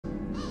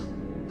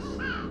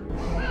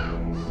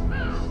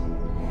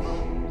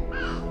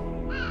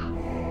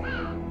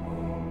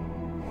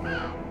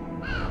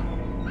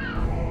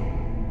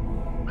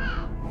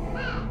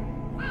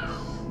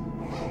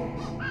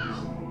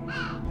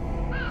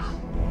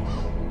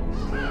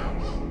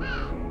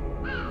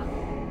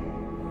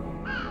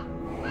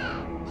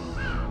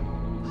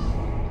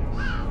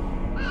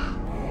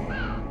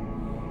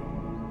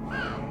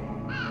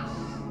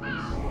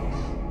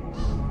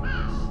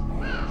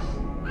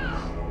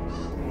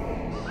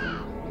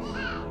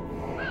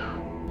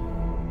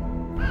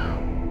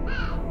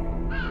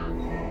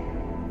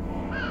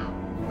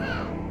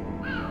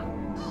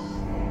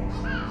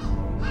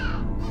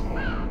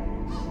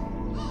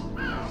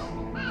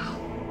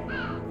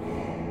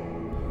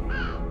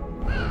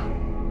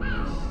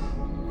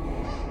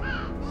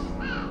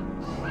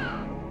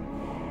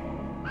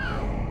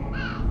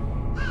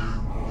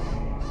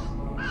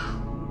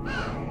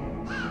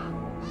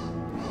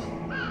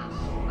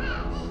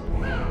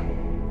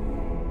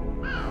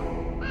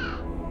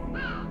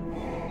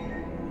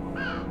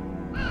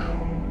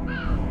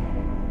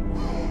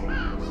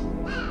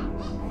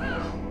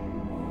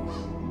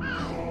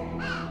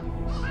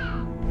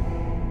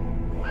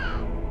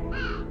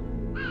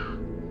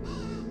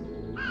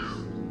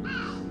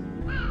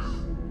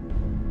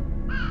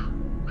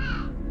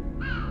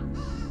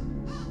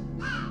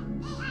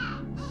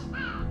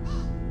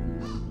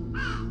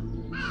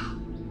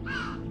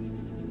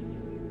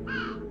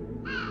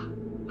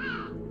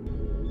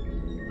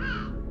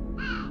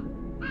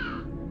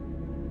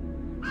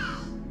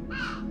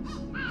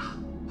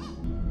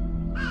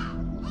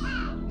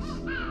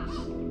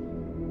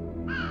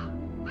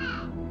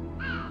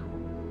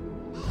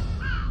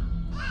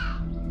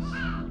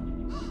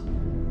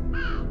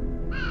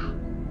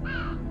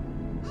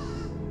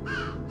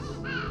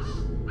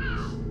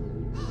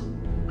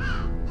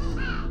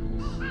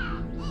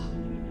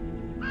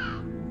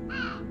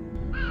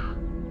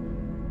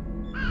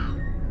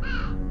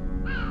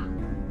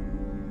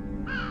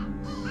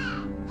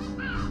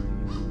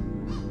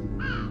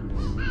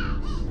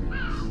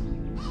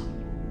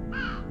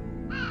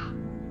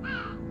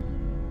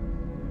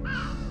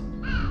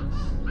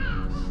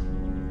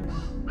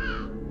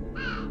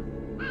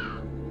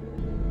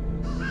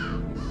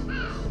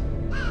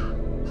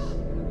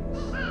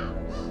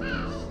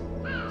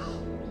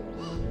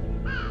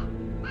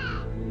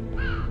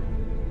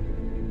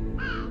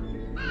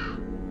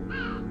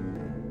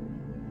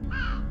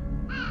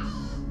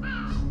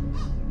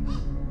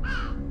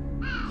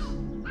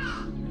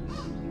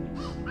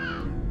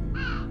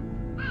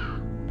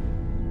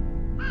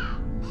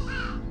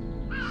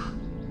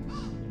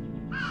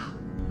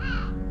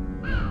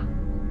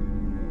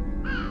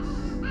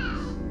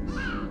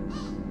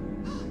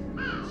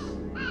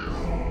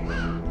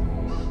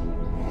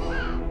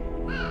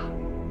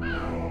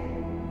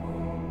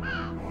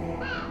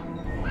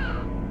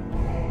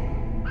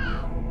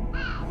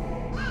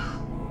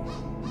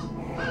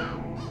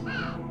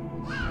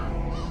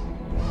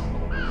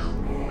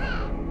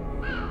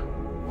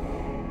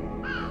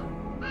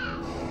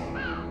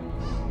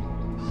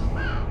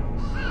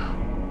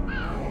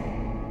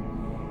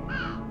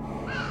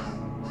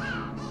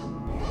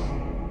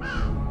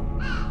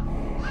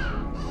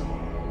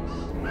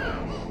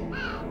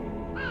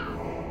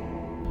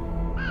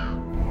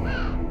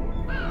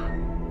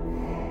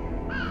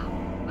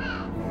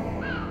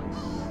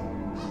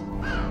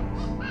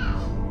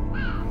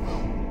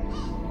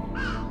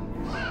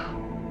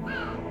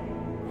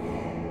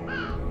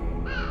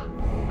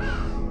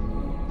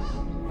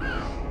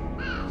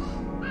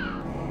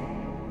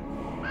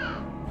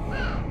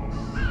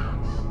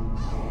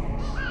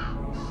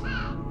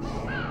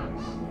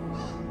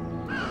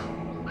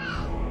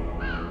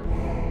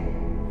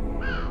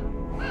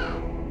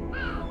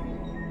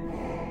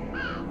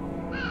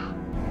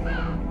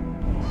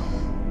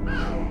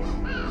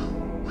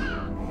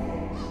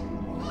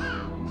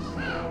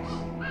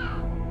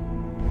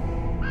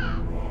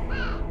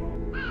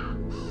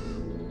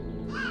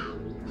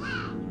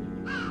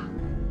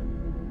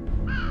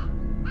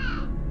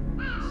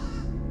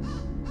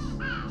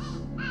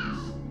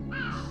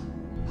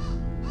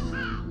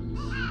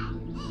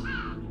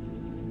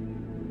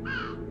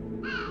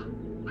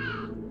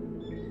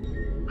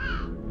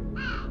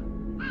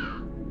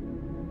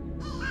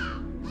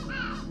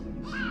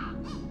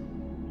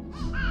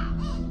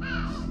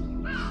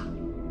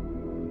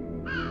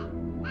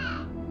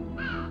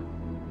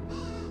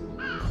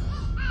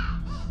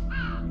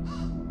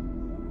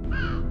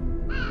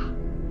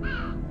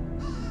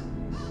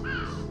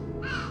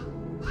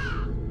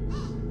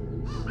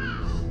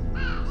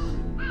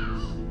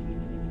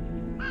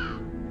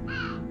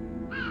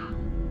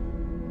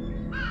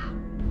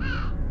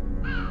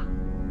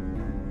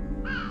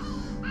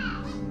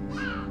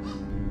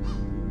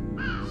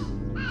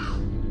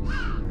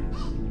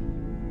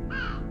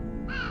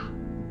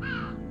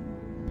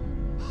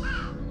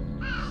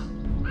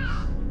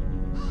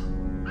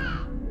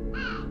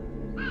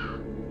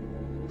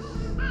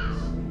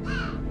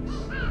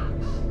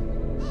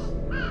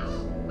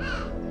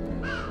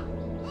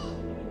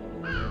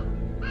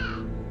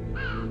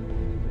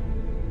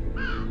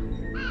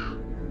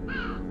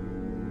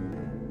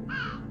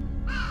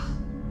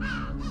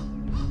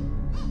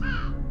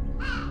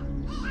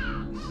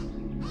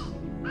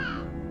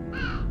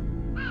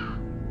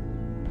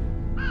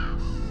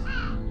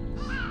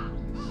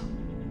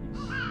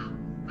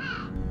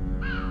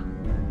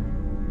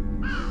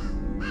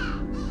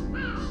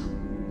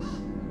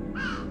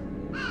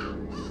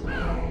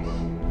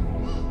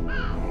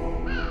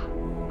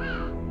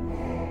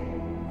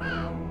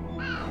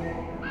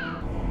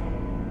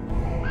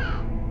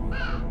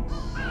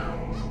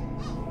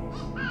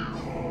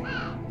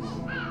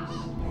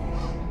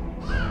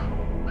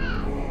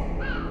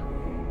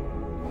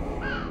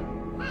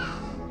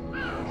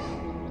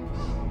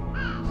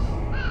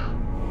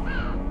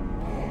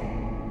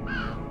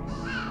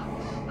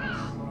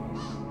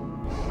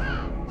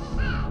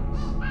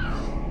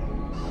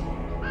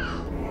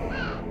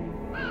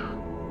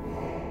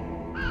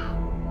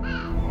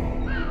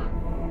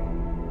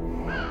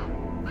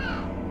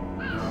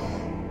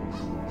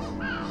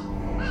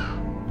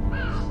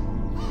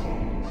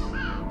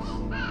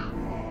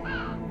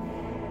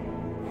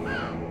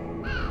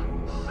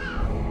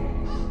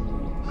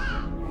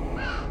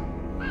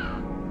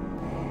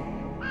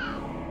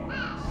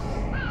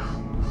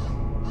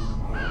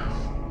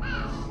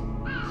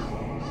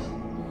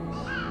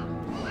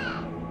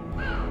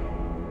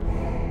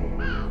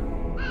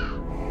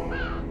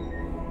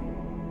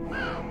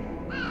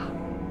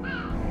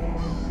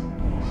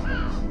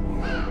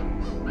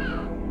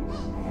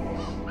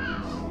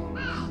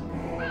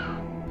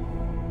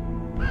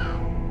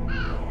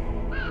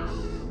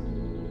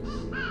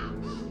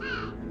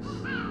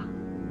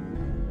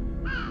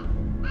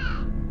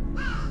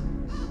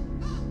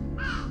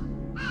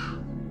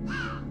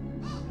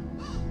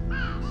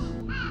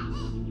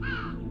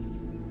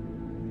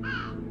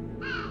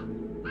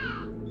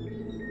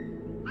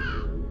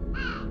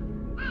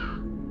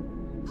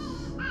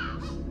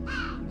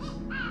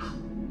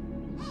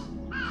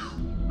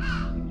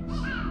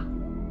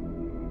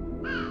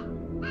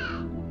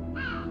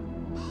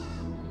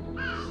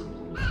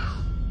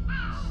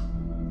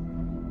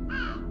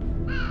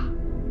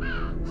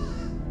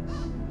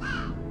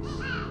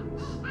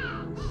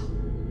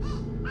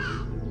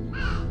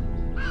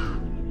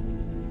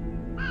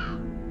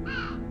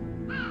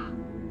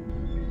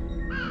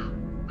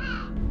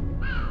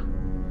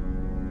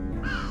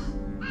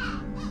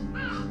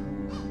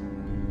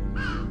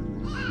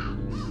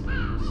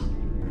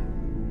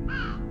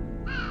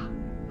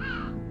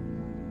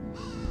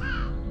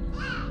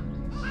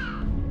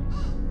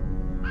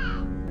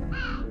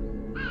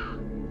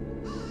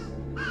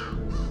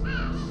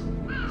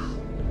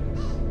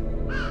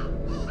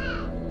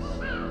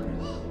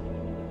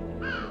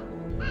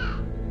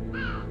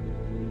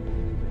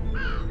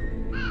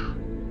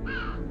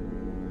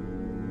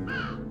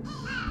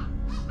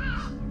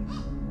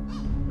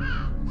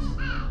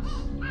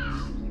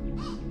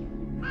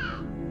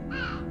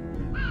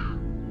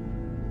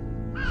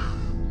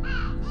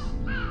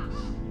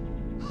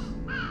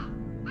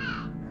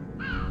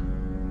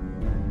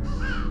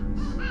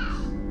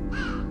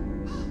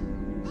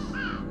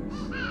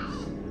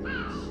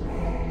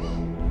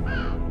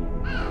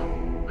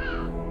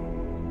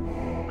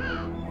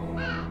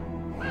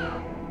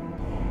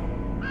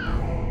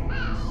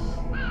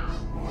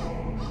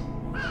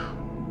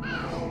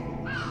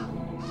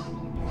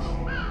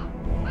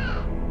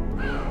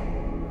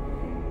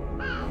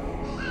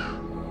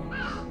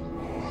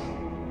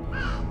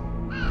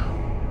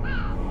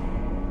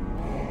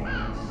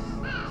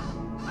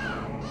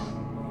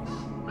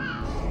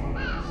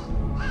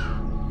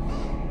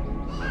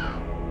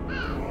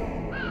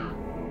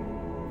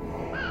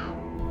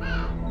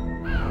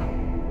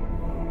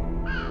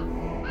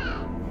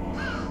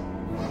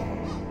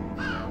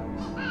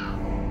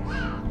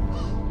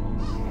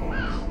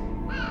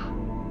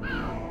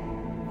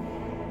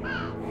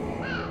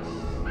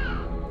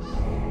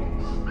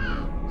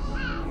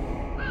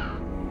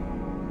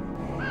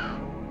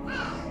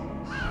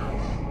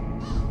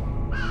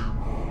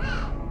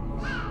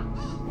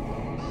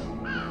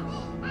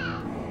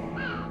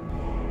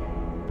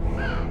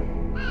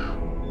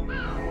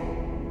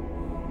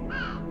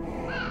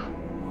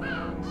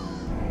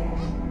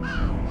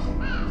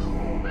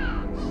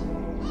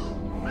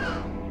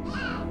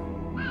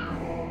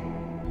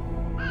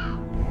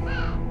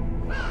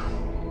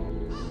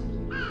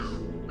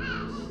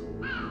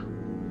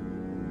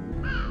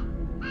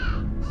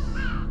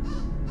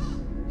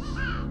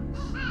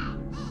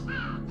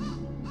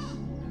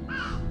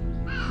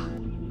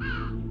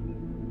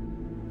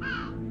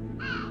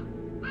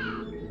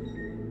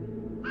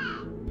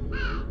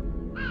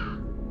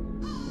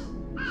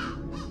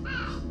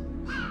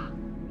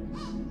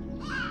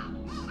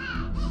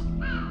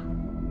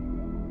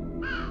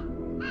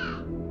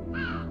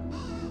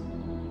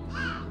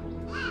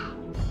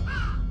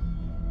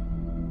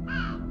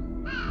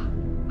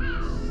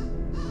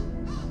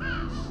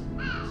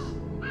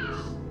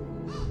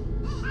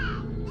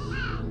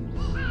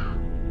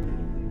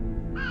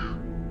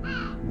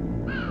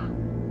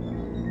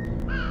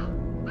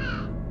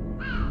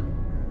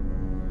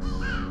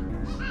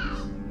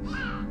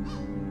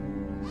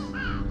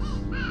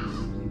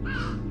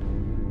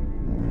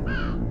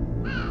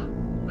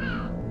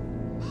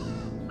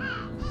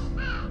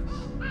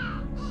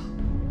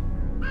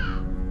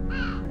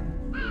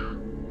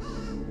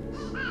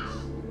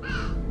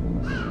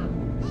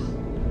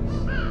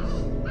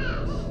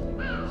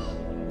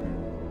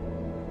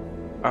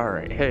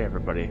Alright, hey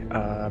everybody.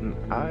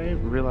 I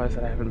realized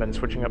that I haven't been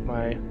switching up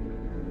my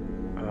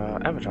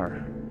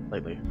avatar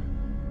lately.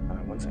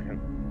 One second.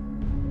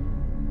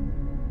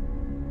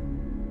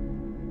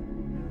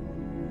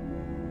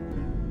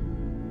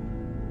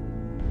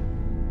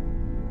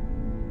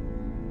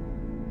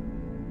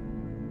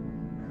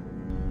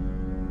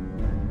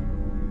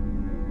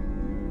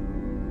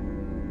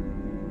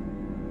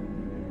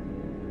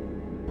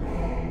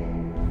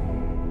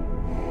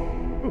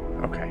 Ooh,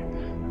 okay.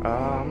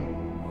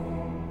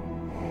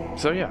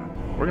 So yeah,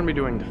 we're gonna be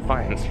doing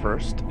Defiance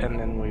first, and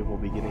then we will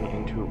be getting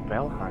into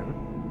Valheim.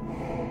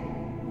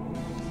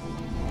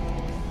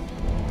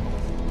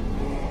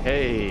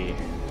 Hey!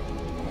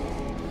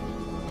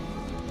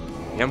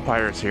 The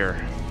Empire's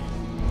here.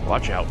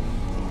 Watch out.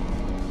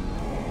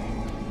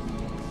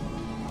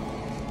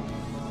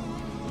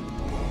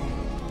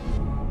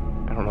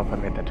 I don't know if I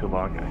made that too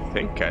long. I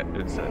think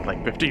it's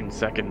like 15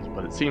 seconds,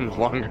 but it seems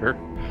longer.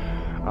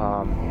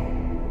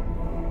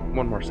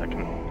 One more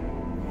second.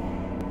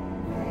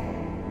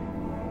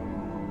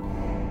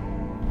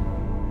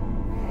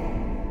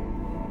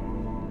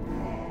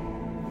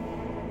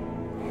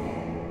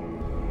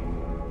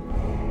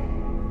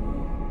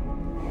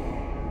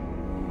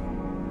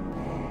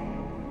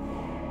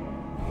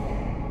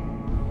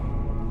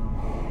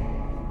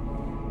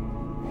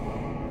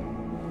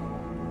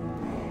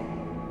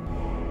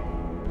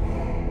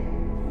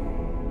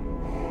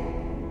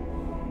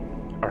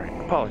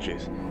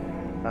 Apologies.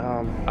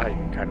 I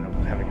kind of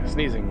having a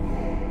sneezing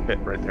fit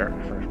right there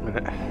for a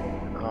minute.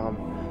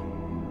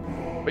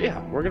 But yeah,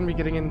 we're going to be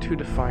getting into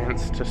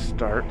Defiance to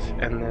start,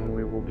 and then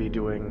we will be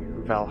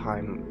doing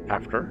Valheim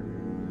after.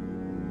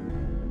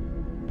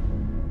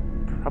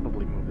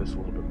 Probably move this a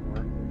little bit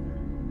more.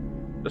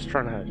 Just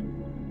trying to...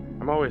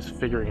 I'm always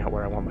figuring out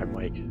where I want my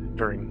mic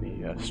during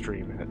the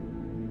stream, and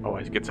it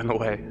always gets in the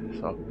way,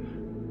 so...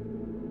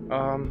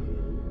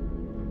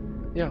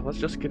 yeah, let's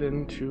just get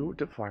into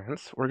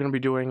Defiance. We're going to be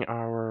doing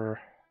our...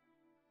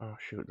 Oh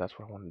shoot, that's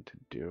what I wanted to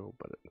do,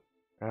 but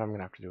I'm going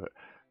to have to do it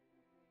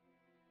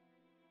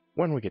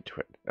when we get to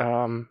it.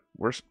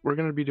 We're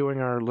going to be doing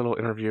our little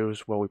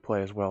interviews while we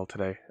play as well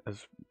today,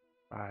 as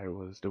I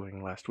was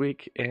doing last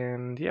week,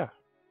 and yeah.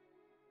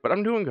 But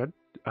I'm doing good.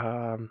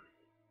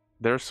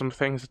 There's some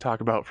things to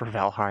talk about for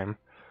Valheim.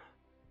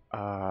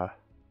 A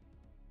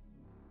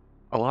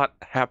lot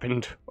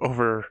happened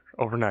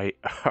overnight.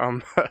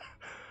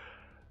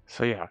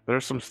 So yeah,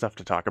 there's some stuff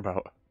to talk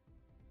about.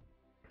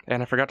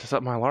 And I forgot to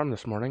set my alarm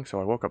this morning, so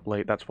I woke up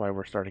late. That's why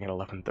we're starting at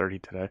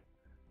 11:30 today.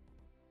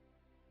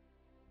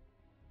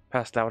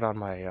 Passed out on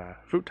my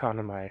futon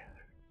in my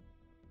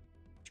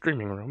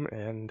streaming room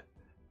and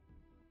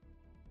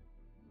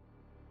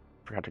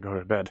forgot to go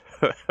to bed.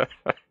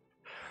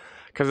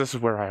 Because this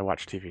is where I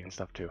watch TV and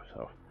stuff too,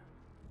 so...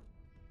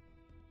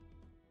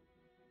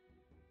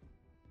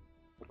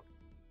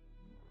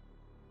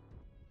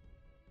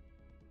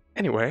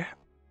 Anyway...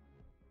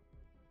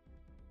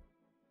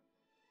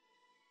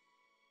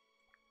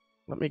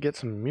 Let me get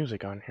some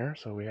music on here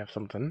so we have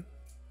something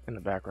in the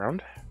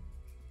background.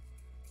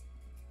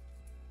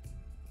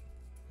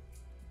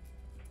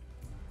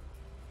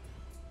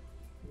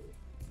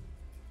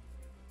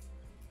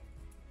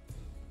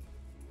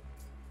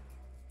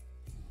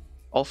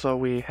 Also,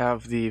 we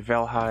have the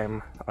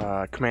Valheim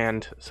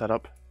command set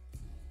up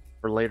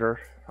for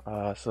later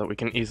so that we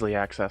can easily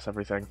access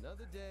everything.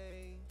 Another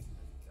day,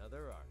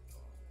 another art.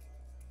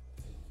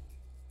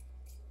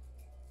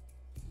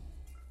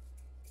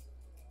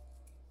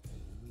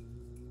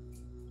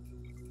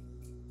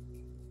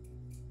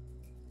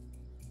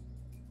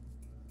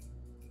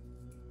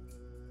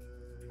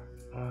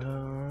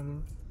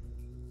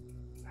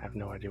 I have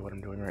no idea what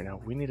I'm doing right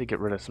now. We need to get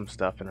rid of some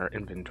stuff in our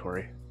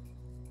inventory.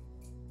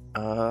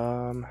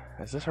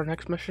 Is this our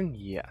next mission?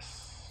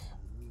 Yes.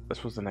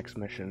 This was the next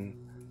mission.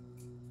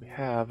 We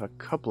have a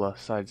couple of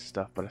side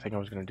stuff, but I think I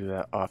was going to do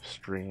that off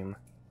stream.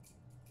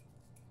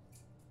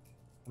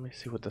 Let me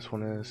see what this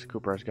one is.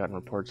 Cooper has gotten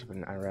reports of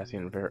an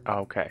Irathian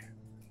okay.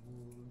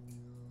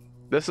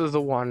 This is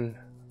the one...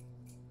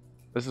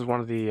 This is one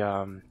of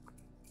the,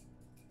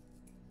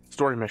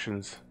 story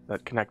missions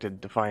that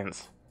connected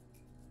Defiance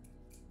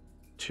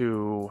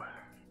to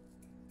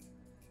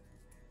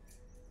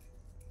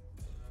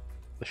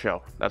the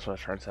show. That's what I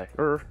was trying to say.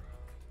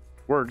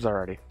 Words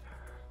already.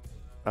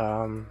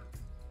 Let's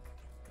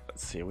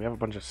see. We have a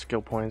bunch of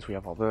skill points. We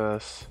have all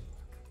this.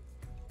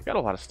 We got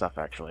a lot of stuff,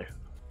 actually.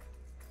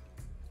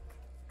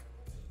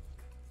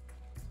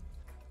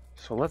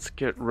 So let's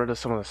get rid of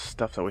some of the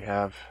stuff that we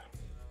have.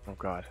 Oh,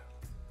 God.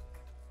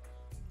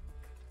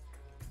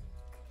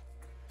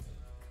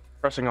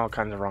 Pressing all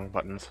kinds of wrong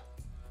buttons.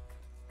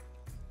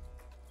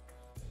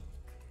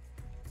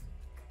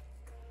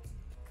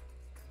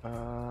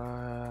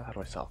 How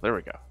do I sell? There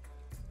we go.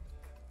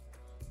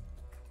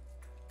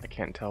 I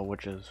can't tell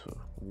which is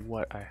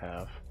what I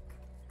have.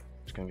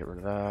 Just gonna get rid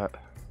of that.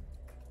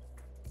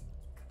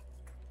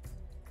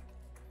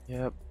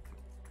 Yep.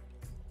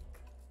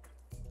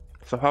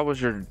 So how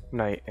was your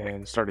night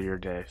and start of your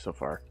day so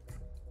far?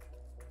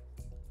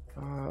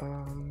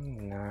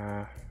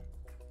 Nah.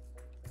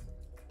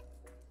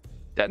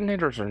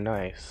 Detonators are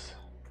nice.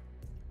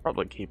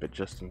 Probably keep it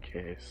just in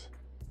case.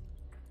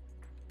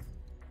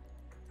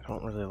 I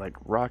don't really like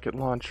rocket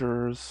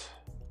launchers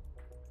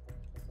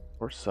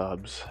or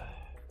subs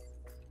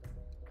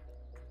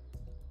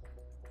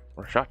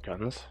or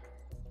shotguns.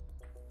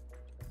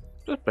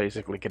 Just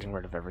basically getting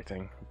rid of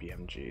everything.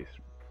 BMGs.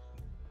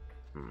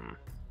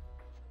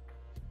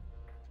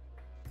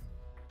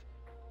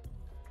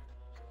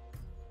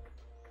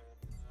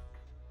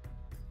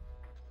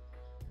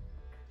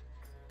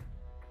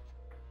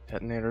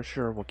 Detonator,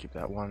 sure, we'll keep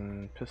that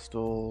one.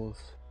 Pistols,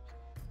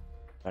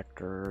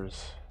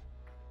 vectors.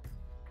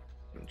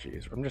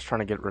 Jeez, I'm just trying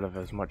to get rid of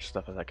as much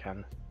stuff as I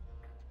can.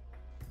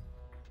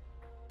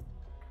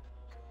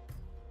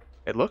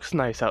 It looks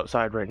nice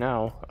outside right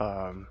now,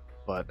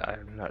 but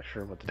I'm not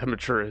sure what the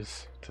temperature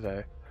is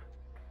today.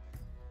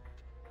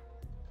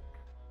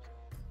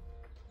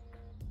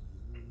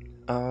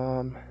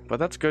 But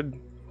that's good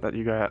that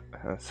you got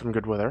some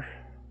good weather.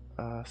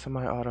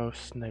 Semi-auto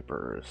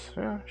snipers.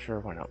 Yeah, sure,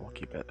 why not? We'll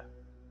keep it.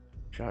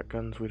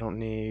 Shotguns we don't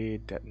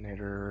need.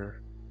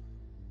 Detonator.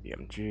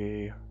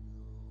 BMG.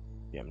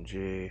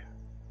 BMG.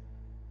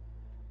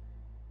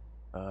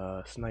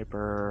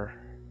 Sniper.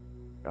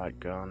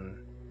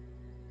 Shotgun.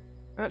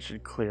 That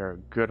should clear a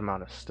good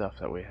amount of stuff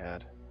that we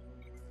had.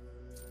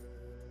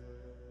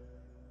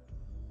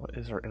 What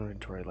is our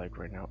inventory like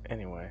right now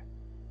anyway?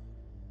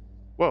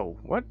 Whoa,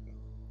 what?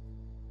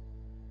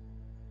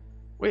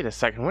 Wait a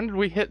second, when did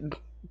we hit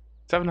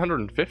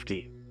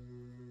 750?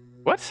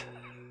 What?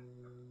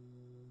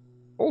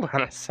 Hold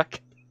on a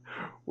second.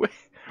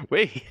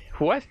 Wait,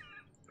 what?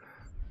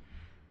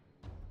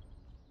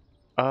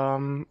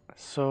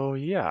 So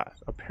yeah,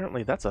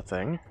 apparently that's a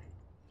thing.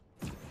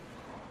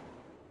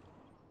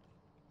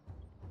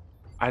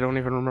 I don't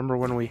even remember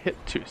when we hit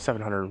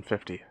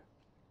 750.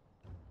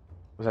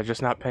 Was I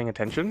just not paying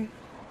attention?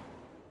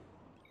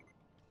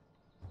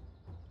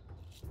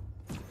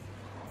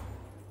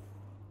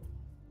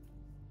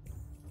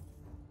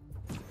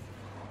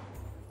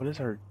 What is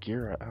our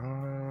gear?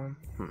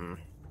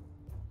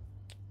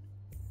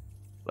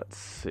 Let's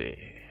see.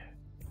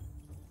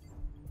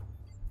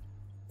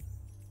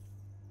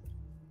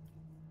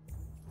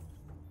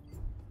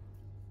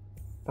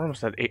 We're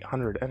almost at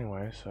 800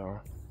 anyway, so.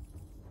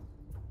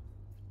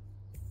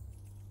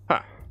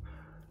 Huh.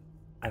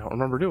 I don't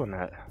remember doing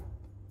that.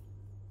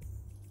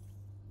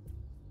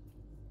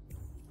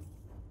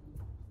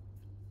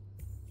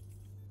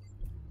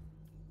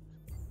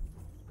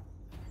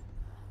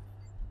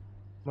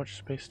 How much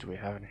space do we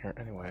have in here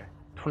anyway?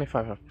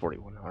 25 of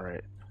 41,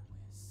 alright.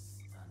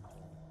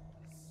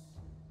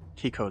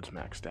 Key code's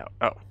maxed out.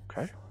 Oh,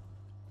 okay.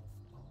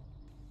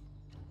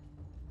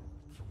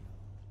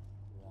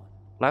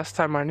 Last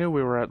time I knew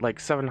we were at like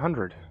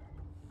 700.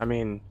 I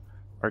mean,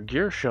 our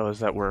gear shows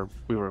that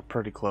we were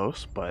pretty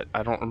close, but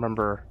I don't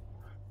remember.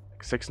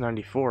 Like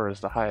 694 is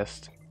the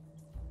highest.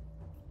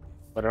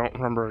 But I don't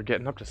remember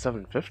getting up to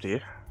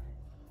 750.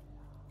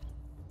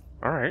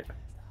 Alright.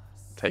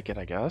 Take it,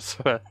 I guess.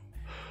 We're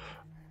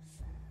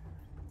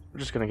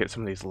just gonna get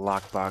some of these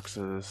lock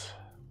boxes.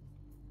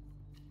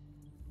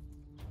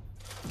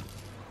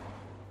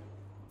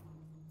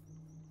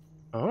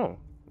 Oh,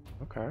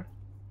 okay.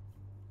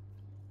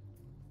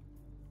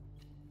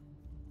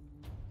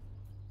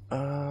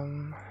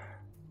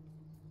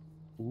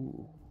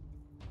 Ooh.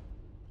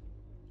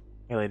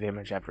 Melee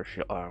damage after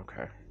shield. Oh,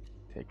 okay.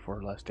 Take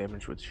 4 less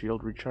damage with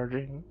shield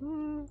recharging.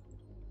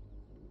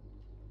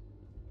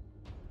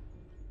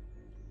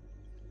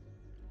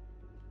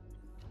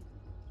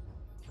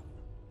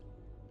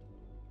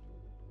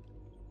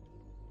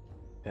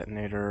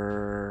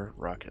 Detonator,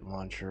 rocket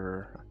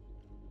launcher.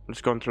 I'm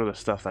just going through the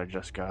stuff that I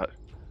just got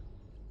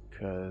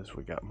because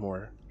we got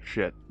more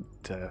shit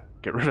to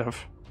get rid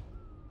of.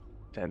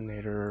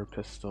 Detonator,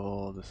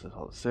 pistol, this is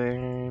all the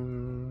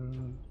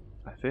same,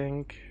 I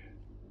think.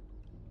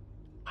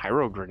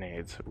 Pyro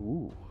grenades,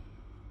 ooh.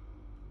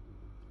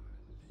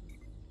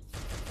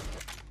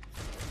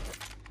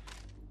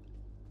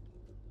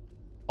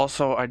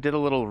 Also, I did a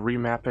little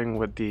remapping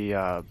with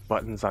the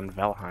buttons on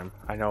Valheim.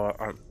 I know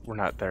we're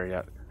not there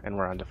yet, and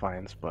we're on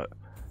Defiance, but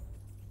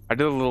I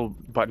did a little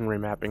button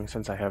remapping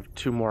since I have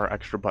 2 more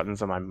extra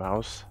buttons on my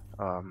mouse.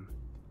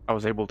 I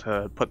was able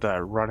to put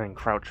the run and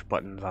crouch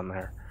buttons on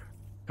there,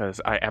 because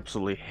I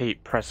absolutely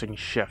hate pressing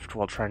shift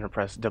while trying to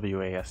press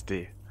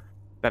WASD.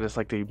 That is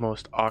like the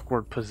most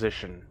awkward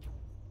position.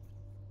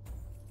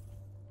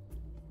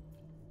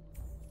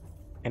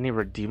 Any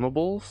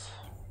redeemables?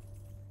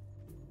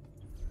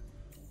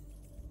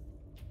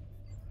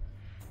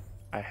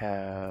 I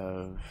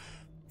have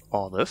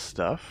all this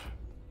stuff.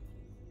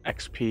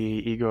 XP,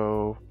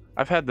 ego.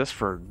 I've had this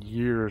for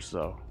years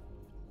though.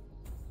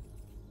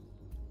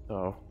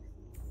 So,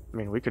 I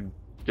mean, we could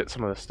get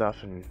some of this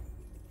stuff and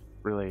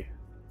really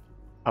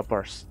up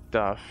our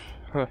stuff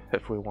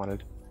if we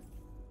wanted.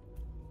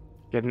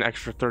 Get an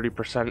extra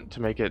 30% to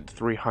make it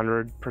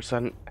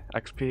 300%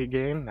 XP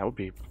gain. That would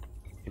be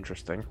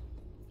interesting.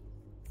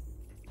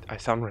 I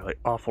sound really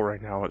awful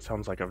right now. It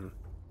sounds like I'm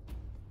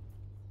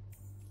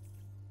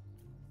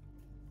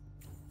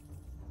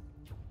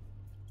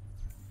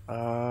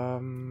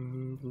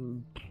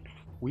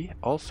We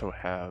also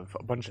have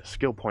a bunch of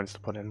skill points to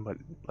put in, but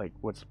like,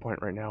 what's the point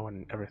right now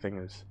when everything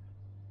is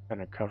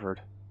kind of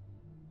covered?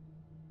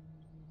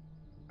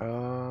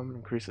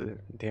 Increase the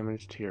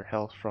damage to your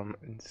health from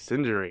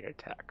incendiary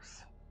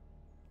attacks.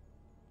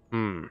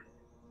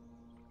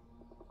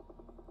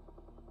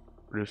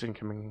 Reducing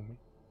coming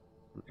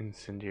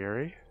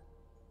incendiary.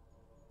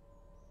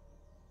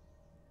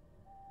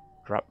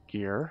 Drop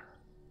gear.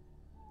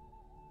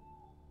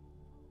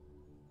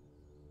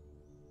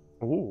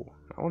 Ooh,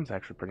 that one's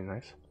actually pretty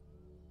nice.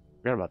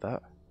 Forgot about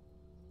that.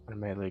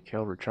 Automatically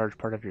kill, recharge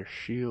part of your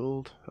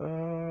shield.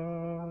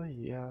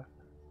 Yeah.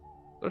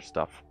 There's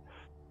stuff.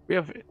 We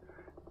have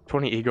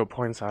 20 ego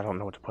points. I don't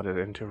know what to put it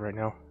into right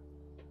now.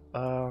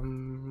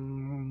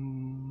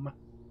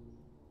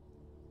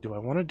 Do I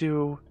want to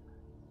do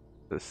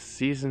the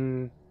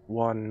season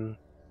 1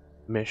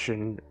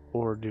 mission,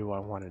 or do I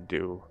want to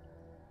do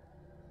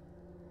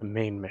the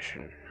main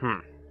mission?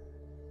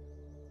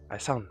 I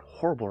sound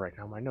horrible right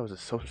now. My nose is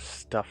so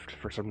stuffed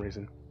for some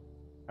reason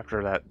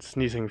after that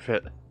sneezing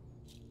fit.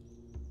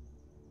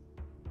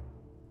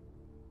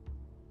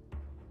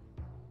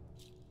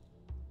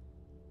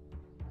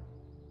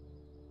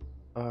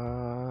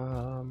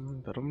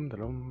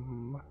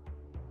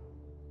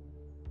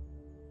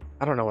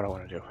 I don't know what I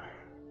want to do.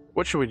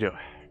 What should we do?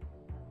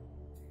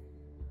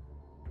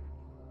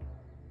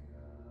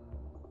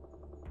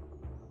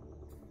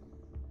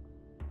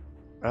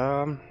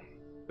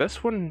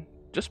 This one,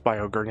 just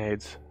bio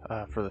grenades,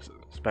 for the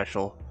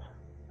special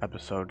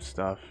episode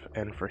stuff,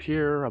 and for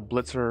here, a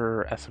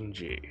Blitzer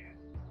SMG.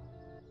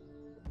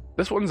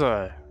 This one's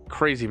a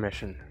crazy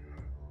mission,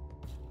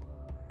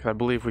 because I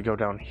believe we go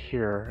down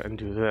here and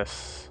do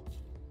this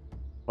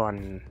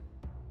fun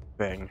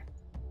thing.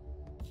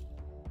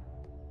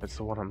 It's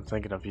the one I'm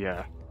thinking of,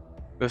 yeah.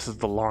 This is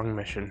the long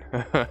mission.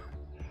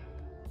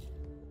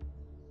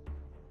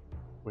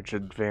 Which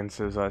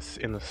advances us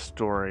in the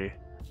story.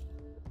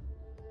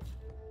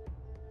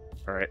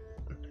 Alright.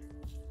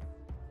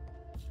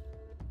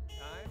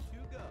 Time to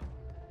go.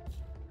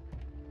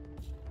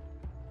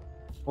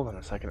 Hold on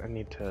a second, I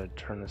need to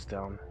turn this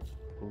down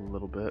a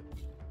little bit.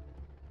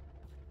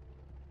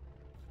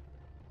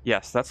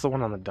 Yes, that's the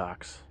one on the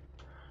docks.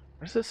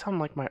 Why does this sound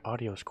like my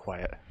audio's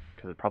quiet?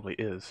 Because it probably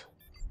is.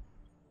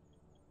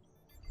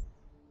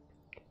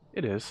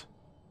 It is.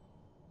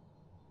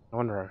 I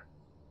wonder.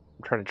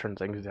 I'm trying to turn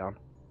things down.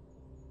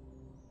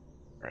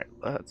 Alright,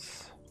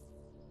 let's...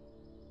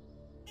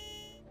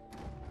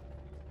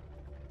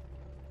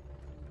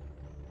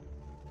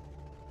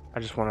 I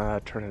just want to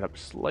turn it up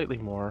slightly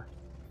more.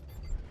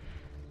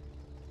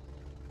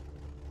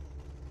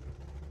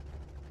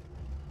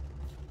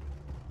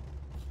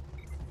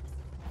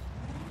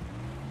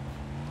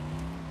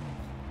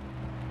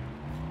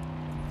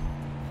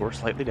 Or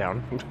slightly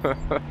down.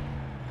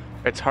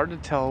 It's hard to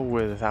tell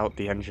without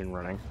the engine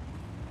running.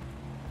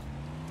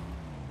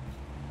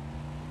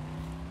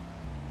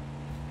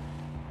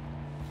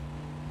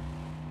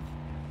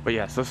 But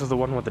yes, this is the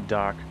one with the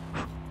dock.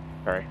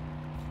 Sorry.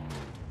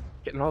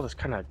 Getting all this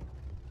kind of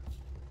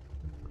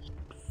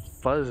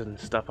fuzz and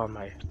stuff on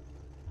my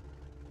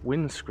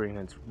windscreen.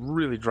 It's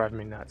really driving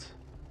me nuts.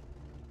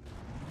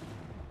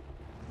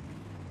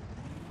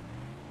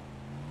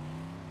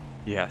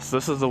 Yes,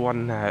 this is the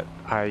one that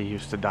I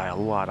used to die a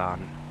lot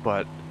on,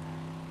 but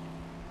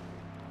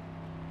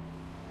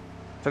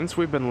since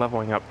we've been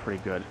leveling up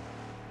pretty good,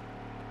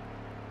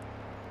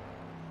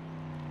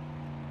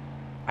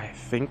 I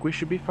think we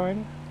should be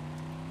fine.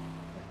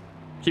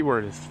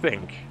 Keyword is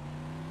think.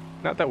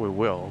 Not that we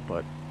will,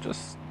 but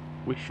just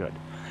we should.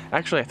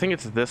 Actually, I think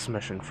it's this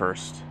mission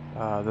first.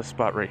 This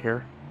spot right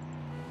here.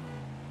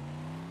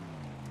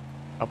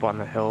 Up on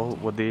the hill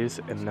with these,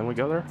 and then we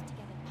go there?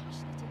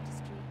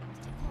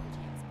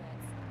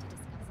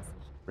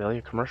 Really?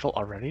 A commercial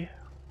already?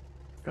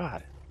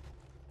 God.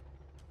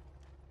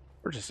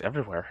 We're just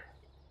everywhere.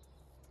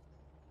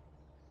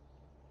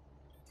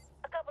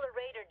 A couple of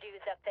raider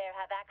dudes up there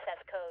have access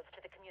codes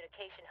to the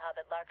communication hub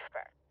at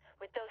Larkspur.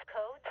 With those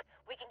codes,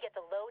 we can get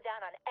the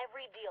lowdown on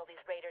every deal these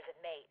raiders have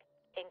made,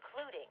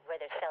 including where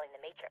they're selling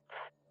the Matrix.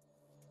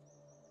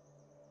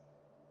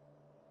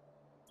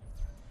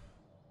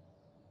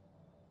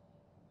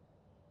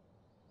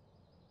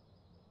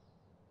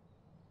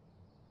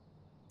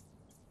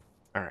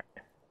 Alright.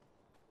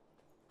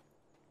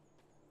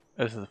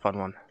 This is a fun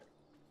one.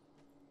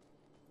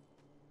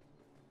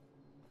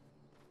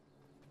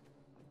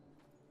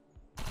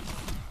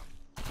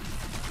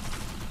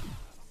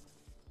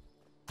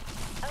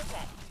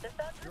 Okay, the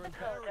thugs with the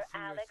codes are embarrassing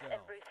Alex and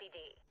yourself. Brucey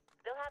D.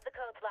 They'll have the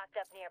codes locked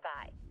up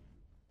nearby.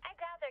 I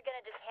doubt they're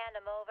gonna just hand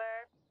them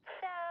over,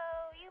 so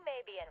you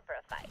may be in for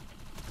a fight.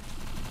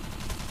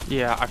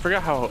 Yeah, I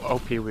forgot how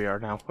OP we are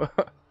now.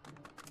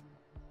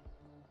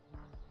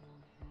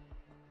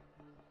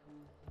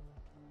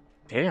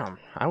 Damn,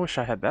 I wish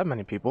I had that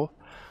many people.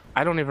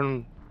 I don't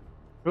even...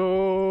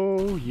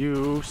 Oh,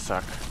 you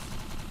suck.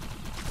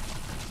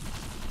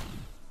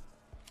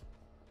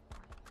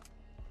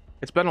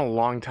 It's been a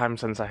long time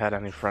since I had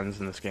any friends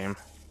in this game.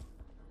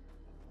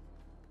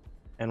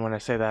 And when I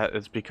say that,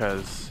 it's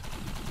because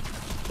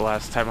the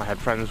last time I had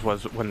friends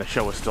was when the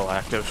show was still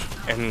active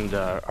and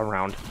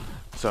around.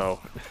 So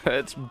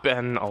it's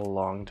been a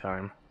long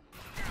time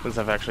since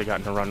I've actually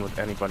gotten to run with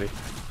anybody.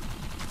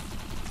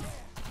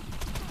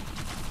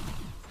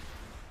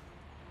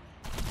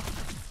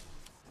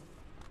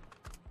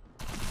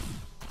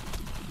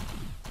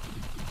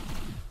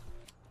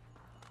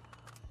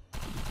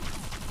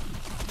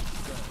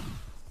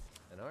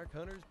 An Ark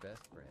Hunter's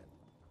best friend.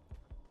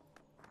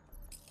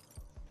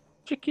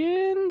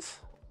 Chickens!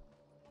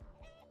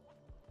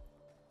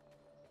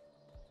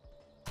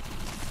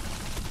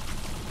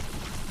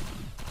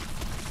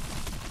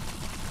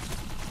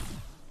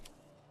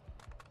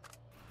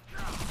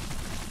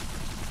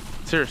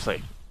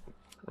 Seriously,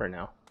 right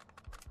now.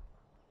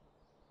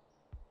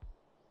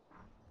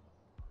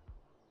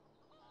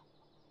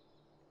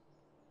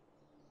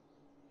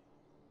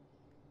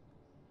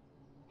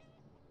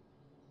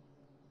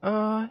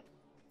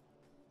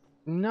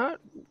 Not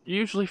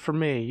usually for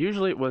me.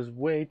 Usually it was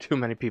way too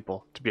many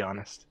people, to be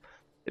honest.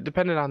 It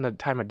depended on the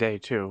time of day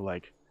too.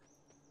 Like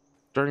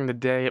during the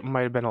day it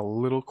might have been a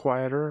little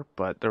quieter,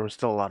 but there was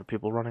still a lot of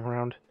people running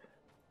around.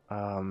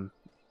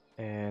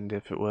 And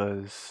if it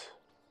was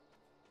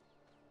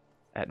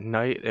at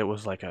night, it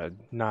was like a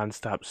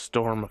non-stop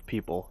storm of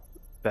people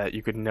that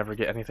you could never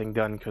get anything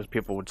done because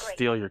people would Great.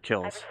 steal your I've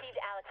kills. received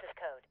Alex's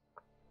code.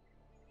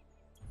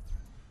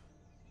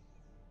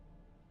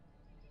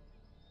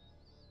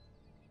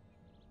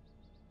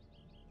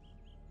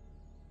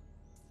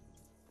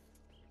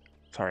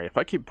 Sorry, if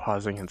I keep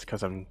pausing, it's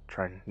because I'm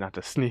trying not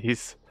to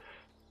sneeze.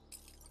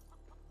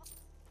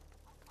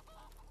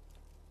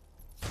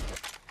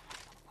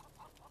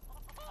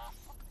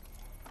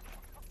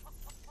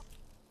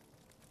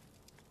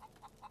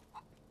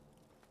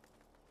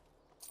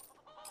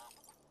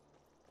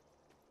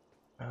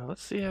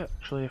 Let's see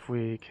actually if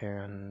we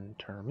can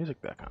turn our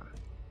music back on.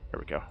 There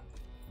we go.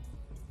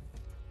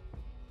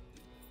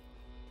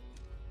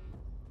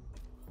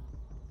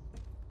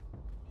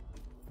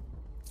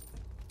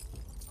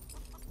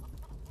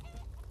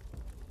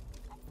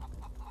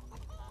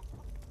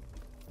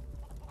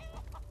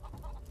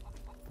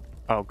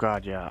 Oh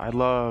god, yeah, I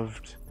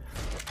loved...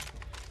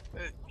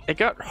 It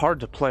got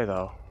hard to play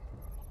though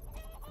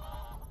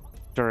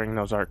during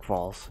those arc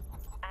falls.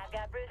 I've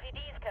got Brucey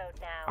D's code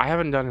now. I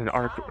haven't done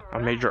a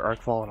major arc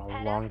fall in a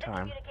Head long out to the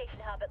time. communication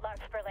hub at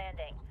Larkspur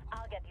Landing.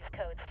 I'll get these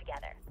codes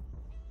together.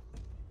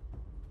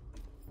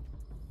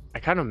 I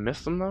kind of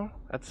miss them though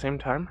at the same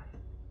time.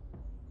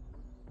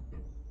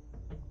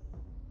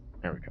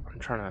 There we go. I'm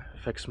trying to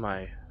fix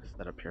my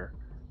setup here.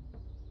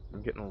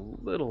 I'm getting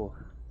a little...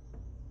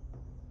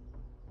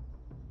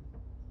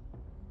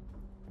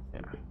 Yeah.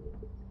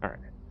 Alright.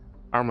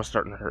 Arm was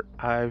starting to hurt.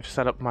 I've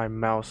set up my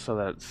mouse so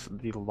that it's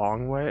the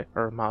long way,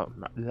 or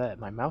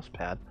my mouse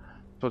pad,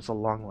 so it's a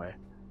long way.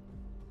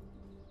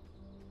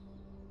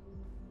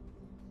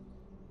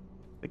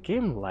 The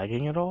game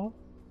lagging at all?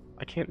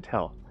 I can't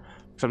tell.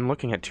 So I'm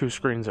looking at two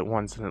screens at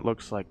once and it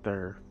looks like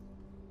they're...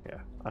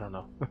 Yeah, I don't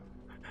know.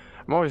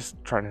 I'm always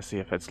trying to see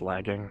if it's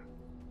lagging.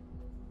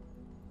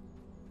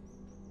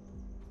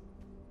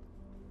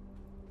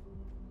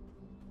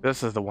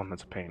 This is the one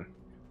that's a pain.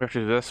 We have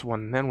to do this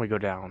one, then we go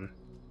down,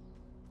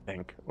 I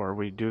think. Or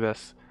we do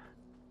this,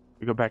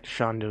 we go back to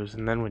Shandu's,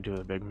 and then we do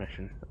the big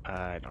mission.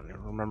 I don't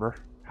even remember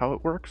how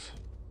it works.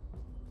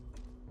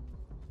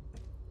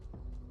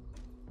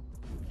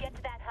 Get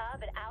to that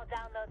hub and I'll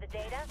download the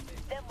data.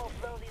 Then we'll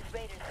blow these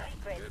raiders'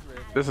 secrets.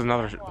 This is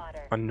another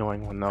water.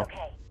 annoying one, though.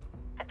 Okay.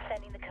 I'm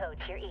sending the code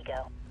to your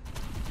ego.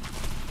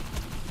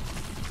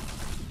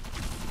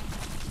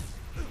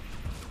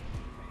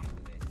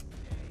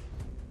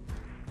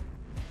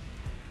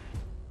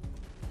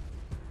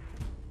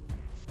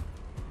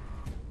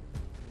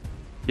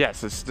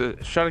 Yes, it's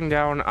shutting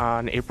down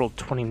on April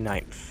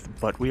 29th,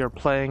 but we are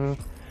playing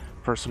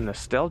for some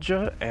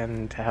nostalgia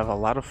and to have a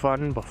lot of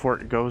fun before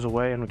it goes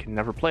away and we can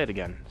never play it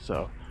again.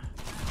 So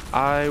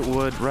I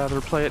would rather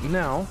play it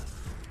now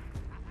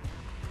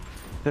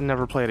than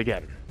never play it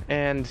again.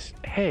 And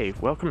hey,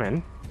 welcome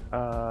in.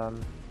 Oh,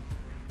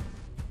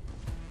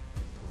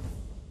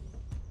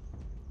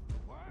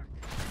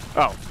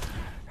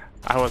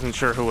 I wasn't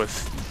sure who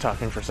was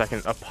talking for a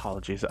second.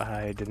 Apologies,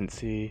 I didn't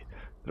see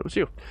that it was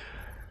you.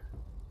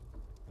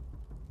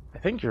 I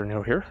think you're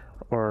new here,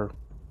 or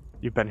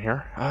you've been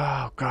here.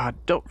 Oh god,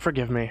 don't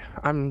forgive me.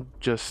 I'm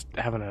just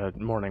having a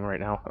morning right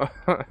now.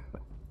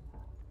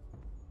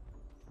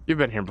 You've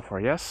been here before,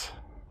 yes?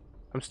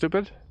 I'm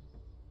stupid?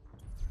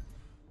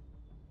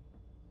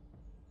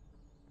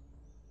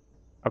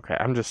 Okay,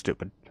 I'm just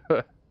stupid.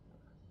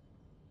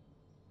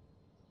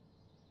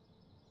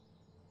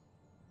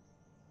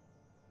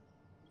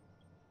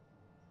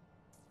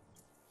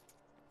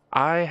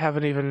 I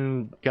haven't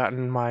even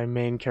gotten my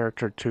main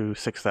character to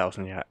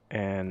 6,000 yet,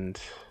 and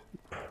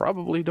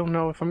probably don't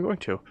know if I'm going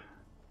to.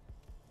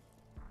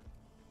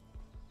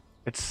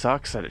 It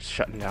sucks that it's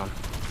shutting down.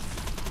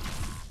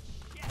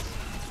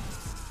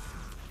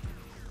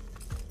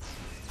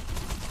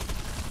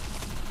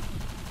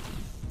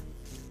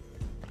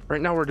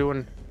 right now we're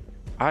doing...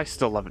 I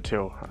still love it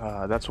too.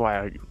 That's why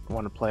I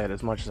want to play it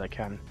as much as I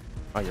can.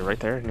 Oh, you're right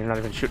there and you're not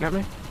even shooting at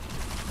me?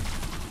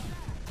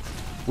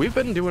 We've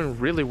been doing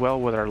really well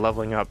with our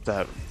leveling up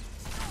that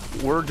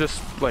we're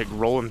just like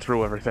rolling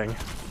through everything.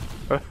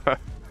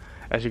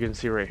 As you can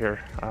see right here.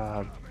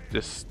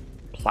 Just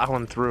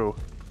plowing through.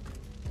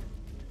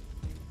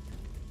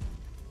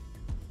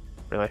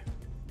 Really?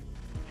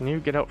 Can you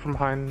get out from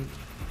behind?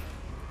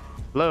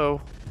 Hello?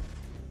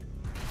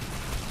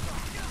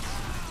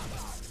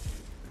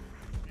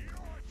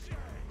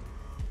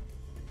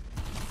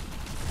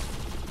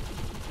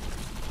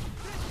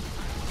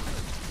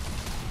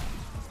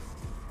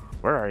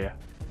 Where are you?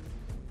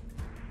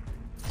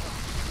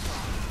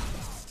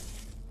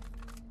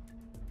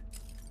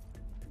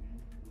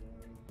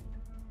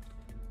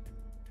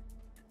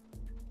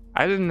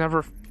 I didn't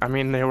never... I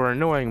mean, they were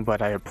annoying,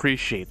 but I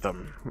appreciate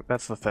them.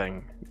 That's the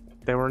thing.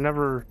 They were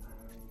never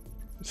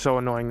so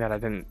annoying that I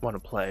didn't want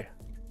to play.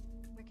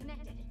 We're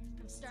connected.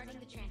 I'm starting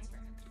the transfer.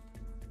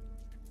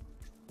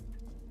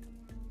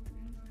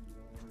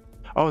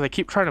 Oh, they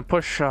keep trying to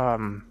push,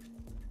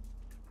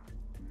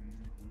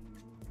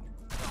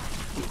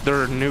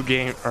 their new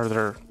game, or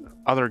their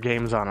other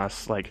games on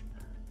us. Like,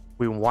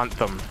 we want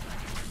them.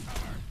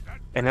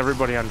 And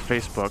everybody on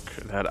Facebook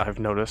that I've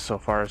noticed so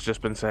far has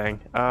just been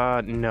saying,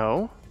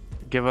 no.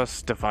 Give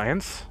us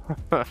Defiance.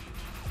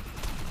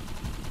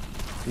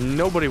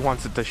 Nobody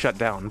wants it to shut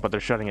down, but they're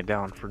shutting it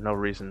down for no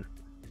reason.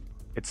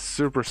 It's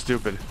super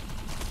stupid.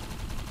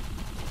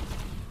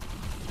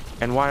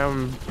 And why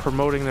I'm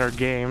promoting their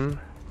game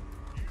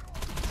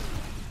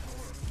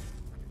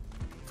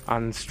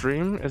on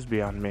stream is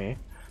beyond me.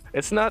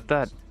 It's not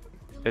that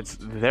it's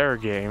their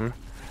game.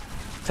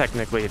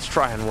 Technically, it's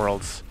Tryon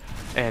Worlds.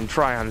 And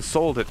Tryon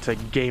sold it to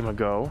Game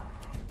Ago.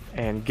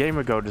 And Game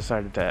Ago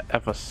decided to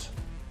F us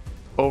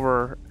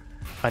over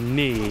a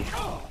knee.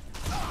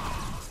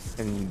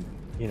 And,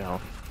 you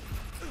know,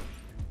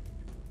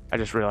 I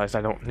just realized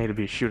I don't need to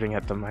be shooting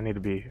at them. I need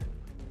to be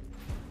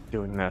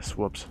doing this.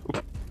 Whoops.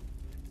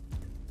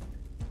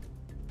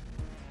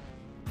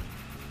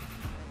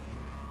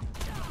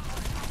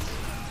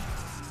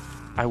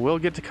 I will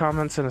get to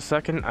comments in a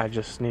second. I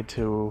just need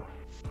to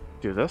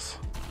do this.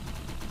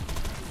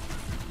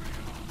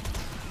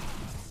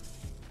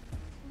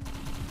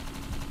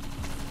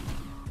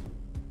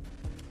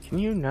 Can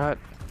you not?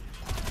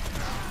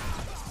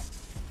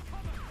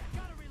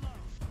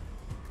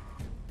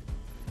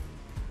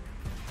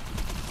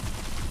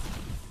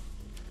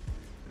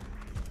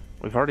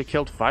 We've already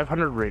killed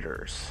 500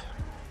 raiders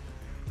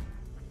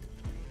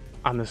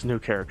on this new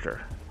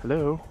character.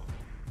 Hello?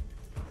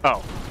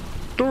 Oh.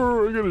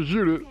 I gotta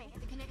shoot it. Okay,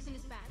 the connection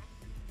is back.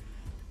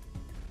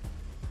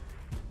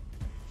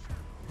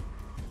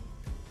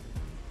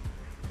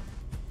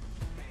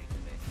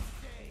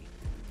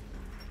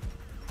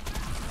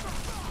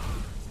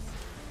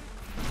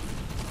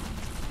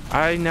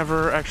 I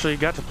never actually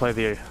got to play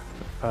the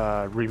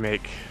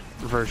remake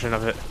version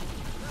of it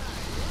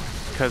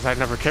because I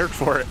never cared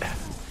for it.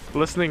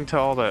 Listening to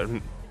all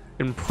the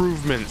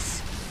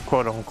improvements,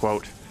 quote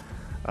unquote,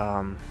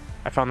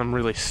 I found them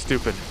really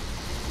stupid.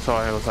 So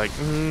I was like,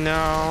 no,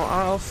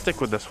 I'll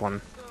stick with this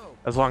one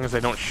as long as they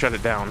don't shut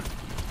it down.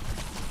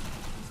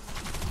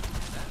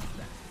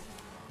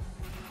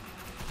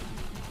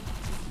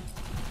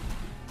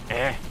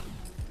 I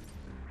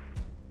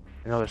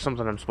know there's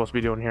something I'm supposed to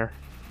be doing here.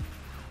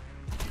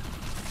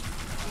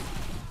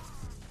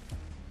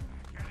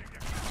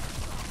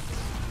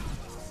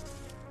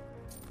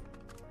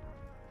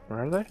 Where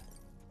are they?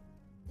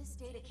 This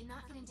data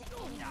cannot get into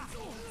any of these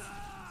hands.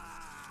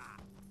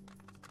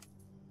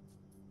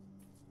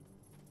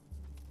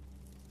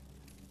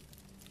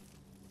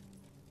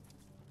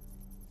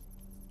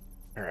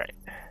 All right.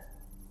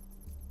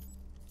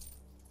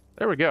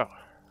 There we go.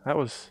 That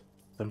was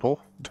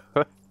simple.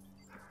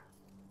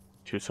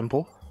 Too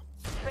simple.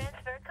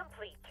 Transfer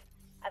complete.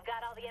 I've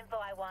got all the info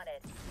I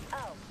wanted.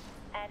 Oh,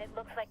 and it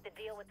looks like the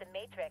deal with the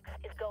Matrix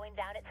is going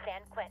down at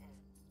San Quentin.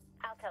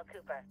 I'll tell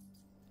Cooper.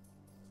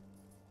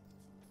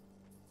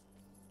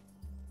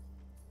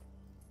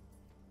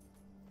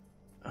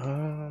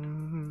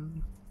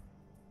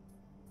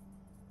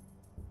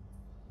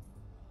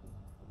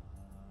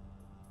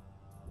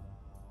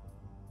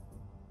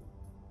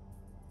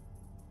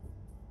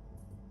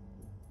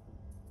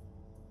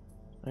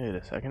 Wait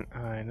a second.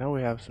 I know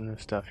we have some new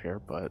stuff here,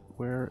 but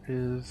where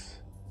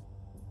is...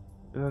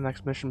 Will the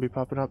next mission be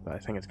popping up? I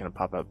think it's gonna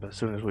pop up as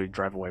soon as we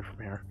drive away from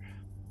here.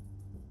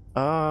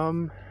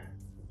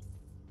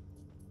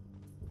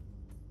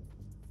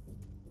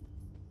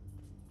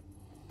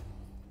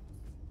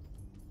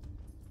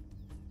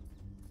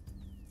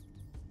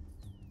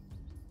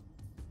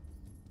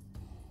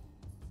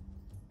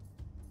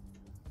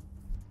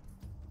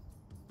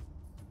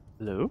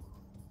 Hello?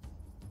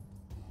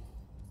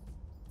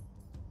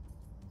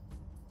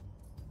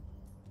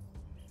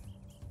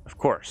 Of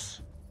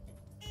course.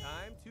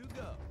 Time to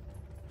go.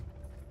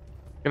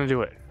 Gonna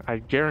do it. I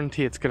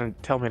guarantee it's gonna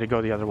tell me to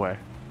go the other way.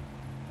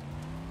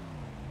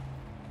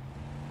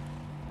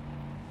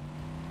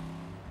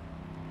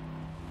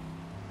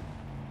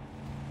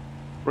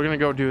 We're gonna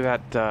go do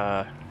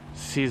that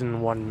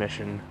season 1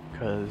 mission,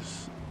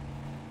 because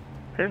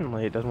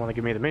apparently it doesn't want to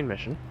give me the main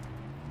mission.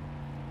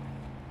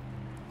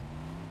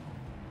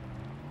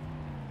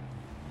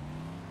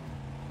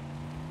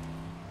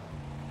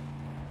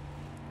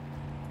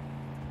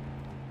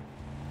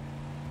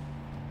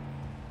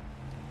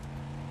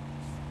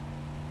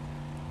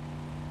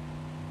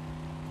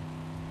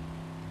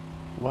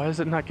 Why is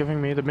it not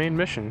giving me the main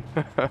mission?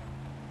 Am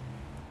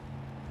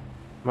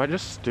I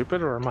just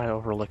stupid, or am I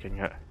overlooking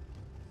it?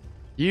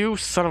 You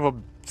son of a...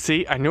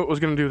 See, I knew it was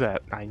gonna do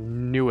that. I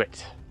knew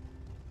it.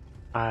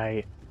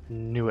 I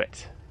knew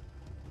it.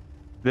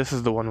 This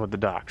is the one with the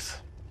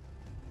docks.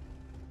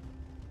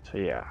 So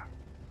yeah.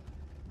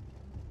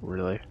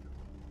 Really?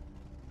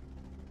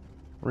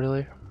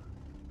 Really?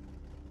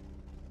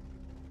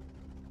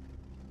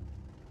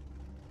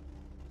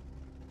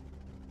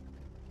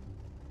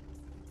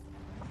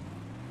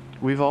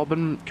 We've all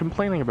been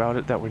complaining about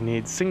it, that we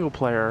need single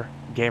player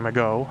game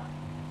ago.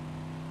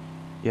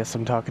 Yes,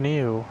 I'm talking to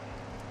you.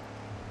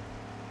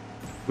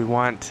 We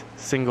want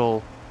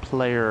single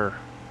player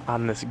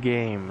on this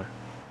game.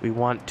 We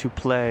want to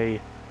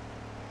play.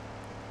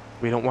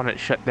 We don't want it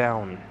shut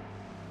down.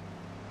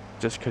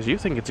 Just because you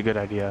think it's a good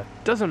idea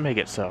doesn't make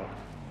it so.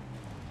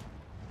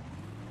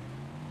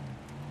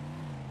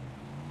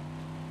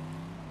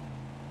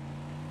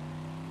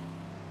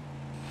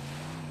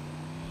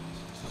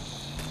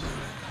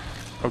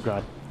 Oh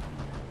god.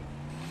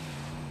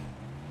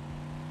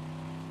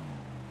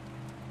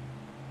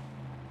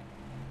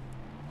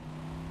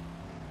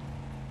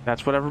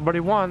 That's what everybody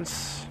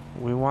wants.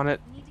 We want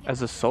it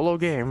as a solo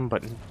game,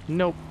 but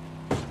nope.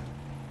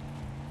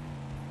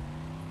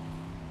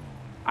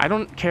 I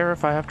don't care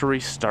if I have to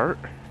restart,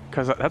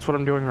 because that's what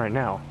I'm doing right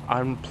now.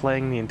 I'm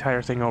playing the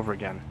entire thing over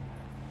again.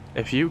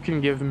 If you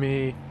can give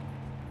me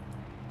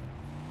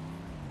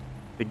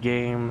the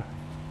game...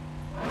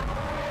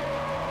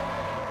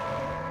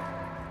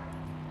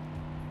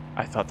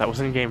 I thought that was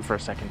in game for a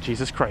second.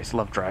 Jesus Christ,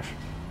 Love Drive.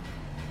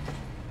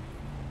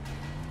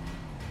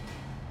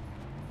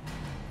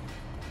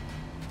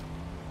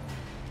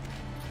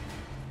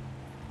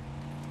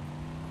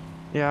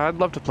 Yeah, I'd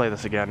love to play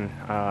this again.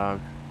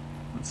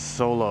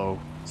 Solo,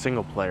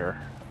 single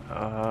player.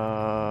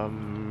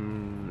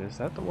 Is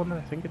that the one that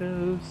I think it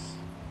is?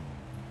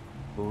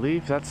 I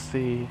believe that's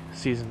the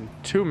Season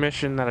 2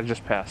 mission that I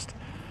just passed.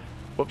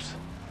 Whoops.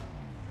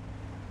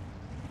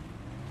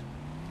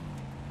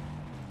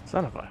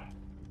 Son of a...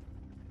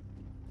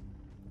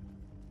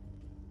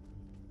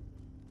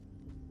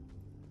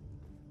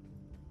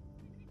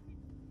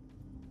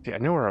 See, I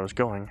knew where I was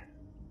going.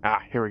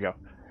 Ah, here we go.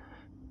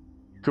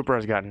 Cooper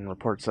has gotten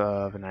reports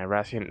of an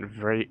Irasian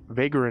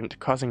vagrant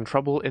causing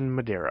trouble in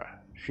Madeira.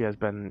 She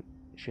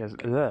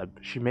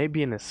may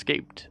be an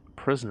escaped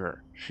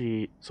prisoner.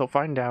 So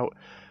find out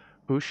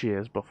who she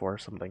is before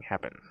something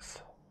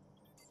happens.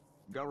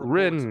 Got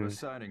reports of Rin! a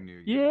sighting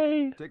near you.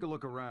 Yay! Take a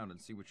look around and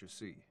see what you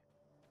see.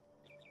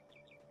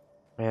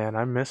 Man,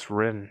 I miss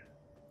Rin.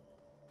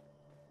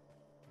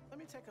 Let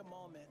me take a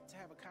moment to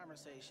have a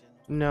conversation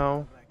with No.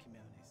 the black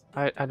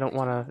communities. I don't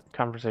want a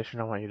conversation.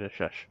 I want you to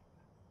shush.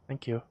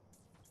 Thank you.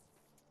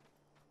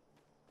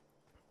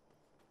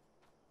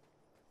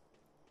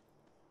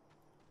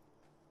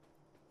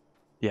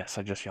 Yes,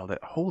 I just yelled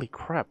it. Holy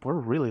crap, we're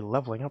really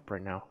leveling up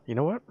right now. You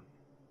know what?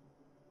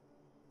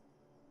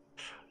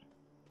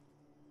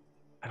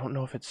 I don't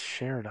know if it's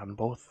shared on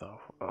both, though.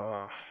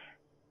 I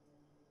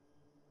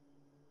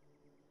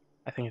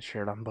think it's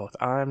shared on both.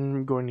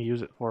 I'm going to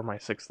use it for my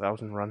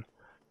 6,000 run.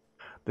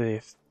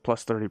 The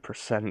plus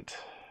 30%.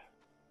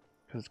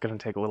 Because it's going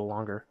to take a little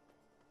longer.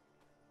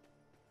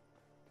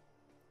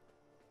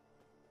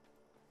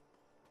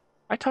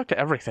 I talk to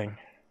everything.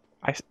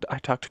 I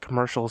talk to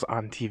commercials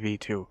on TV,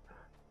 too.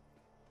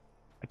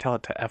 I tell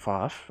it to F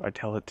off, I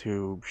tell it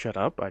to shut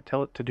up, I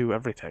tell it to do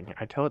everything.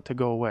 I tell it to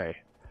go away.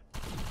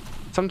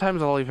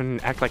 Sometimes I'll even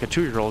act like a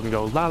 2-year-old and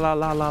go, la la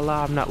la la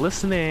la, I'm not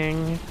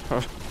listening.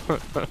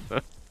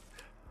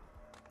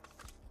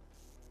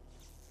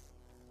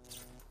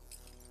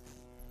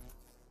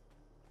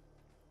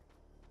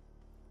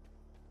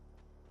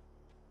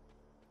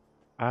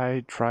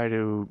 I try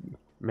to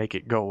make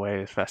it go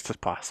away as fast as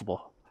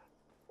possible.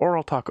 Or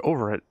I'll talk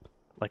over it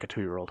like a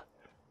 2-year-old.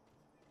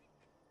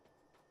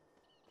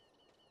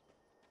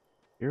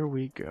 Here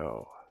we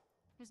go.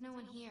 There's no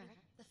one here.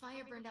 The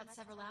fire burned out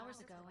several hours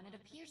ago, and it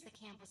appears the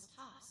camp was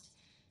tossed.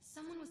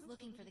 Someone was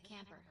looking for the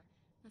camper.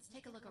 Let's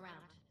take a look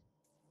around.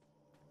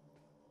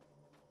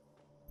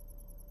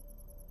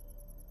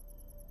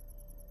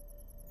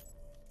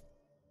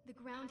 The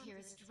ground here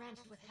is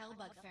drenched with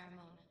hellbug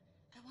pheromone.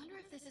 I wonder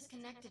if this is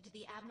connected to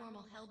the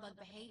abnormal hellbug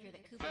behavior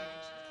that Cooper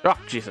mentioned. Oh,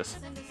 Jesus.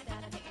 Send us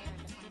data to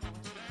Aaron to find out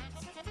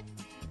what she knows.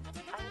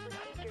 I have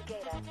received your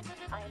data.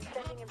 I am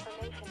sending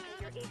information to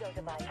your ego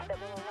device that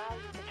will allow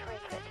you to trace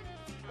it.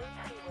 Please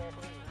see where it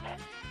leads. I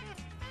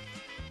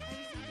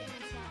received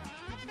Aaron's data.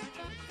 I've marked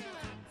out the trail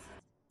ends.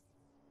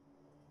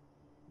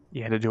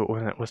 You had to do it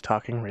when it was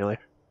talking, really?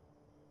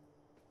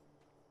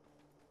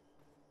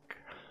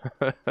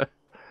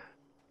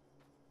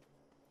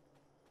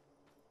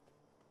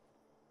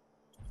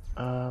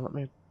 Let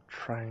me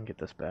try and get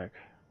this back.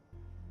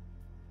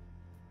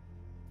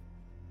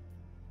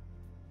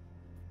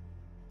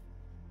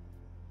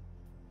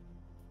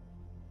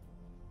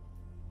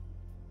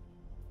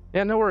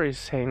 Yeah, no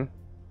worries, Hane.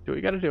 Do what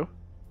you gotta do.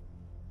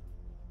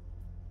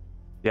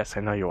 Yes,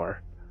 I know you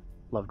are.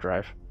 Love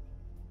Drive.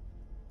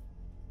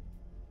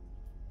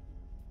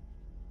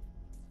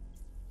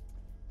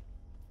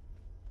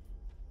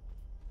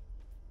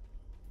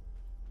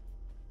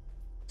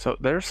 So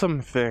there's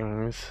some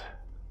things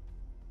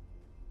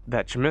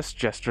that you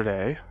missed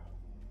yesterday.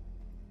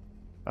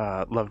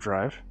 Love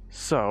Drive.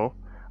 So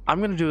I'm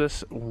gonna do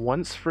this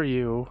once for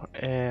you,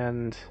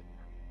 and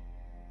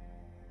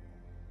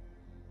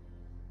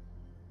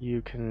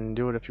you can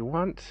do it if you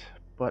want,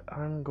 but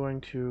I'm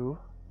going to...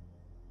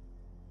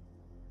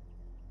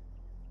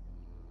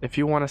 If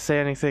you want to say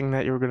anything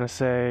that you were going to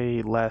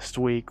say last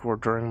week or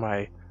during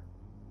my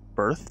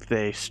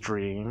birthday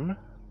stream,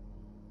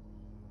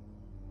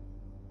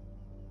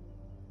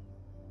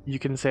 you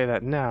can say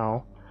that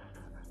now,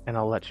 and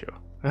I'll let you.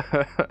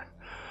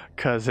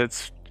 Because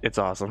it's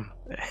awesome,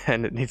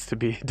 and it needs to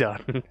be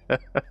done.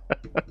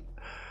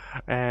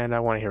 And I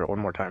want to hear it one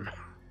more time.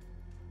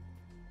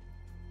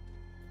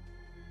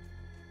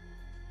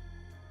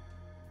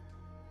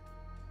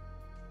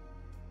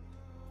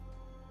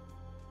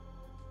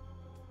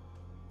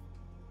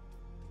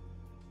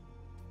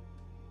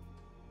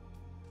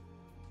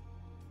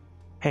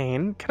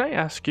 Hane, can I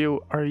ask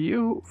you, are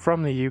you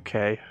from the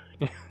UK?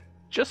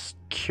 Just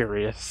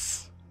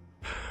curious.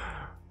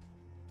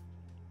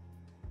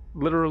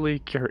 Literally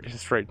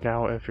curious right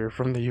now if you're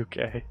from the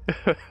UK.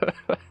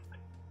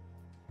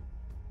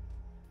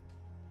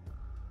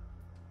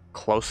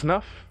 Close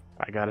enough.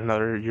 I got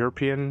another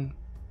European.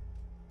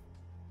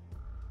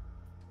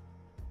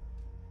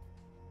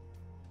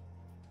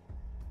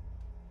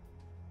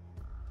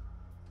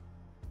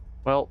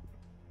 Well,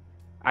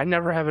 I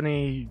never have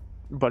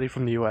anybody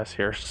from the US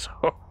here, so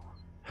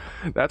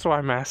that's why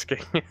I'm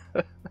asking.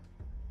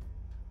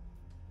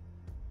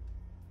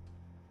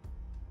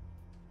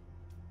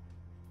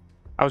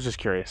 I was just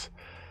curious.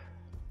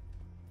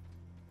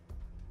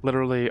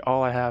 Literally,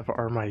 all I have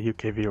are my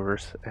UK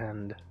viewers,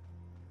 and...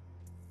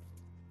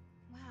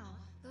 Wow,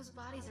 those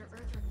bodies are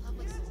Earth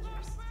Republic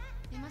soldiers.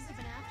 They must have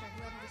been after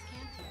whoever was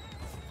camped here.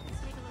 Let's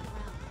take a look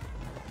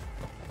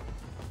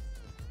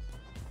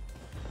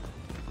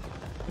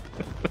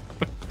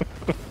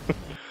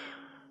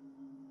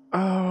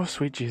around. Oh,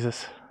 sweet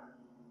Jesus.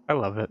 I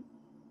love it.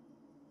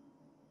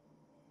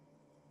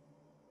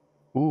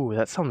 Ooh,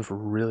 that sounds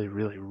really,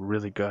 really,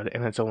 really good,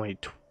 and it's only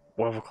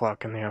 12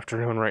 o'clock in the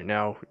afternoon right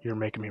now. You're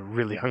making me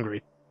really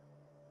hungry.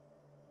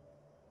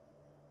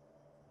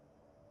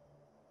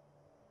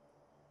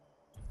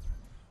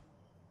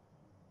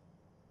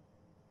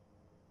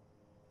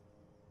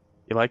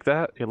 You like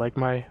that? You like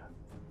my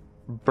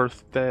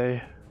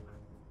birthday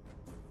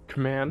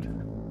command?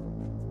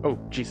 Oh,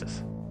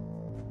 Jesus.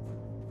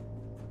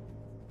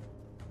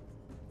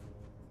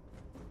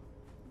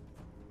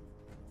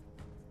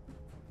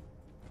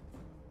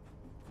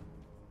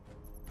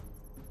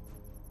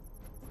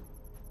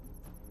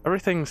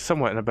 Everything's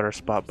somewhat in a better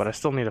spot, but I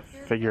still need to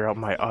figure out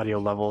my audio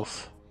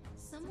levels.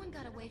 Someone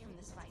got away from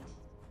this fight.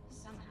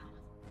 Somehow.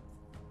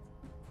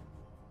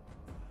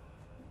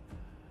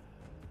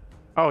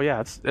 Oh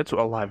yeah, it's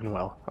alive and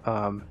well.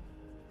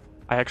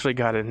 I actually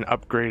got an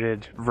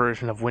upgraded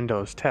version of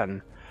Windows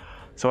 10.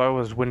 So I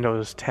was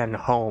Windows 10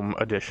 Home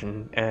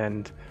Edition,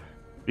 and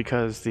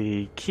because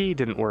the key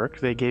didn't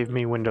work, they gave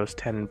me Windows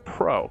 10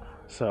 Pro.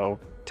 So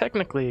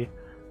technically,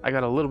 I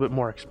got a little bit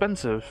more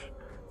expensive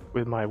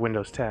with my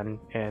Windows 10,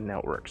 and now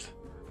it works.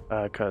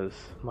 Because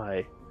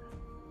my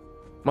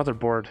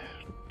motherboard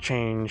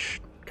change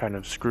kind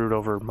of screwed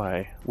over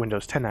my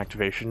Windows 10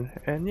 activation,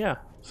 and yeah,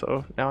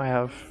 so now I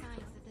have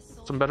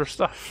some better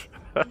stuff.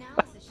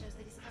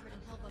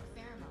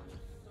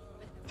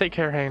 Take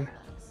care, Hane.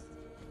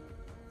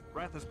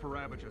 Rathus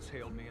Paraba just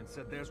hailed me and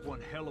said there's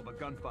one hell of a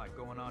gunfight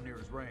going on near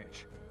his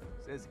ranch.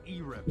 Says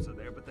E-Reps are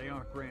there, but they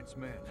aren't Grant's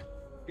men.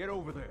 Get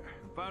over there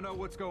and find out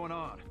what's going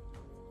on.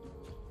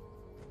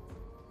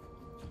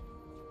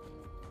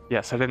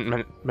 Yes, I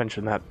didn't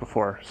mention that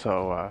before,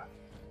 so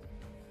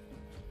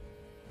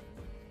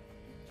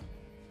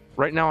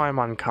right now I'm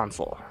on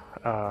console.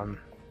 I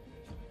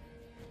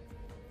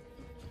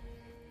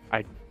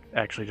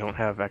actually don't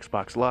have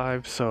Xbox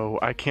Live, so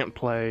I can't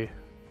play...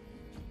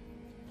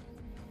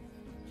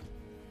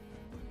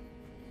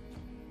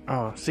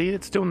 Oh, see,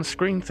 it's doing the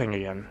screen thing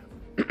again.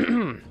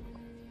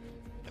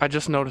 I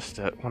just noticed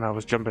it when I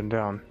was jumping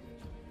down.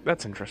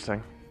 That's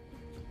interesting.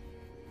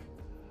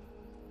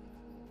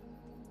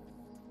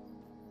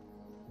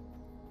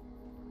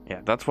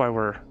 Yeah, that's why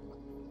we're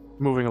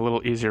moving a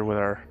little easier with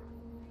our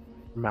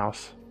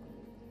mouse.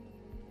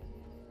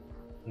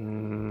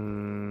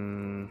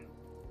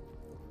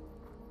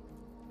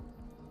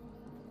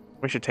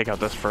 We should take out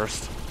this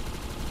first.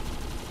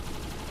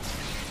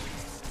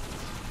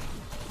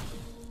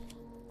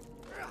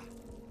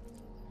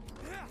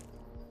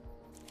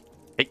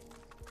 Hey.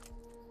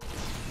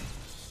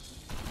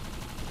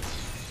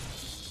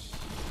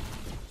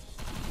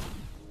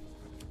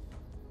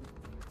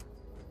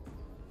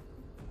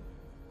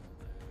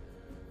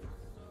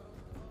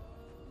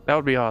 That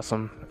would be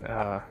awesome.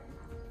 I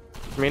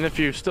mean, if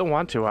you still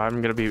want to,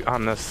 I'm gonna be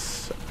on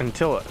this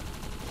until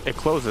it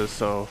closes.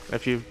 So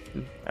if you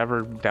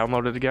ever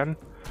download it again,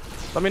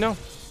 let me know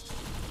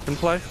and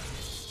play.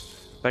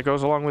 That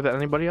goes along with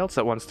anybody else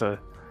that wants to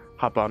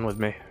hop on with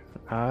me.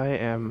 I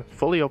am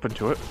fully open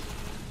to it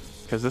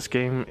because this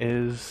game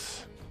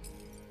is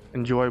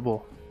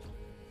enjoyable.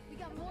 We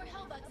got more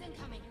hellbugs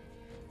incoming.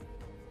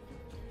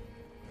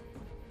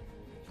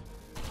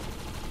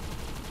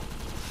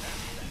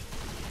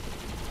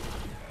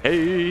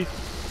 Hey!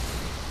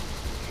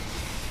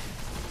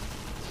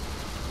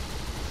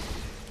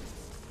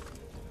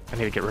 I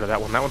need to get rid of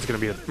that one. That one's gonna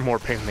be a more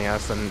pain in the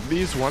ass than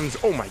these ones.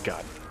 Oh my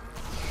god.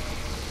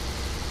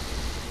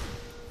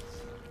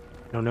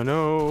 No, no,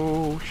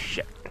 no.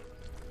 Shit.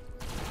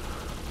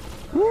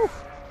 Woo!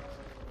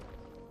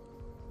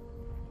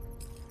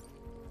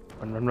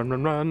 Run, run, run,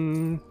 run,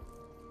 run.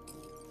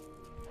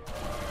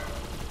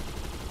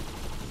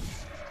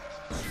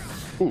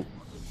 Ooh.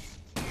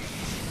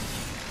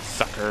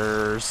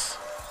 Suckers.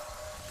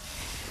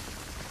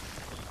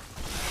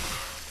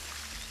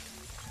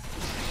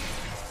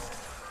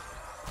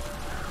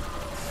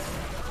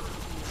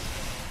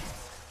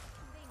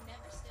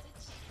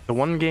 The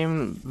one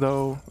game,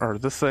 though, or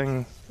this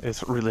thing,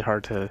 is really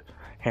hard to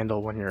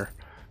handle when you're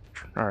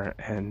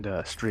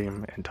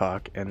stream and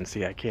talk and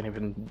see. I can't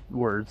even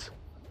words.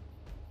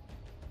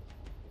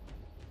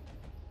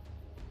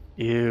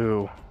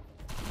 Ew.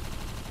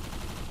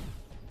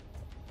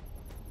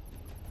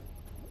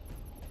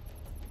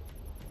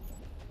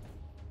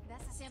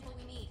 That's the sample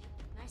we need.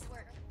 Nice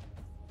work.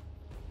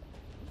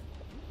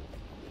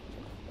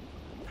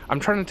 I'm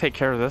trying to take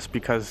care of this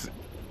because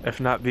if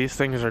not, these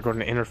things are going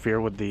to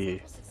interfere with the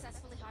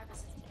Successfully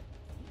harvested.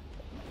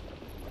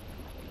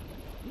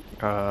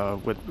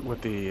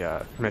 with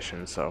the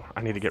mission, so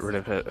I need to get rid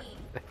of it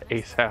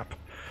ASAP.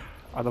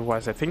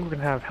 Otherwise, I think we're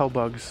gonna have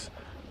hellbugs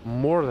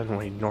more than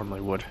we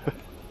normally would.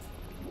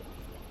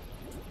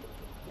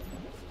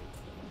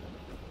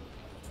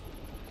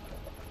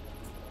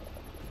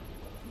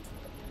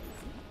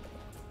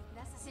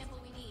 That's the sample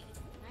we need.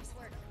 Nice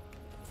work.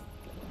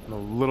 I'm a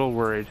little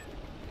worried.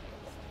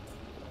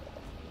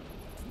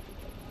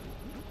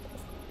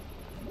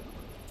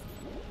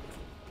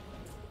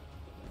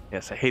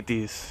 Yes, I hate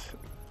these.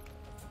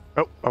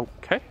 Oh,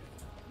 okay.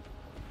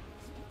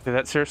 Did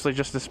that seriously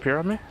just disappear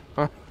on me?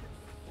 Huh?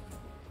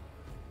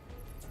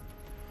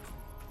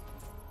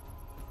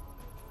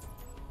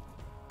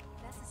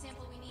 That's the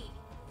sample we need.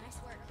 Nice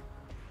work.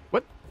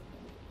 What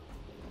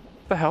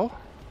the hell?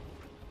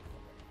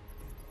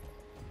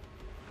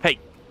 Hey!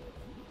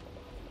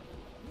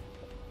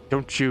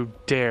 Don't you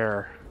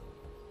dare.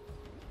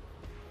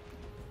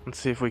 Let's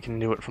see if we can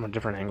do it from a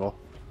different angle.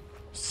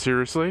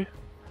 Seriously?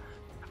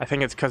 I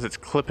think it's because it's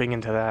clipping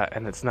into that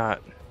and it's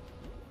not.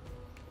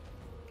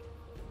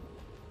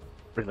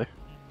 Really?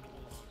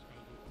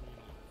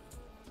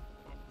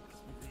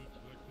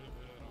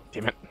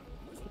 Damn it.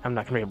 I'm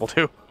not gonna be able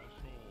to.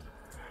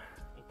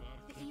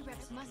 The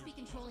E-Reps must be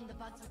controlling the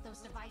bugs with those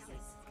devices.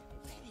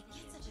 Where did they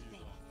get such a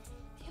thing?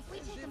 If we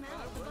take them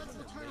out, the bugs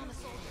will turn on the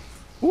soldiers.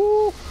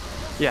 Woo!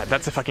 Yeah,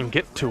 that's if I can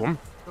get to them.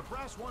 The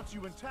brass wants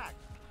you intact,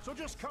 so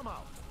just come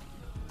out.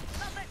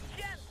 Not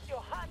a chance, you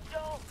hot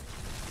dog!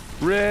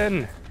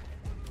 Rin!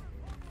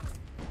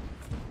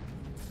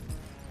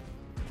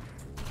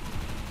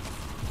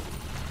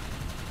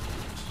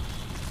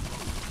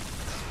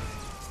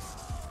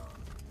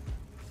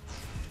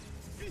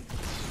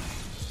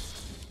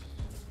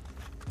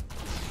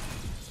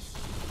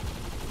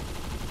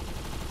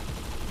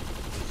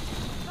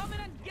 Come in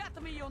and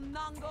get me, you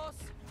nongos!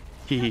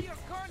 Tell Hee your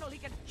colonel he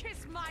can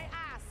kiss my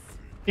ass!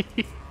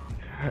 hee.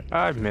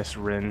 I miss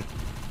Rin.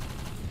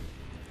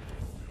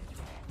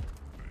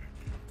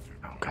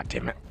 Oh, god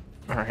damn it.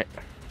 Alright.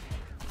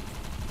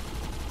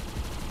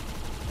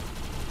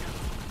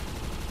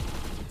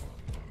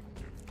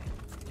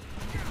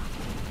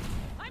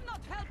 I'm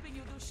not helping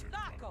you,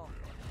 Dushtako!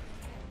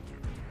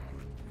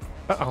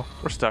 Uh-oh,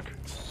 we're stuck.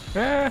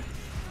 Eh.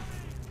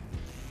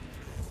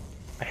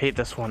 I hate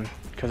this one,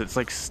 because it's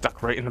like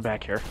stuck right in the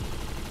back here.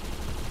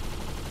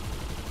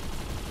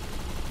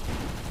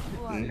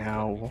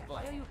 Now.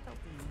 Why are you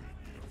helping me?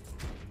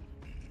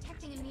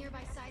 Detecting a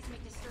nearby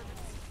seismic disturbance.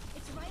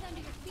 It's right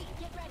under your feet.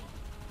 Get ready.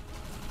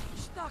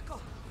 Dushtako!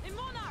 A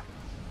monarch!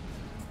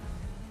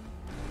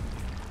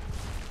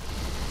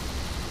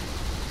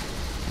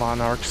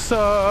 Monarchs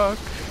suck.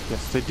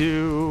 Yes, they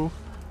do.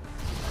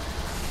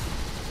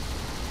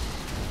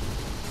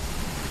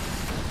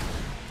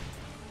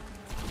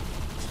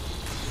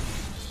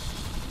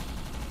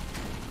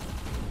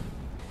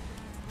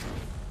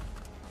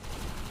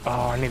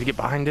 Oh, I need to get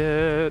behind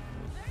it.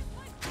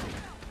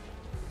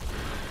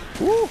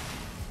 Woo!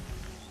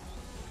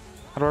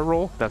 How do I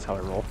roll? That's how I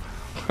roll.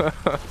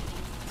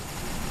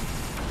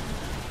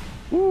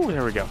 Woo,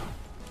 there we go.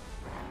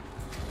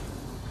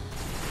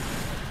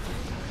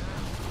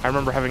 I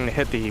remember having to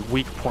hit the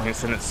weak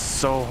points, and it's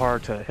so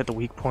hard to hit the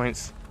weak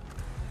points.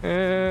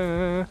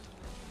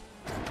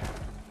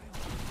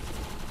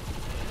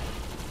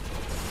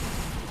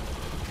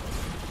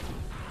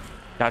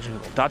 Dodge and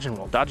roll, dodge and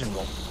roll, dodge and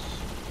roll.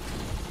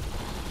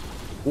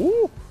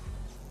 Ooh!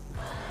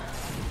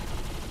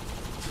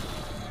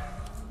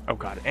 Oh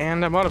god,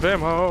 and I'm out of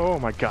ammo! Oh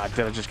my god,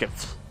 did I just get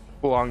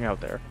flung out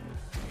there?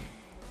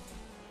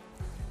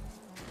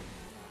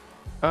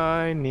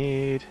 I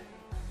need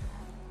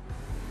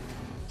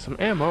some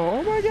ammo.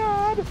 Oh my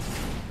god!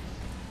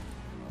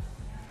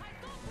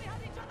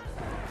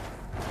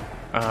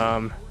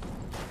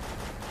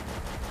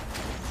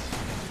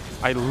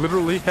 I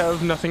literally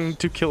have nothing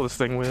to kill this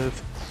thing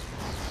with.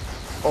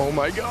 Oh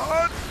my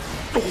god!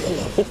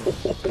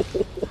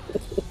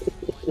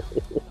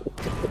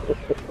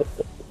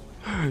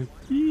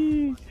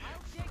 Yee.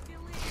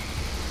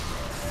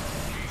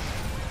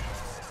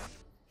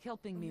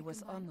 Helping me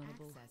was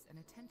honorable,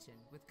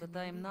 but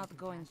I am not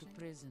going to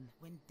prison.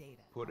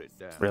 Put it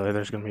down. Really,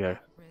 there's gonna be a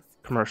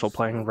commercial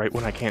playing right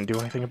when I can't do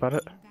anything about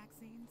it?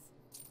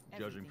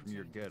 Judging from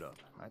your getup,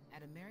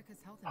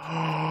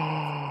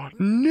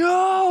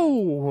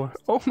 No!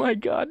 Oh my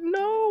god,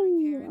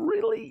 no!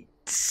 Really?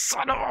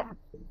 Son of a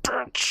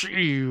bitch,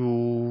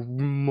 you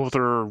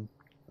mother...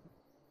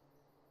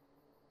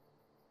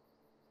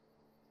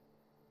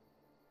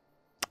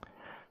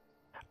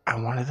 I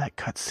wanted that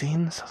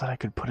cutscene so that I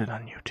could put it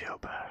on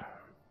YouTube.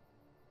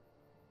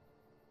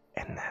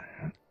 And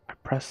then I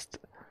pressed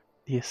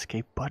the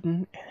escape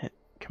button and it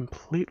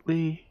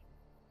completely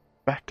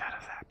backed out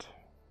of that.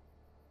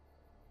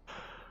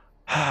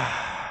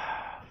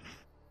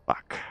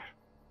 Fuck.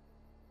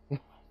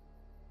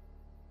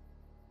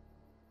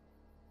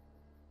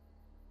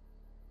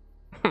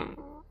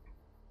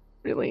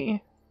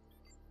 Really?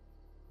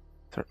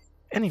 Is there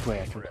any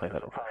way I can play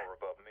that over? Power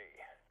above me,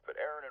 but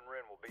Aaron and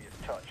Ren will be in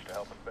touch to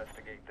help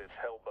investigate this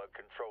Hellbug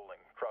controlling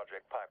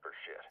Project Piper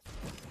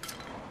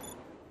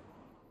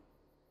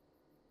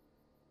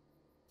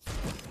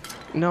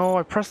shit. No,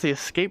 I pressed the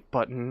escape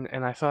button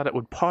and I thought it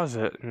would pause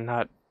it and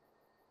not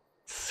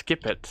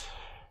skip it.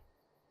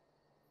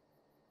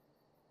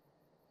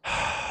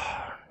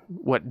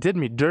 What did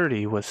me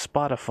dirty was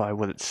Spotify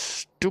with its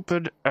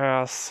stupid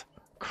ass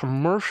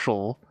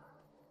commercial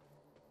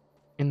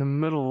in the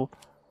middle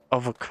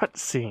of a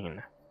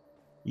cutscene.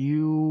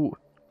 You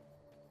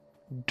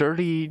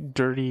dirty,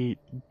 dirty,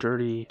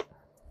 dirty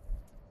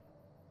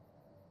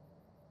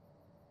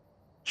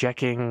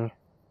jacking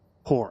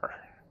whore.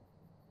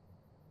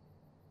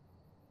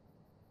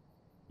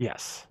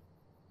 Yes.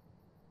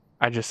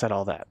 I just said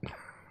all that.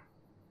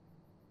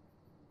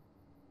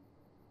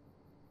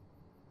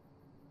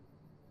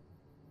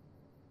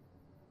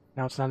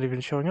 Now it's not even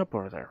showing up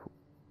over there.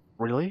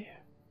 Really?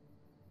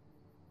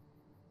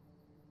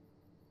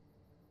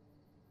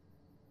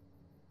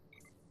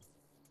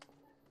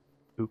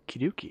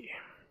 Okie dokie.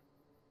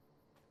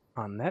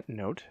 On that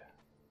note,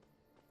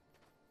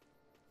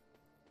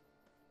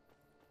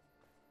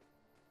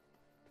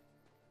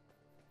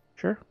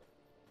 sure.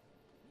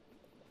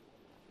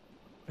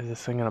 Is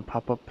this thing gonna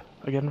pop up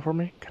again for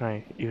me? Can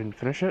I even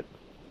finish it?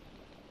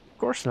 Of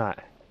course not.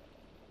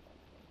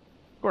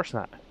 Of course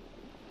not.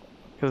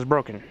 Because it's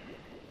broken.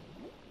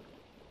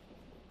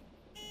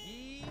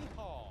 You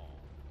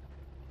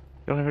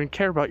don't even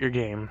care about your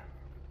game.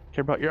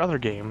 Care about your other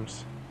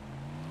games.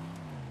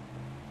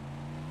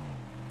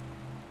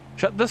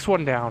 Shut this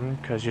one down,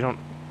 because you don't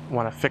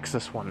want to fix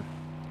this one.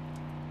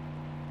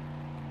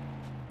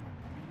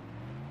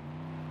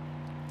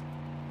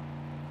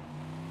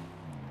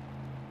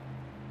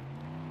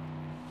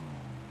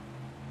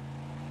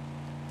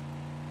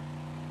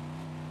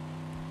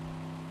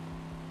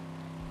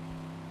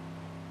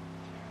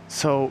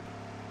 So,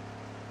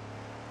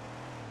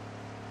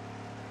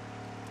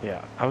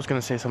 yeah, I was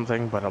gonna say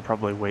something, but I'll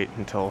probably wait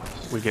until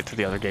we get to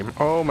the other game.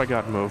 Oh my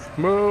god, move.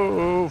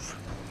 Move!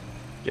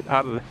 Get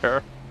out of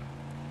there.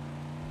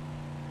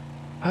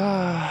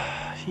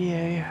 Ah,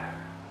 yay.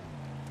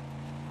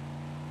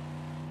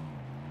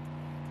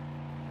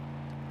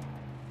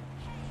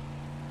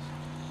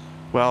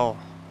 Well,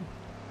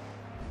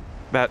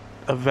 that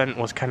event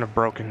was kind of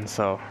broken,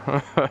 so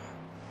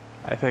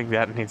I think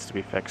that needs to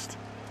be fixed.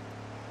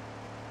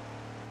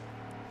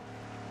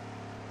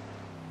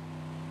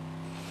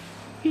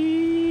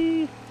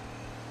 Eee.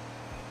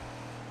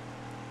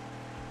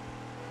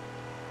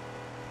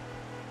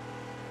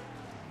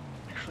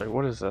 Actually,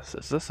 what is this?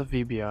 Is this a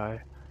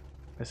VBI?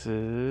 This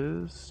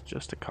is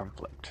just a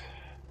conflict.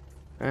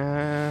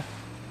 I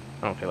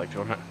don't feel like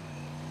doing it.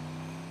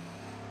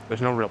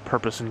 There's no real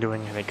purpose in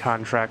doing any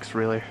contracts,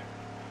 really.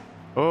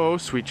 Oh,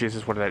 sweet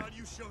Jesus, what did I...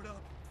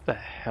 The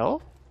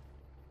hell?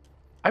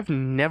 I've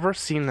never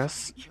seen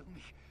this.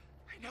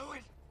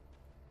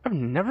 I've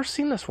never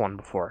seen this one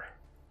before.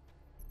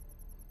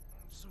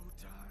 I'm so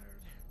tired.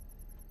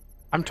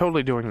 I'm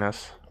totally doing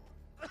this.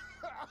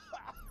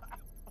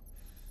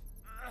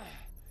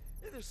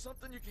 Is there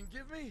something you can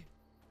give me?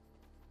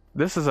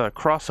 This is a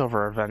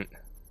crossover event.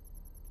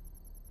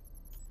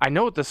 I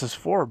know what this is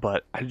for,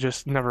 but I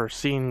just never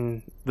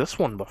seen this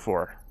one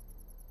before.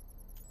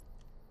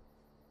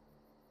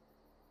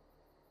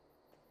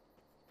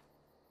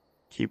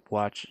 Keep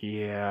watch,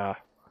 yeah.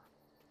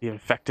 The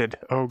infected,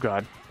 oh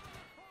god.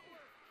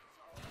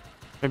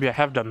 Maybe I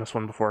have done this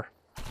one before.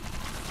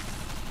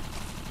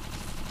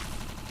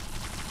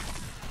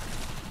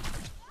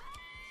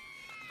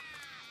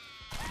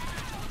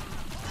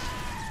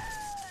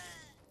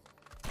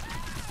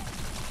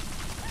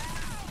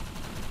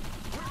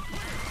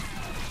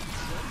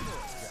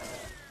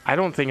 I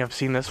don't think I've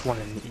seen this one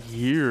in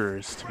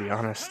years, to be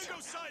honest.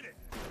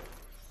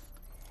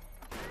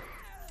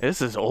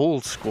 This is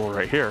old school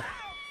right here.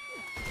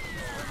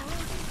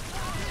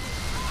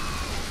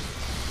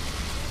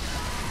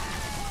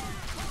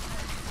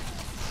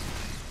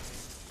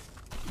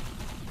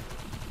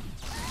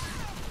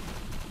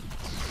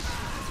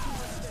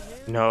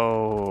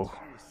 No.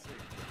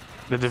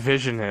 The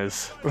Division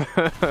is.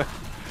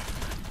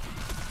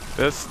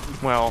 This,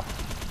 well,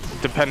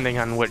 depending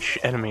on which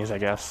enemies, I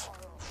guess.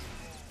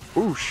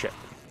 Ooh, shit.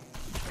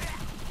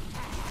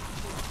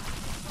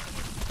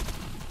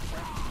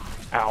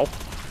 Ow.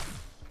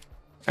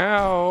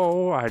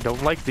 Ow, I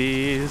don't like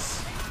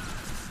these.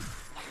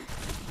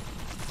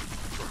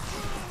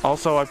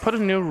 Also, I put a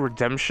new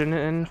redemption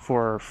in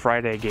for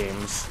Friday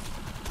games.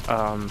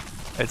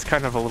 It's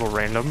kind of a little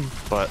random,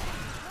 but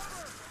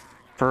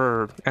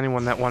for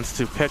anyone that wants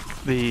to pick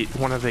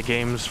one of the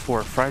games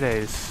for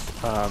Fridays,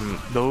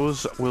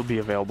 those will be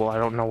available. I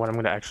don't know when I'm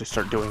going to actually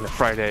start doing the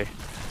Friday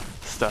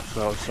stuff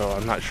though, so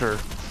I'm not sure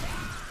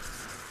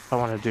if I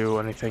want to do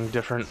anything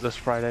different this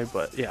Friday,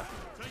 but yeah.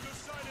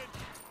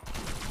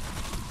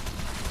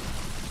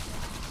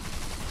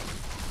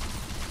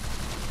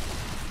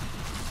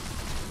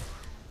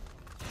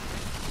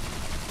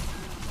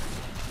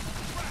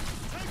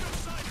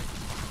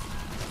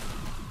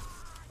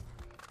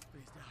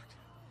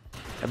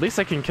 At least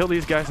I can kill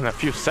these guys in a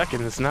few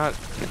seconds, not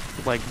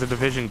like the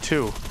Division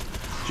 2.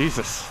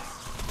 Jesus.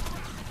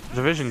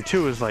 Division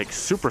 2 is like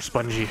super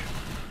spongy.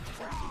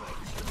 I'm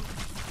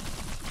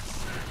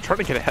trying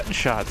to get a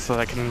headshot so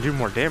that I can do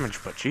more damage,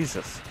 but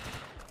Jesus.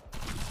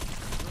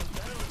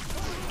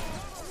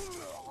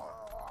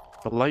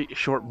 The light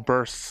short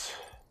bursts.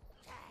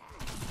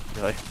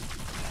 Really?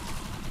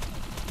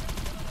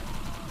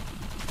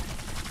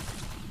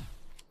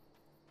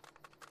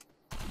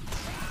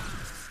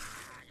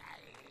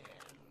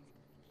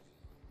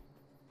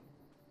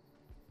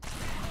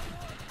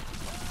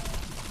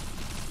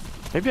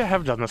 Maybe I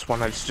have done this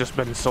one, it's just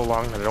been so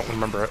long that I don't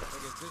remember it.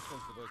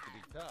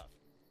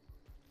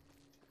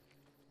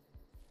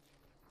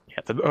 Yeah,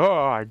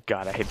 oh,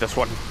 God, I hate this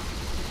one.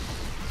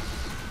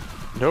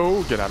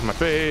 No, get out of my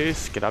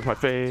face. Get out of my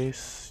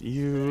face.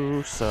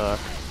 You suck.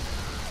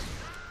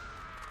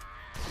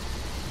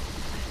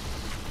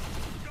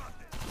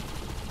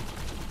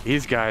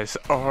 These guys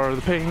are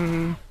the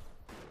pain.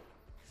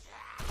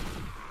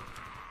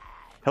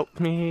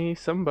 Help me,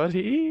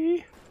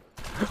 somebody.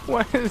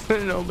 Why is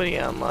there nobody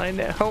online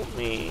to help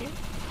me?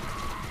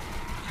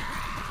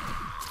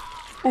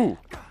 Ooh,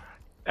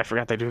 I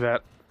forgot they do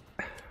that.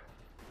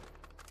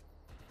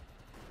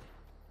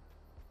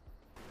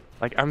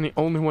 Like, I'm the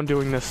only one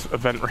doing this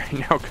event right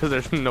now because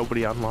there's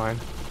nobody online.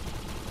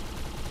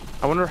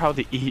 I wonder how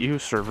the EU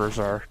servers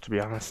are, to be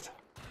honest.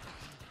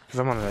 Because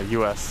I'm on the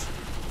US.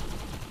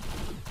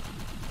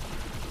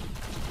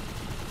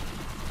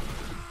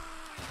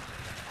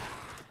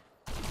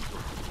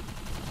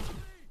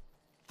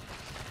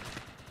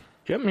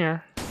 Come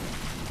here.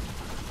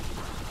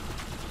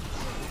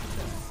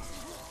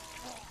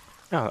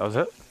 Oh, that was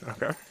it?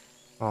 Okay.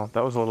 Well,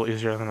 that was a little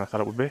easier than I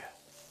thought it would be.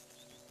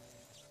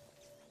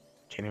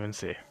 Can't even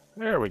see.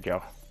 There we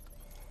go.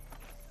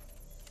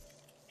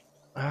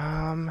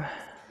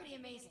 Pretty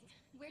amazing.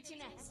 Where to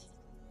next?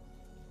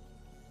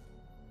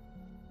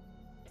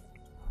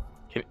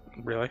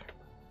 Really?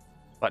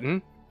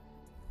 Button?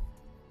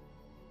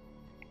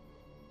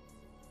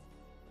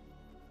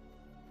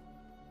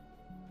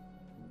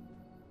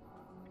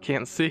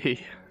 Can't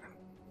see.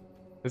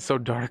 It's so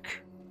dark.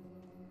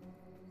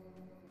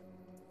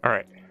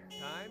 Alright.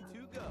 Time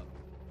to go.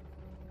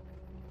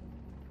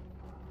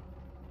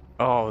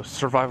 Oh,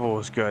 survival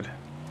was good.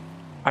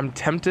 I'm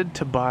tempted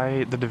to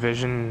buy The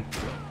Division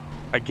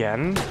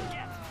again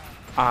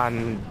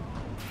on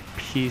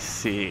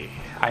PC.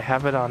 I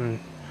have it on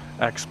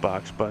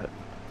Xbox, but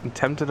I'm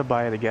tempted to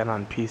buy it again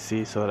on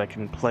PC so that I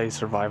can play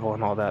survival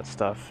and all that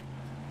stuff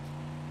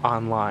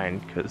online,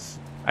 because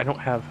I don't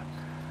have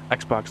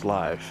Xbox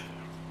Live.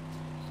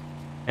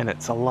 And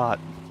it's a lot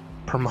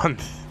per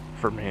month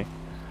for me.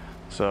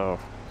 So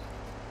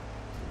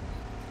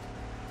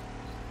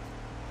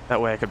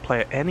that way I could play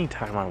it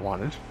anytime I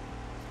wanted.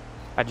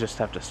 I just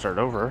have to start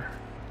over.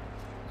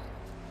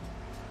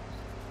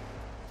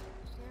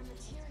 There are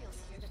materials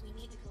here that we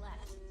need to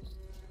collect.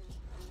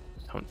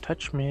 Don't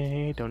touch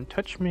me, don't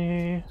touch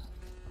me.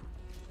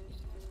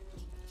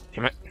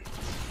 Damn it.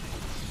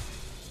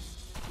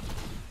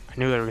 I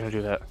knew they were gonna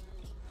do that.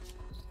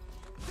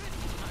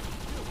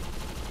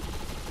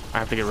 I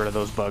have to get rid of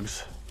those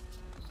bugs.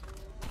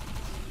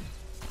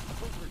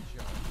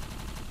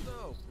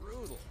 So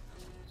brutal.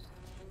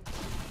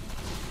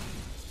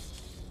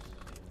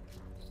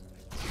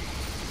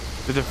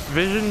 The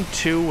Division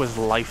 2 was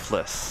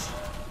lifeless,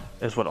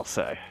 is what I'll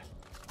say.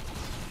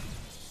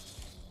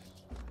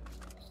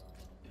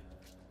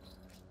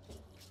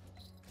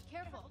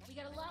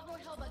 get a lot more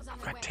hellbugs on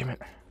their God way. damn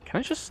it. Can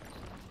I just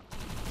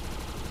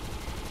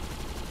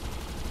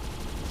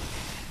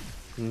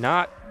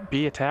not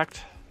be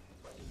attacked?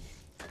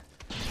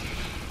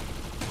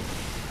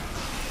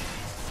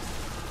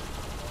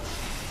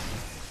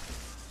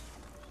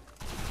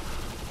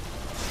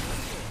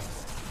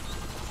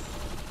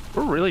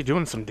 We're really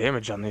doing some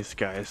damage on these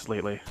guys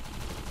lately.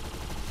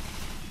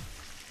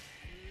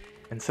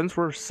 And since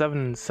we're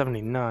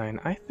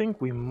 779, I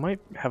think we might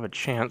have a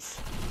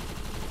chance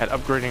at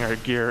upgrading our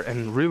gear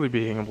and really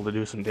being able to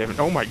do some damage.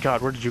 Oh my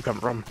god, where did you come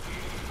from?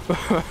 They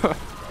never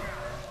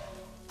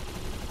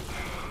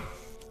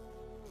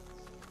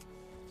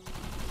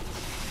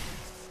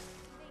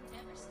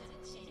stood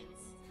a chance.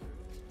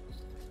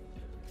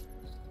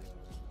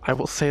 I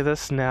will say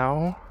this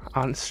now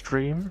on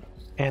stream,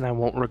 and I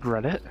won't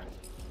regret it.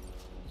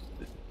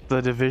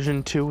 The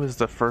Division 2 is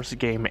the first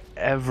game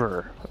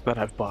ever that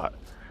I've bought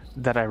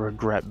that I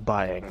regret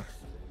buying.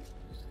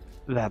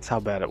 That's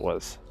how bad it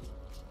was.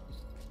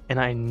 And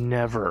I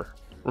never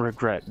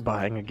regret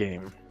buying a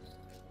game.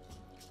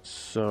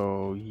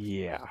 So,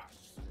 yeah.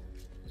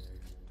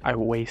 I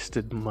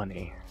wasted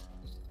money.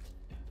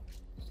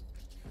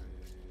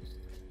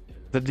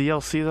 The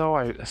DLC, though,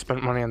 I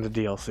spent money on the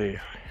DLC.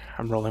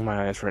 I'm rolling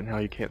my eyes right now.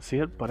 You can't see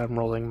it, but I'm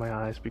rolling my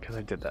eyes because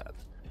I did that.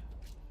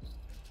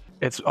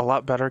 It's a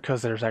lot better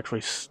because there's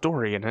actually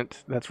story in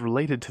it that's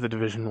related to the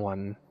Division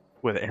 1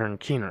 with Aaron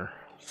Keener.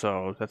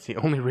 So that's the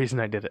only reason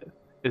I did it,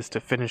 is to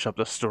finish up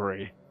the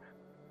story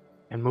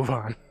and move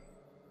on.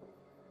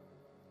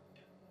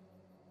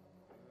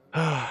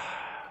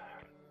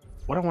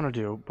 What I want to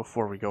do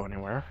before we go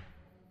anywhere...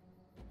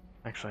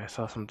 Actually, I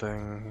saw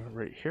something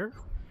right here.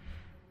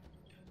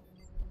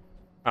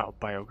 Oh,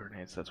 bio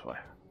grenades, that's why.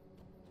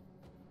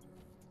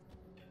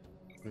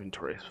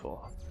 Inventory is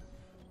full.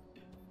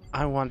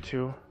 I want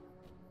to...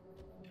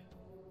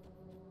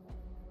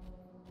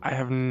 I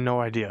have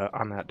no idea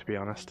on that, to be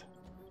honest.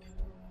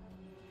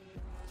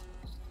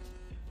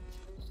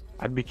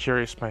 I'd be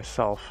curious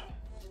myself.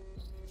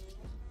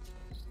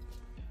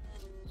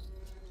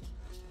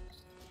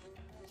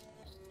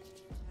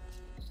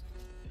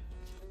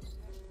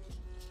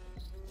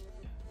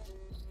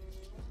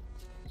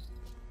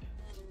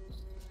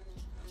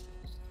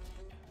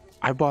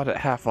 I bought it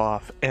half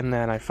off, and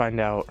then I find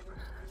out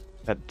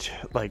that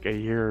like a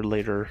year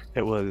later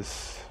it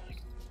was,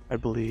 I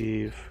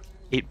believe,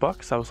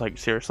 $8. I was like,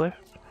 seriously?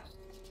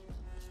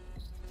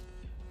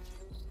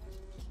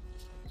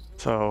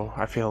 So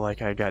I feel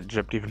like I got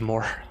gypped even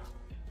more.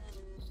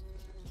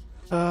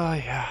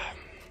 Yeah.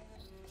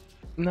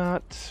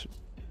 Not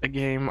a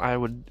game I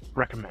would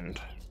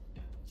recommend.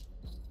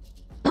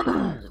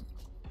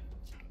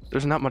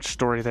 There's not much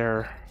story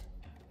there.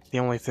 The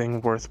only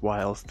thing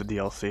worthwhile is the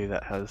DLC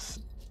that has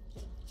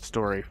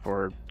story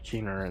for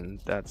Keener, and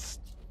that's,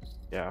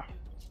 yeah.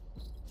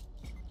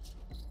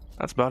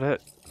 That's about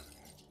it.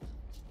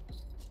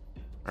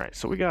 Alright,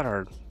 so we got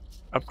our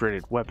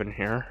upgraded weapon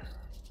here.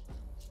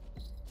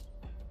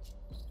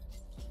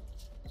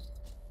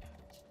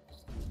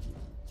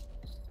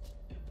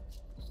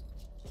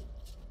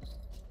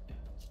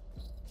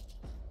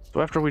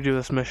 So after we do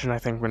this mission, I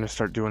think we're going to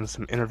start doing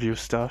some interview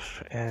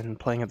stuff and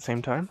playing at the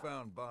same time.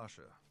 Found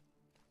Basha.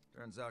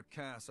 Turns out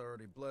Cass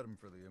already bled him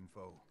for the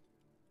info.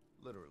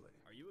 Literally.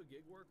 Are you a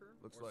gig worker?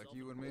 Looks like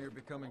you and me are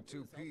becoming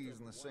two peas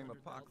in the same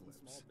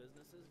apocalypse. Small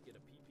businesses get a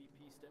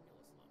PPP stimulus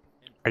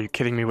loan. And Are you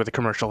kidding me with a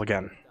commercial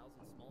again?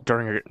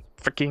 During a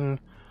freaking...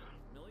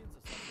 millions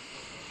of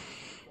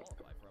self-employed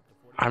qualify for up to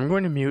 40. I'm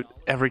going to mute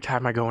every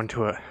time I go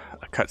into a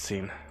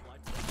cutscene,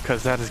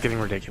 because that is getting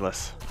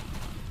ridiculous.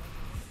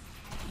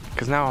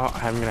 Because now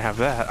I'm going to have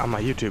that on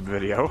my YouTube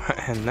video,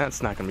 and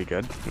that's not going to be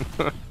good.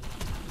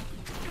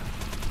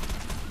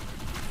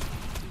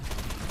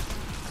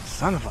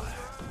 Son of a...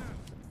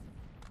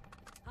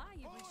 Hi,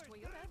 you've reached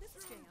Toyota. This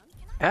is Jan.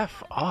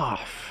 F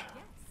off.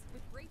 Yes,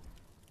 with great.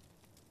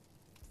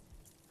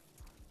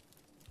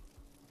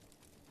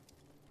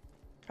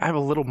 I have a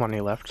little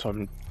money left, so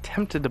I'm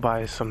tempted to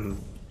buy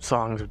some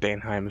songs of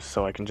Daneheim's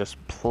so I can just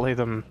play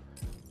them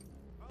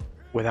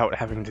without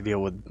having to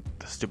deal with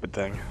the stupid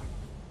thing.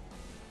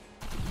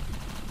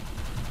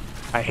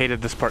 I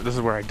hated this part. This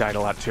is where I died a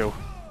lot too.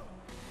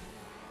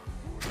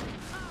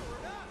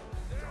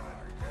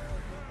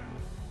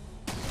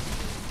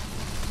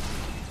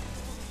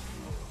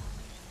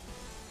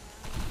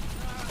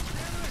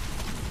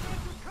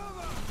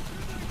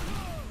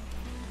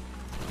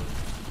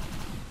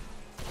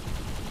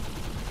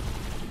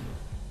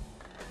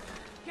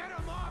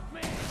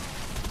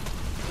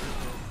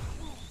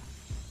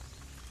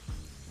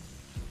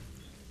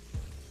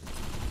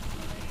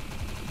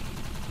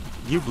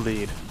 You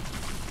bleed.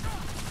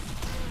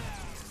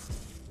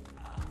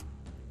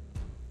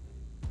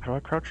 How do I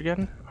crouch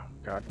again? Oh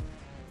god.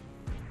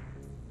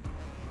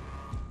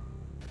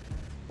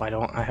 Why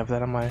don't I have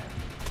that on my...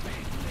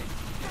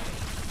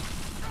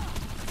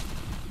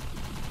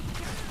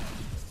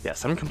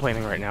 Yes, I'm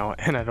complaining right now,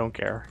 and I don't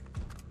care.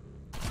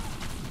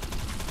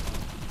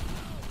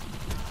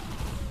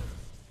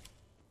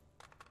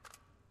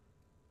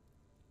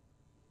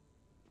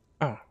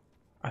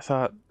 I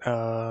thought,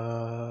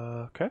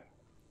 okay.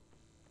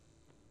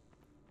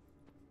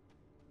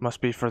 Must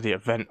be for the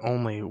event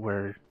only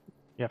where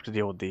you have to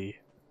deal with the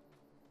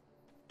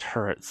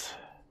turrets.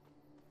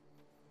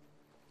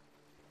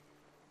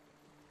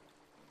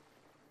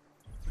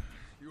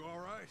 You all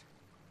right?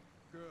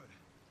 Good.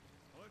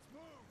 Let's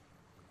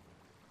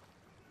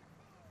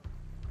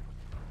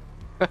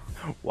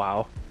move.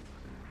 Wow.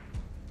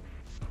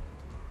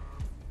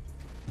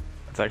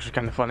 That's actually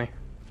kind of funny.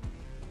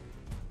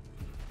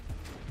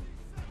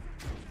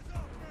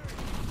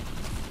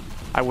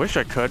 I wish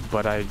I could,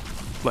 but I,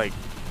 like...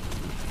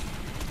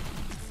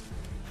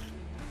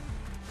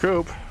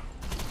 Coop!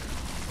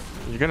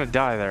 You're gonna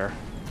die there.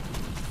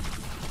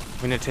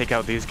 We need to take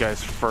out these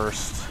guys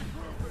first.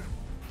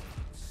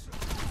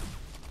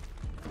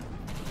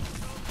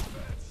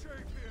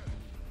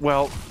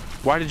 Well,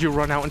 why did you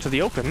run out into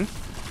the open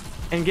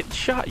and get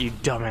shot, you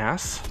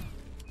dumbass?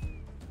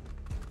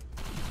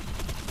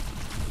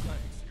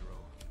 Thanks, hero.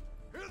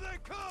 Here they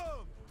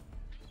come!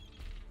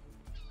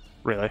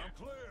 Really? I'm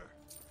clear.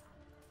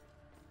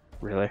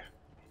 Really?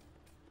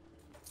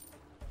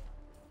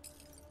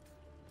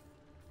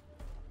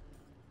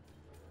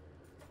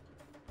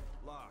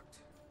 Locked.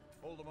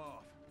 Hold them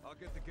off. I'll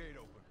get the gate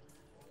open.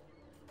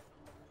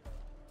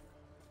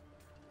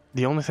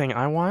 The only thing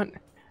I want...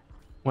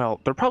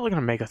 Well, they're probably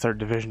gonna make a third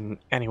division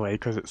anyway,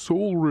 because it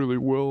sold really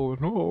well,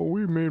 and oh,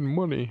 we made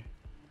money.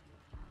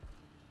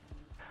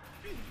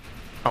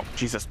 Oh,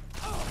 Jesus.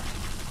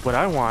 What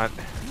I want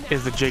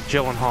is the Jake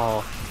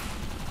Gyllenhaal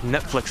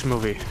Netflix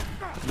movie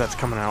that's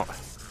coming out.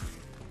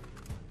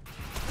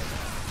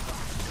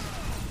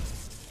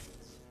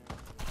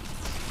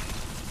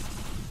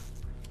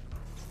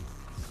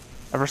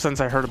 Ever since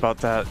I heard about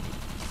that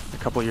a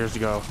couple years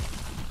ago,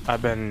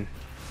 I've been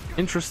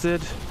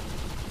interested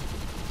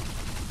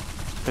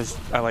because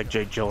I like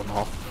Jake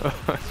Gyllenhaal.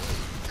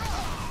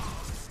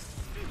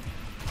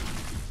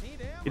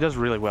 He does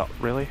really well.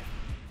 Really?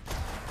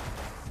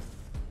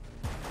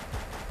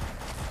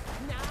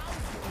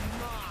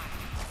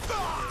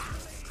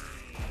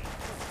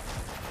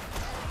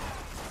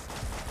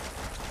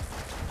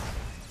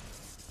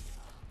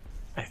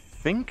 I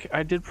think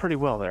I did pretty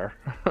well there.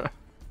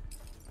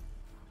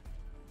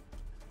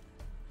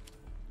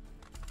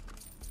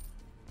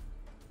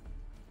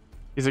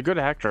 He's a good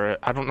actor.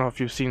 I don't know if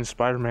you've seen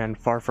Spider-Man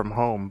Far From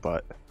Home,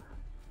 but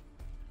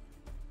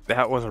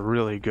that was a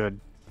really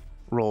good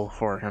role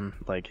for him.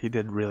 Like, he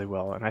did really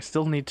well. And I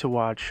still need to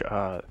watch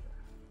The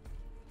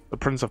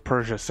Prince of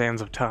Persia: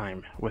 Sands of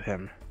Time with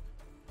him.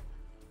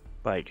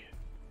 Like,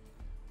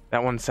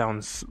 that one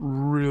sounds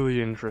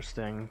really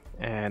interesting,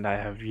 and I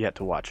have yet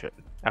to watch it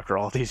after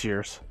all these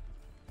years.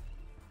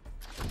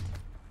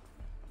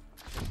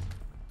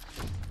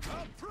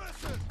 I'm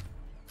pressing!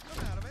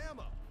 I'm out of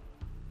ammo.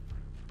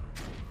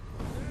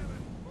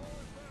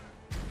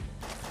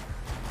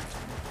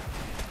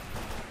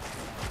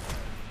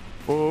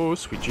 Oh,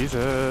 sweet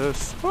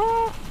Jesus.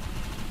 Ah!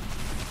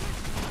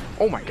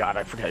 Oh my god,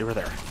 I forgot you were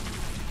there.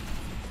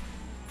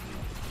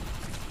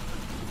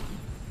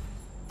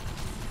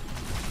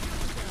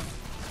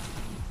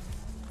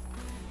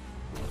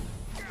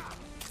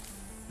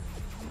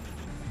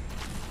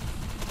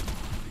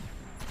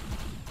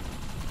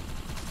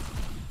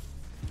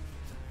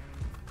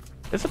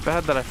 Is it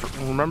bad that I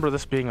remember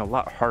this being a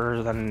lot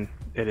harder than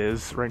it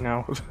is right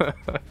now? I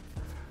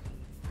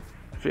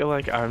feel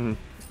like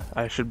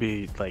I should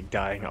be like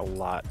dying a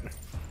lot.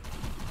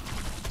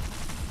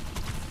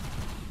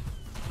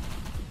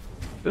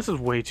 This is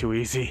way too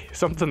easy.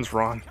 Something's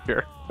wrong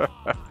here.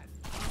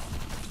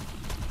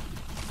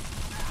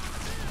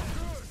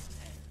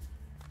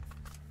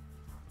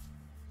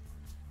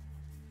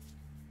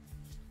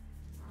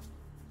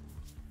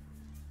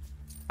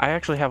 I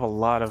actually have a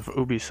lot of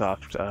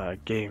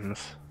Ubisoft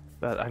games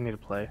that I need to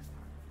play.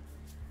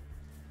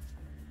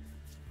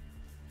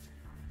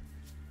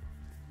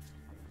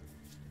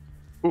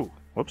 Ooh,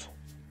 whoops.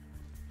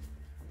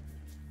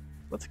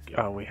 Let's.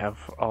 Oh, we have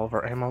all of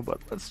our ammo,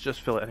 but let's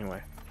just fill it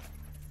anyway.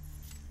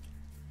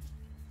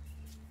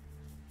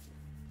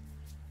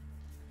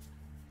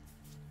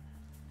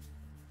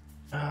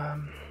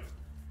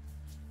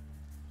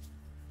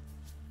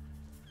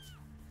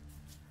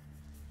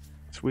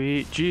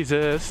 Sweet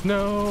Jesus,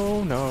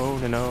 no, no,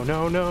 no, no,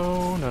 no,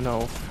 no, no,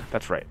 no.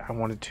 That's right. I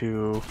wanted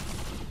to.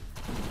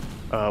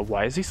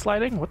 Why is he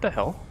sliding? What the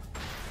hell?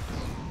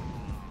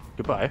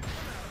 Goodbye.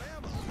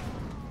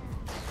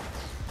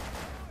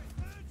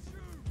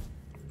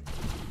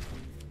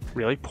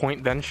 Really?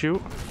 Point then shoot?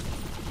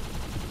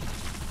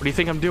 What do you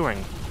think I'm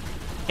doing?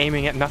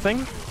 Aiming at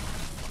nothing?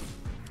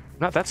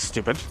 Not that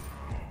stupid.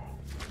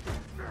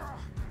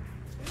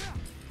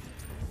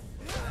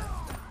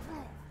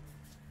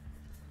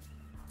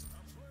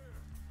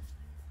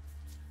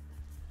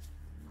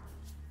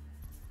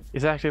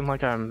 He's acting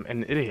like I'm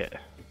an idiot.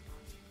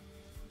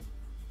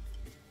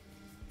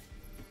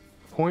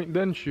 Point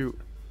then shoot.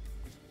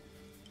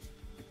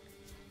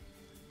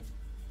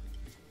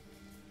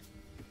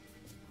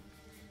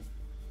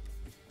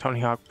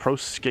 Tony Hawk Pro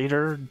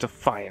Skater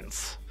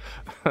Defiance.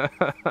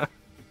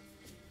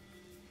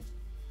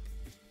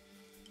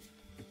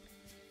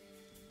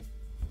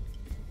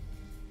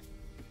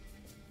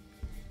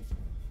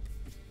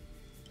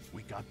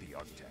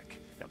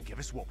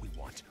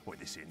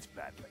 this ends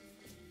badly.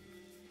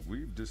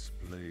 We've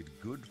displayed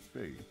good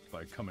faith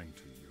by coming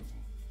to you.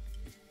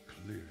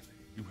 Clearly,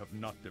 you have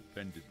not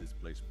defended this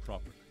place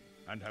properly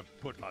and have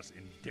put us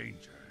in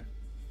danger.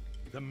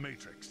 The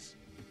Matrix,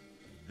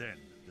 then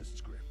the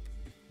script.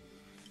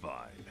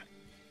 Fine.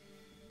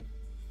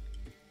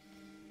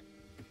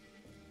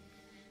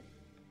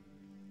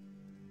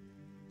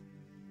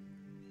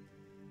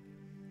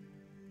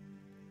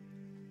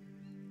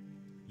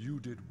 You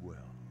did well.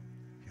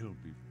 He'll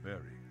be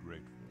very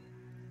grateful.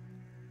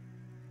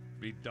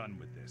 Be done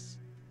with this.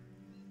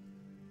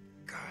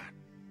 God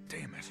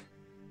damn it.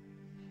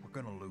 We're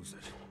gonna lose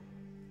it.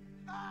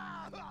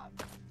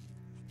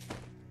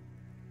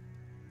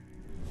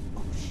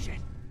 Oh shit.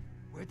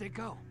 Where'd they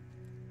go?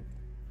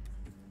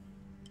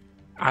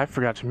 I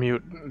forgot to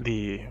mute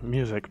the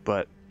music,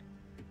 but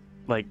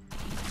like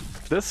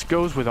this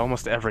goes with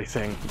almost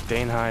everything.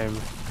 Daneheim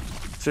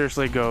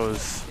seriously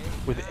goes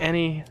with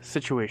any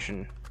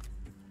situation.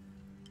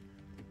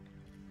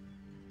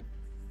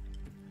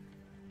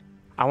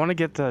 I want to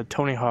get the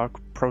Tony Hawk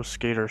Pro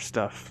Skater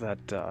stuff that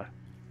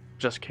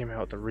just came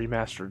out, the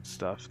remastered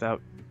stuff. That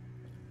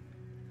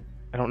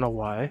I don't know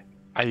why.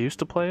 I used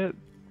to play it,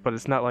 but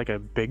it's not like a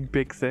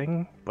big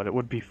thing, but it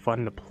would be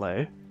fun to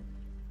play.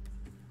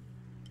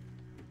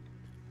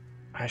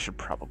 I should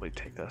probably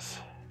take this.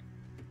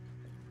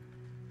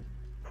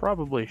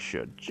 Probably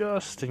should,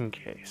 just in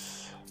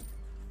case.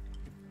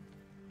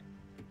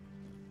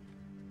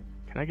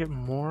 Can I get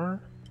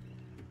more?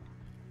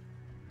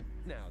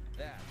 Now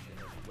that's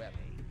a weapon.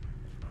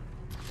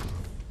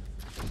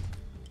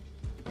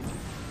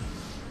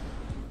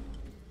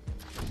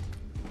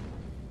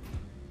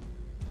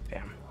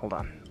 Damn, hold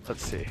on.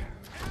 Let's see.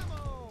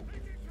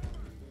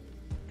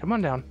 Come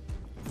on down.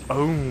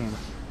 Boom.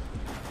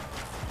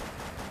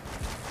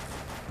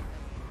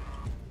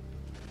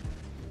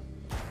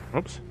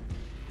 Oops.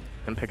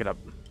 Didn't pick it up.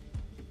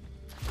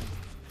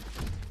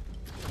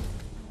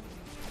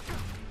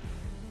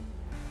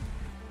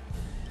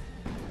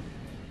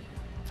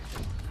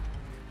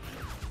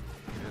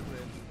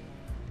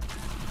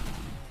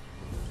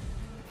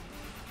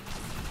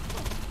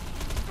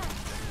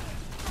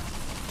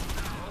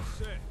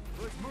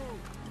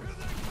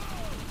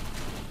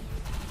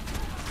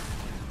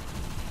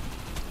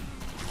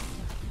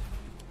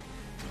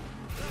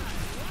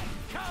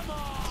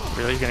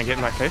 Really? You gonna get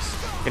in my face?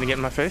 Gonna get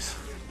in my face?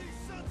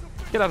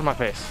 Get out of my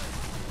face.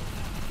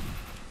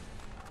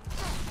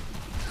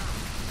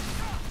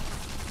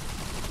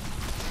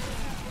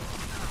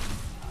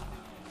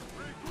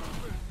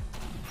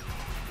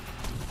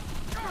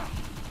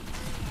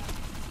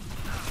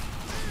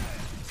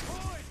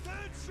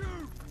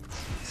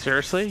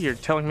 Seriously? You're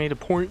telling me to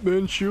point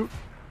then shoot?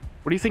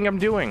 What do you think I'm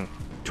doing?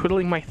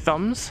 Twiddling my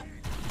thumbs?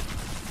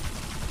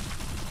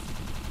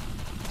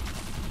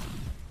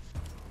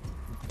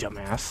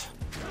 Dumbass.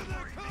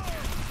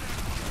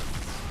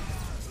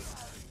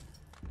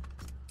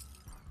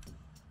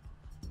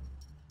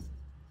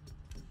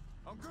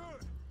 I'm good.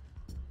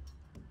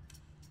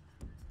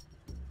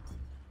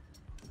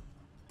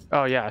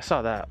 Oh yeah, I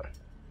saw that.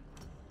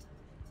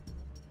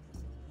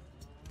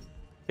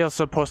 He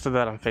also posted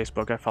that on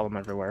Facebook. I follow him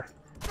everywhere.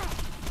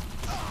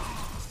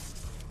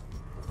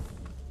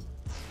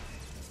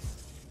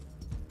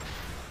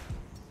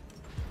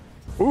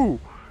 Ooh!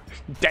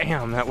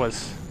 Damn, that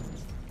was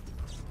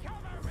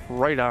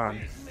right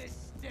on.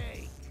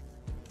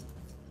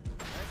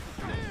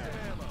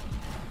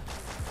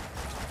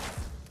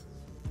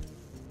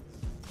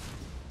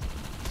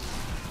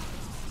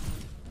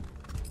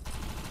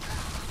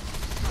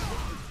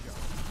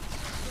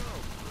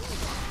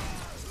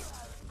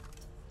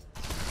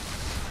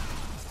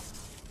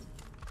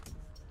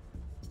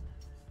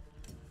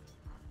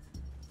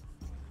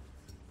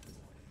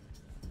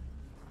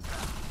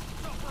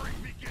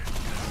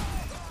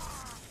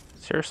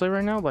 Seriously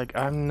right now? Like,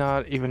 I'm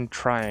not even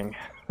trying.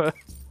 Can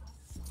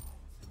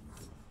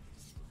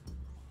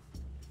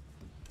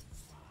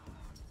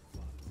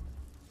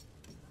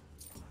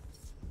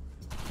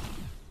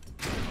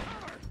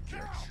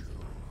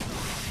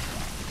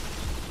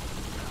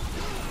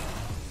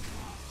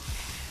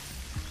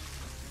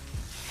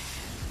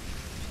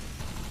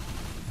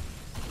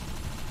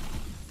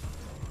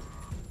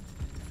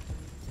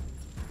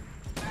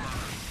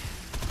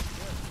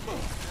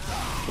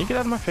you get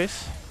out of my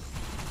face?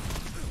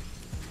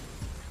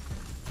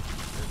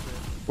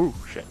 Ooh,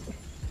 shit.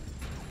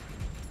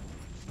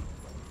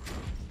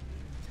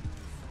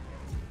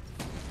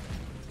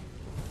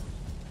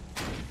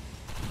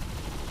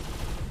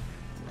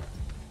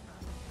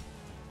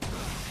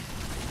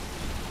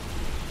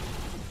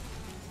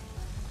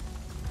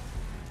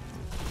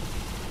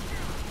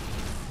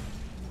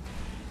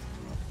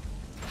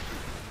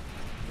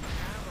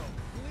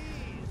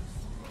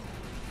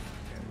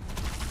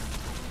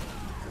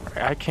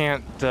 I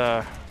can't,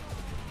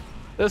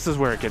 this is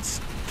where it gets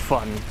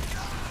fun.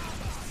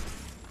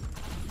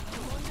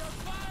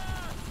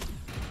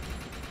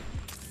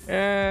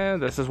 And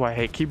this is why I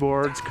hate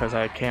keyboards, because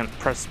I can't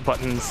press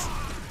buttons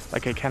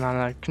like I can on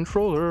a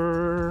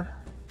controller.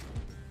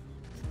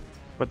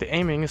 But the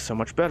aiming is so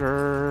much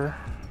better.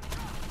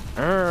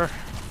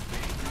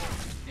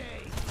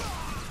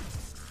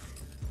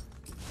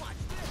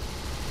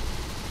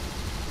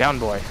 Down,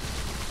 boy.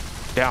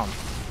 Down.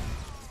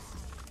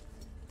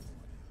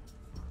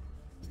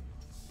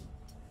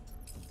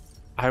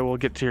 I will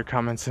get to your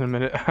comments in a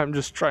minute. I'm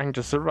just trying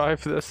to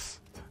survive this.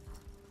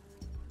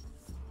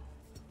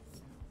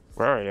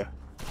 Where are you?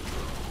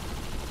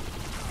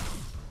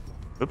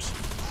 Oops.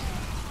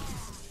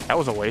 That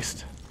was a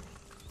waste.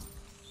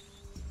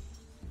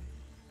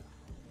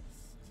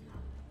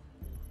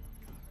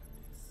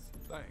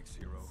 Thanks,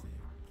 hero.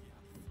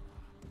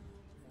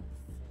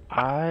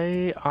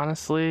 I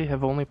honestly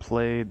have only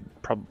played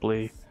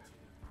probably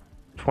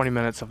 20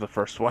 minutes of the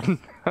first one.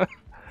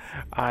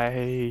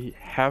 I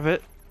have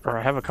it, or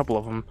I have a couple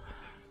of them,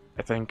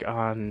 I think,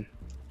 on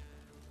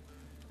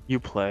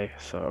Uplay,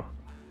 so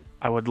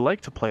I would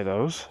like to play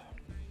those.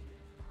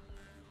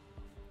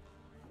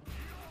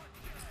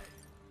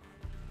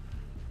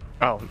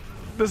 Oh,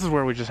 this is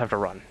where we just have to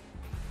run.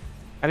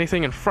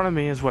 Anything in front of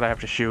me is what I have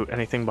to shoot.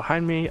 Anything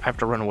behind me, I have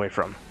to run away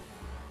from.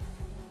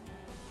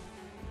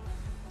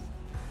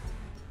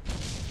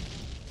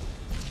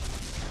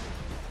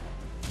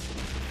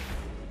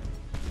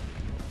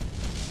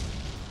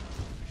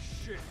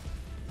 Shit.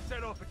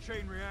 Set off a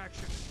chain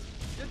reaction.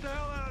 Get the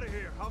hell out of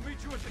here. I'll meet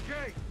you at the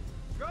gate.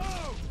 Go!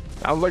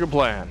 Sounds like a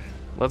plan.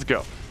 Let's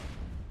go.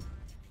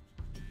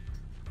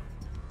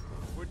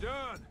 We're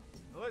done.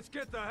 Let's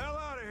get the hell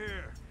out of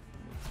here.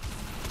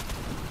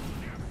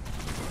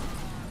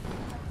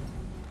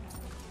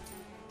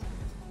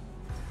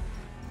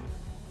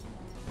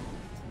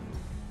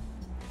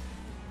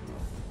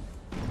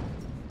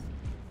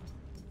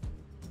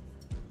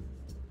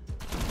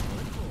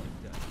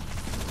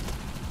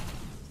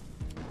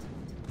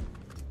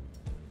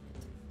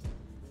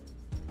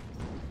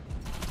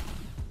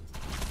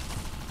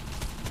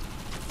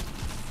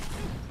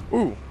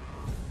 Ooh.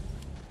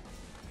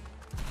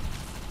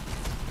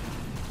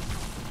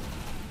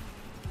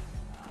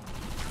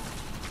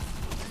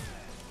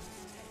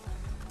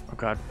 Oh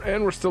god,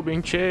 and we're still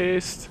being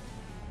chased.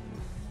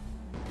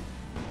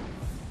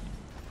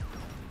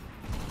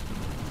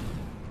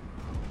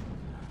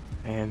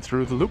 And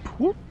through the loop.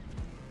 Whoop.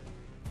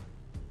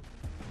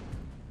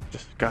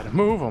 Just gotta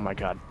move. Oh my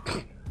god.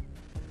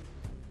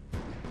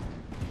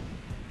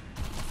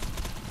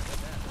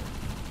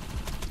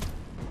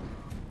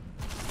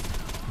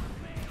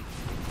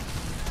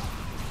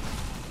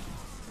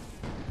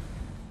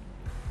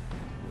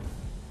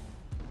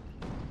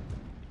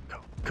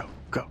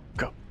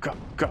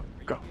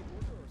 Go.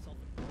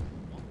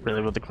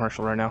 Really with the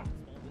commercial right now?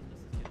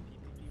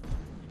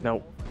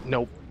 Nope.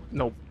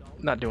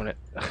 Not doing it.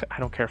 I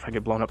don't care if I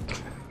get blown up.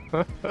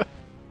 I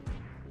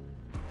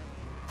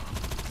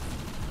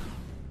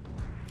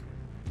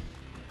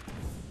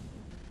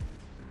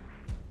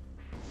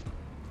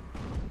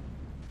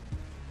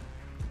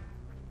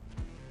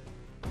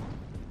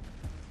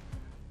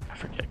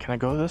forget. Can I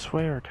go this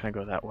way or can I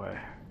go that way?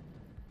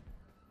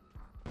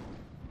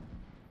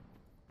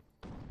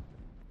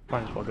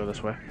 Might as well go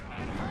this way.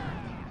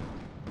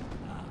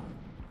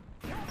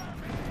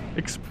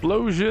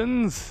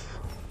 Explosions!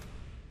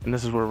 And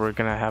this is where we're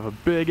gonna have a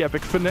big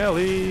epic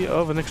finale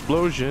of an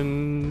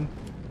explosion.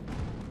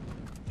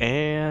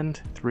 And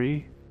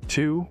 3,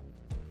 2.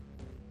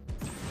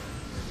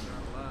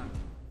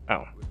 Oh.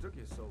 What took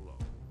you so long?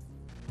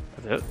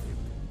 That's it?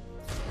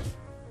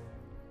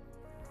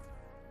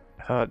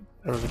 I thought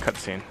there was a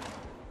cutscene.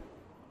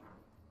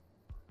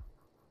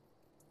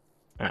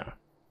 Oh.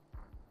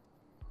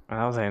 Well,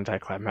 that was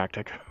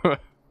anticlimactic.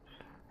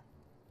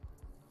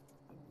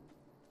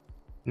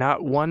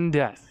 Not one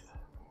death.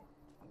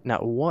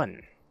 Not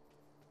one.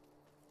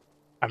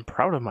 I'm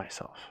proud of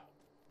myself.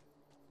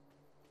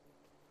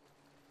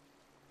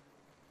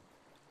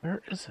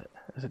 Where is it?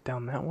 Is it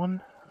down that one?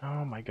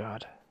 Oh my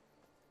god.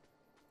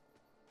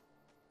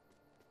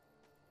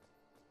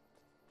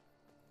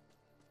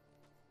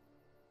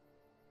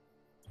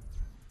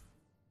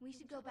 We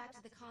should go back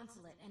to the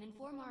consulate and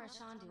inform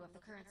Arashandu of the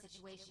current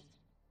situation.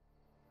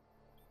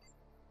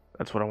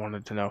 That's what I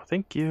wanted to know.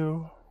 Thank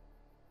you.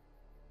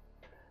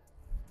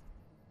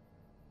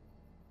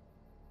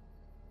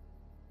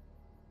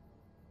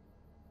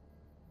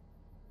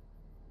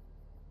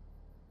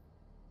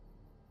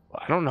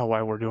 I don't know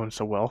why we're doing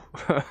so well.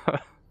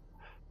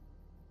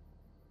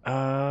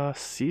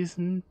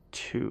 Season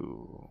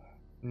 2.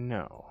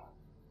 No.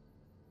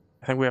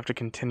 I think we have to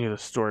continue the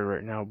story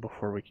right now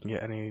before we can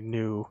get any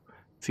new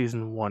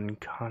Season 1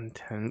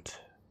 content.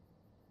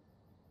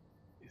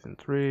 Season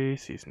 3,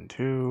 Season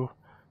 2.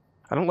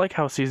 I don't like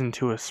how Season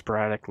 2 is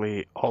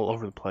sporadically all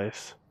over the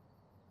place.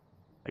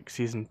 Like,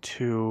 Season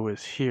 2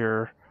 is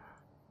here,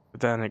 but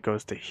then it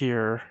goes to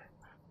here,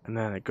 and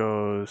then it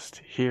goes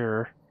to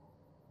here,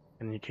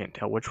 and you can't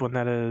tell which one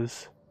that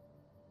is.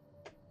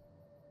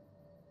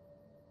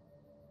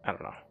 I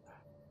don't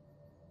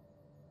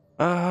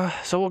know.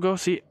 So we'll go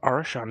see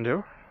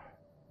Arashandu.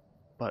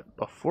 But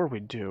before we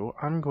do,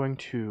 I'm going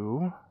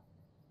to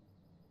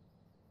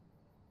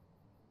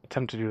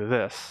attempt to do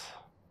this.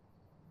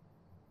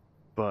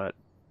 but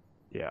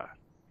yeah.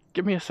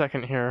 Give me a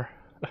second here.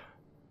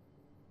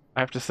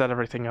 I have to set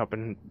everything up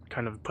and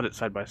kind of put it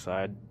side by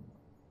side.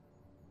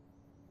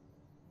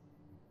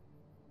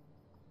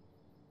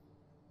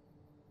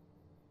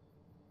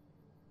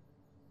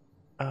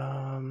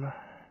 I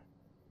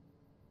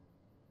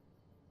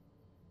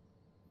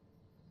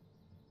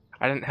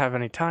didn't have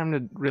any time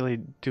to really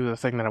do the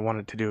thing that I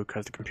wanted to do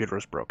because the computer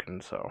was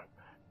broken, so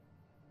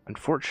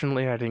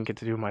unfortunately I didn't get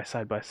to do my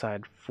side by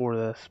side for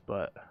this,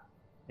 but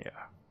yeah.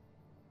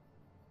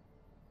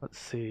 Let's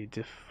see,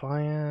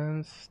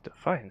 Defiance,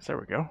 there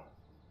we go.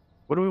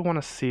 What do we want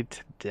to see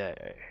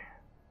today?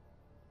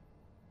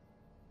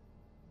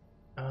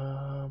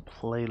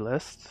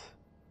 Playlists.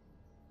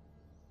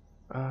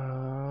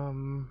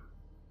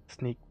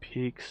 Sneak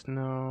peeks,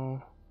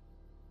 no.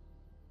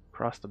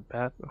 Across the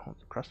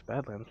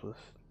Badlands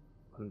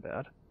wasn't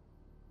bad.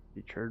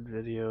 Featured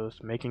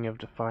videos, making of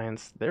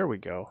Defiance. There we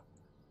go.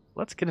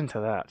 Let's get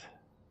into that.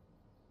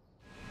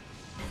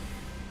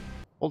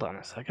 Hold on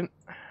a second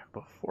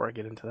before I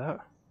get into that.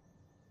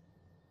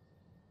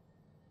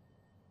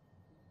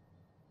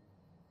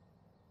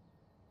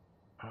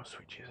 Oh,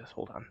 sweet Jesus,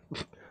 hold on.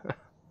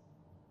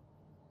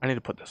 I need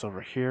to put this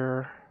over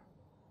here.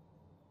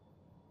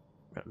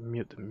 Gotta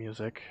mute the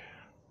music.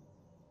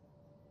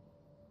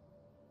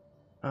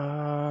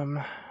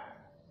 I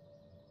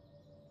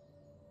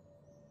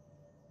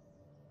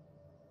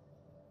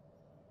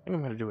think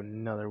I'm gonna do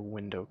another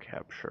window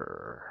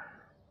capture.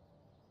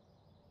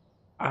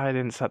 I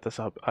didn't set this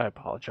up. I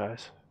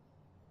apologize.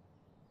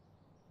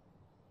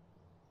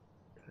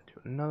 Gonna do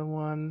another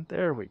one.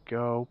 There we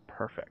go.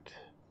 Perfect.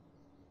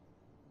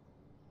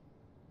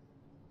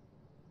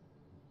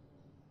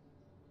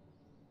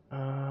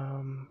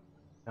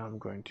 Now I'm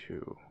going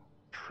to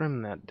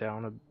trim that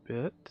down a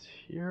bit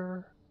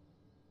here.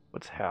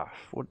 What's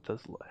half? What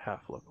does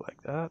half look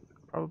like? That,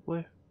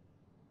 probably?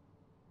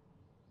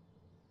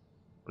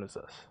 What is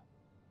this?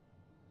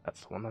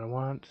 That's the one that I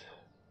want.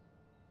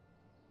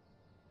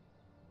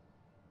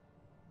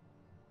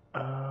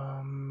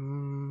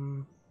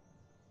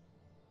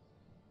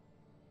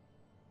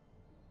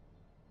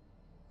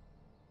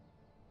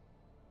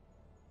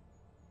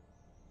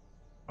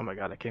 Oh my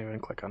god, I can't even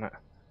click on it.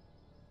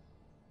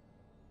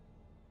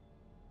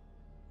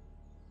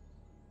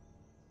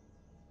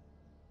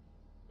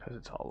 Because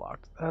it's all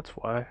locked. That's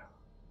why.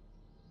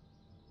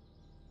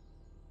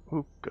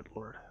 Oh, good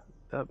lord.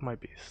 That might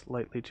be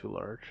slightly too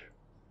large.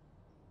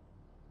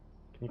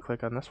 Can you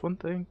click on this one?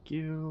 Thank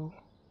you.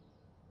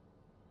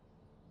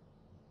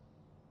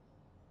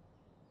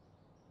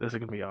 This is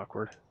gonna be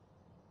awkward.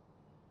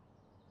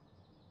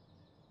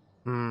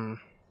 I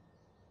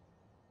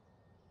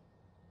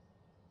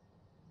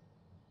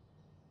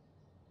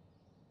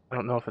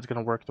don't know if it's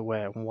gonna work the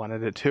way I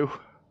wanted it to.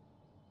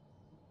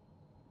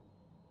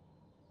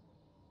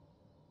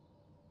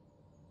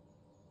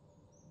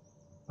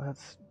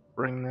 Let's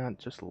bring that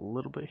just a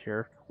little bit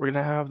here. We're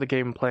gonna have the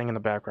game playing in the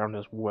background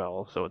as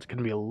well, so it's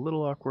gonna be a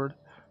little awkward.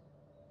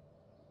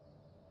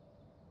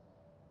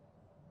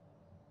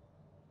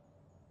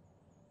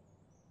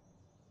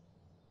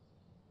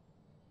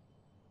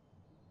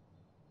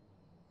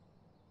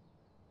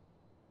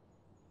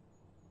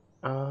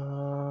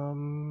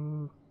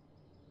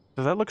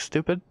 Does that look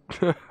stupid?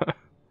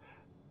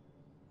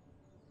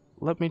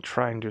 Let me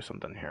try and do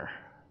something here.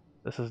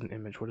 This is an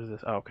image. What is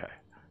this? Oh, okay.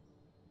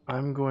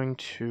 I'm going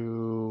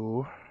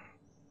to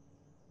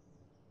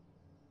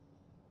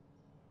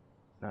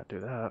not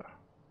do that.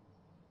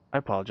 I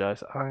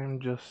apologize. I'm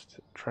just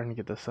trying to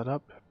get this set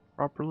up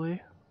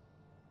properly.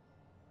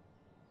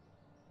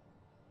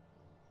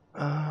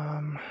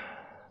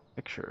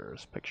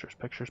 Pictures, pictures,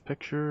 pictures,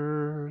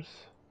 pictures.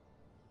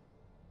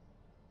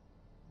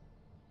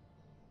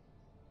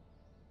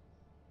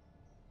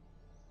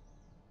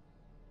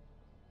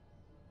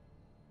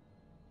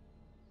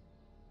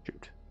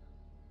 Shoot.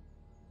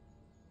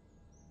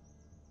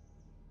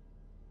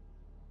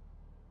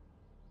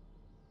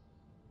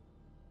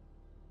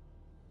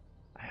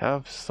 I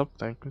have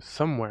something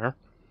somewhere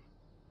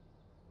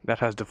that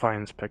has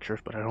Defiance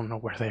pictures, but I don't know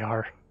where they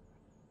are.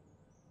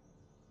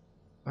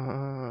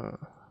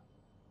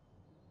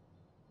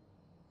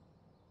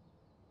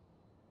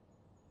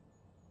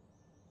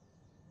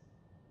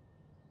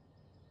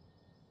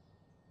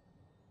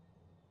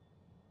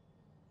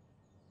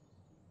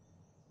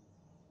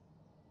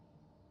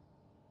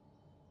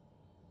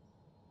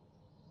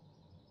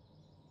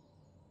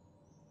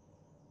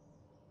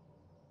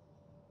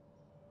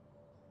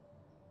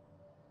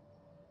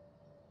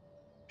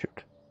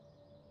 Shoot.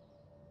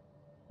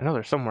 I know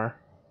they're somewhere.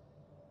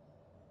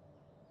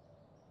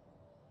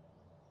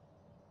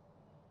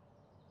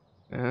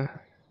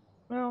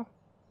 Well,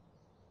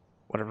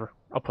 whatever.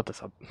 I'll put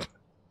this up.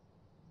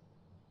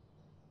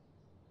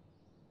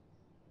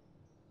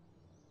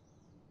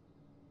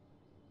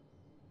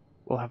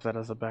 We'll have that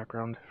as a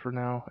background for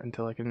now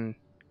until I can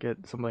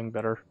get something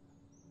better.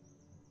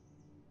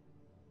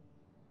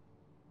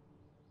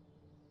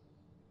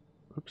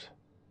 Oops.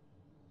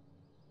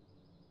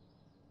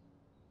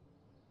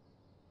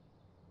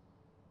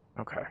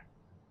 Okay.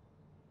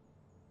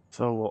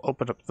 So we'll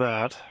open up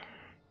that.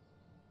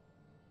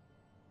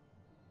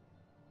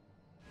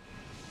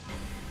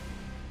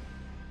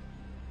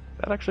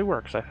 That actually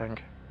works, I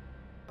think.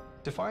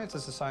 Defiance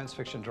is a science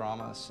fiction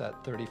drama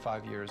set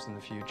 35 years in the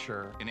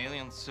future. An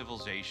alien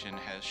civilization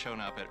has shown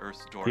up at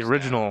Earth's The doorstep.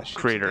 original The ships that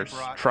creators, they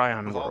brought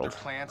Tryon with all their World,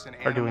 plants and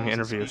are doing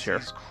animals and interviews here.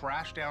 species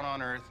crash down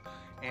on Earth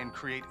and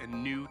create a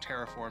new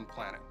terraformed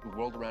planet. The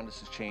world around us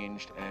has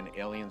changed, and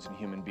aliens and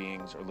human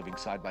beings are living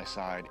side by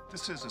side.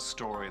 This is a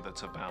story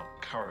that's about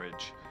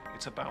courage,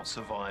 it's about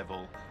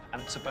survival,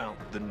 and it's about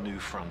the new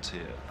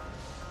frontier.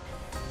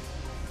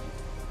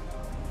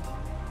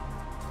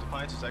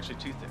 Defiance is actually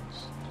two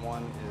things.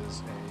 One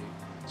is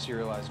a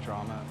serialized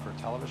drama for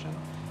television,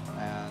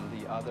 and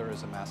the other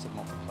is a massive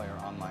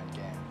multiplayer online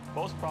game.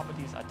 Both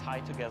properties are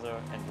tied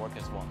together and work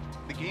as one.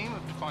 The game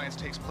of Defiance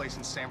takes place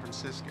in San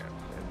Francisco.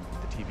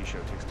 And the TV show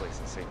takes place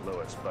in St.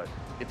 Louis, but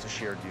it's a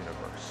shared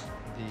universe.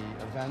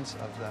 The events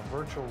of that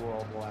virtual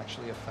world will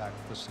actually affect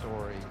the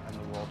story and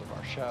the world of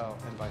our show,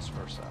 and vice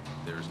versa.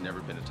 There's never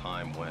been a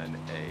time when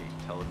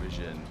a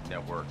television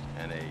network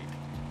and a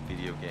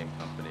video game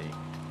company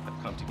have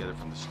come together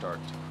from the start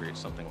to create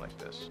something like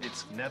this.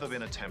 It's never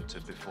been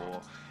attempted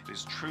before. It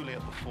is truly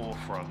at the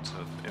forefront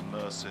of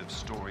immersive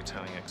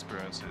storytelling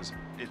experiences.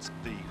 It's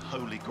the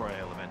holy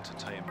grail of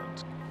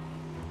entertainment.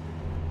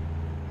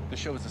 The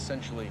show is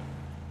essentially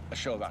a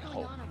show about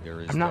hope.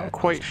 I'm not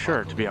quite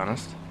sure, to be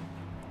honest.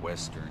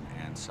 Western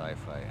and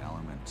sci-fi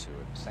element to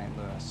it. St.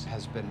 Louis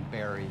has been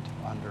buried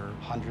under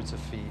hundreds of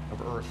feet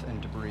of earth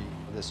and debris.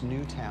 This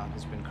new town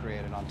has been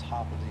created on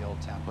top of the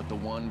old town. But the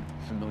one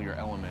familiar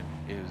element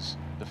is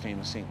the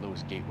famous St.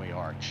 Louis Gateway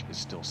Arch is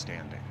still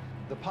standing.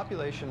 The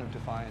population of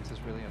Defiance is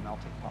really a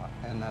melting pot,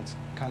 and that's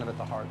kind of at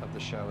the heart of the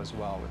show as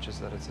well, which is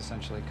that it's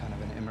essentially kind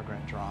of an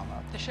immigrant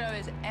drama. The show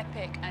is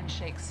epic and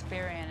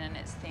Shakespearean in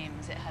its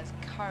themes. It has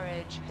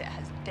courage, it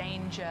has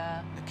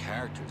danger. The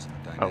characters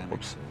and the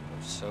dynamics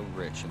are so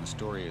rich, and the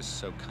story is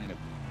so kind of,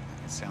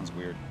 it sounds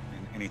weird,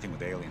 anything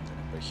with aliens in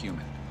it, but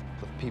human.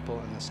 The people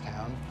in this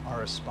town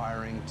are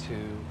aspiring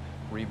to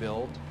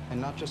rebuild,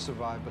 and not just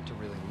survive, but to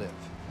really live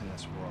in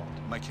this world.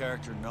 My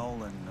character,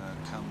 Nolan,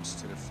 comes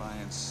to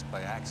Defiance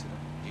by accident.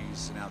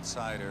 He's an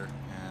outsider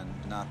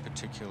and not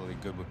particularly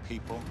good with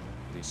people.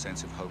 The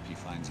sense of hope he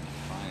finds in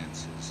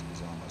Defiance is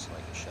almost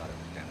like a shot of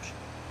redemption.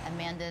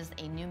 Amanda's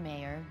a new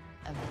mayor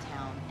of the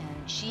town,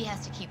 and she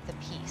has to keep the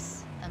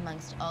peace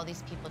amongst all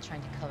these people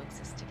trying to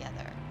coexist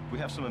together. We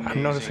have some amazing...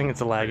 I'm noticing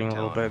it's lagging a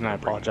little bit, and I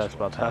apologize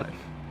about that.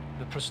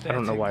 The prosthetic, I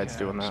don't know why it's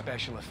doing that.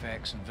 Special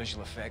effects and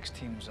visual effects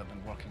teams have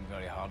been working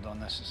very hard on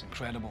this. It's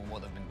incredible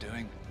what they've been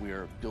doing.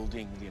 We're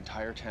building the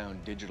entire town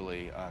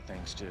digitally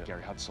thanks to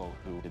Gary Hutzel,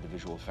 who did the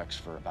visual effects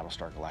for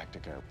Battlestar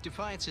Galactica.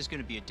 Defiance is going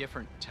to be a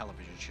different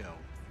television show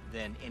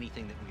than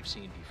anything that we've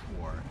seen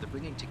before. The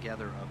bringing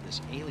together of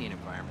this alien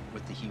environment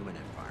with the human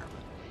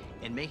environment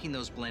and making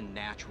those blend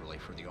naturally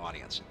for the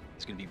audience.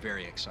 It's going to be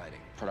very exciting.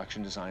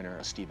 Production designer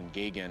Stephen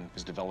Gagan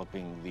is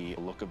developing the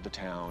look of the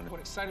town. What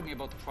excited me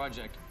about the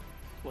project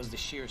was the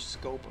sheer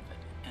scope of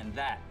it, and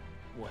that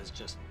was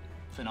just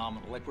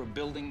phenomenal. Like, we're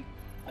building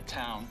a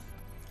town,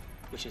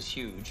 which is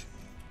huge,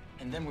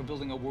 and then we're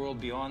building a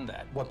world beyond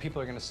that. What people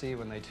are going to see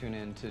when they tune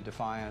in to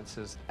Defiance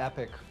is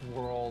epic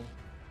world,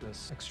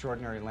 this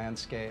extraordinary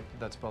landscape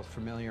that's both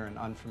familiar and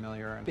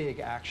unfamiliar, and big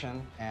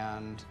action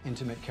and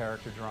intimate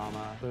character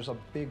drama. There's a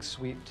big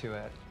sweep to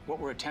it. What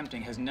we're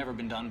attempting has never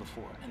been done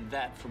before, and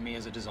that, for me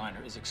as a designer,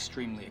 is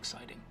extremely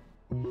exciting.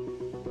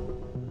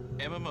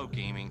 MMO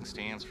gaming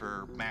stands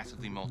for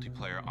massively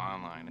multiplayer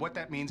online. What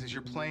that means is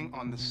you're playing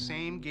on the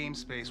same game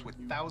space with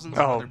thousands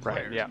of other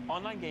players. Yeah.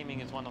 Online gaming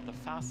is one of the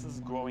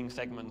fastest growing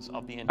segments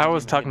of the I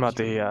was talking about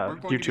industry. the We're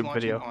going to be YouTube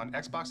launching video. on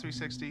Xbox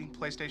 360,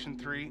 PlayStation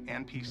 3,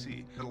 and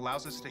PC. It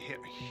allows us to hit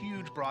a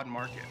huge, broad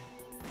market.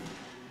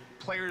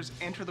 Players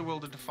enter the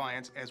world of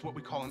Defiance as what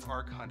we call an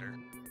arc hunter.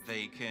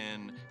 They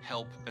can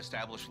help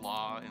establish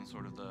law in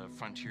sort of the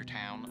frontier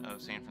town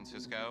of San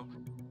Francisco.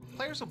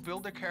 Players will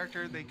build their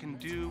character. They can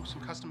do some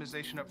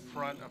customization up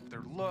front of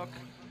their look,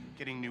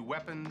 getting new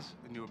weapons,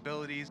 new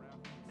abilities.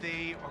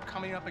 They are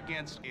coming up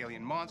against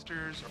alien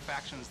monsters or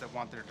factions that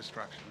want their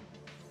destruction.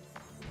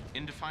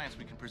 In Defiance,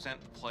 we can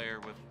present the player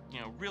with,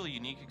 really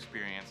unique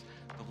experience.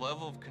 The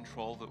level of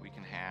control that we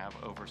can have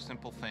over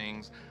simple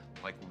things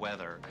like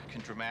weather can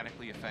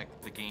dramatically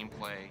affect the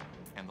gameplay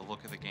and the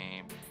look of the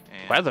game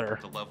and Weather?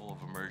 the level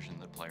of immersion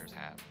that players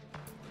have.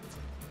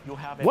 You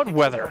have a What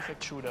weather?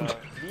 perfect shooter,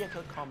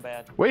 vehicle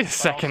combat, Wait a but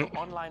second. also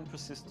online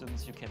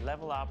persistence. You can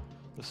level up.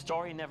 The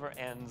story never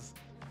ends.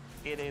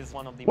 It is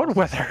one of the What most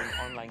weather? exciting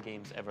online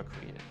games ever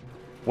created.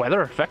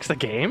 Weather affects the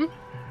game?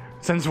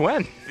 Since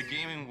when? The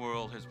gaming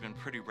world has been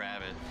pretty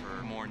rabid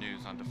for more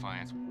news on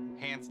Defiance.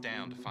 Hands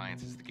down,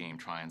 Defiance is the game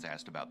Tryon's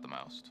asked about the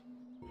most.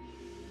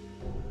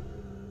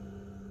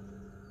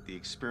 The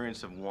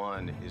experience of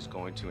one is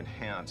going to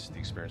enhance the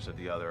experience of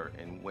the other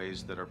in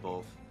ways that are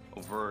both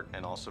overt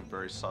and also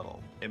very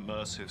subtle.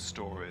 Immersive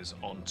stories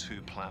on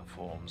two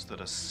platforms that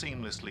are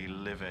seamlessly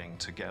living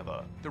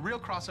together. The real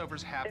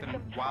crossovers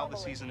happen while the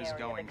season is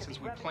going.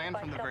 Since we planned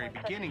from the very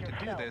beginning to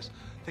do this,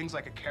 things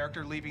like a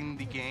character leaving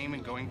the game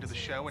and going to the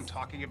show and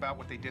talking about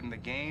what they did in the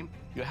game.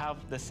 You have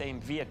the same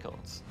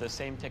vehicles, the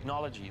same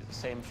technology, the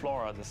same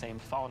flora, the same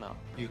fauna.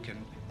 You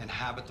can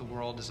inhabit the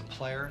world as a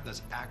player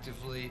that's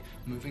actively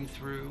moving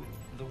through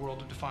the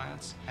world of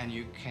Defiance, and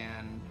you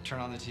can turn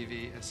on the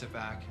TV and sit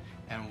back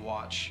and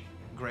watch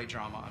great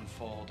drama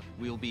unfold.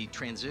 We'll be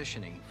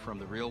transitioning from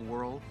the real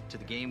world to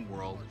the game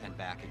world and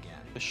back again.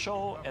 The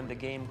show and the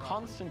game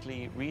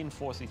constantly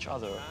reinforce each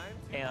other,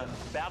 and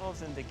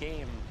battles in the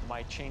game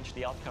might change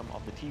the outcome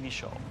of the TV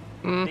show.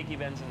 Big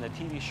events in the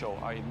TV show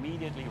are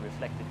immediately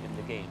reflected in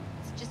the game.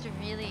 It's just a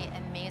really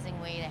amazing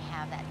way to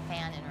have that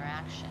fan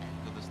interaction.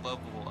 So this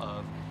level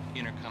of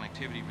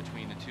interconnectivity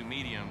between the two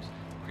mediums,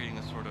 creating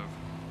this sort of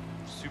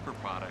super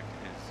product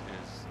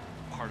is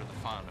part of the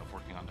fun of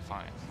working on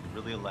Defiance. It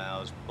really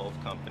allows both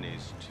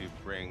companies to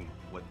bring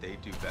what they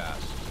do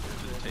best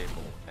to the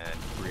table and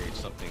create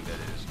something that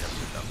is never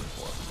been done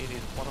before. It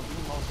is one of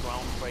the most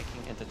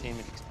groundbreaking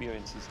entertainment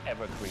experiences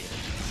ever created.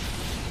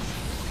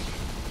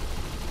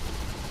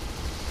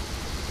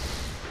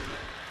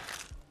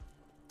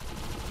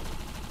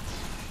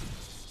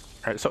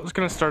 Alright, so I was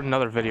going to start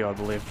another video, I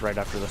believe, right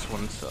after this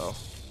one, so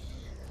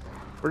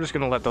we're just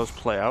going to let those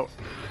play out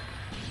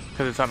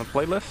because it's on a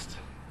playlist.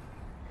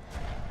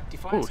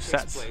 Defiance Ooh,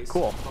 sets. Takes place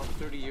Cool. About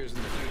 30 years in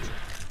the future.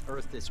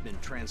 Earth that's been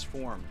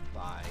transformed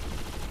by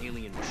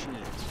alien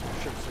machines.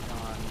 Ships are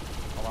gone,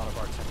 a lot of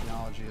our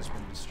technology has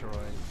been destroyed,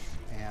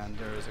 and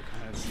there is a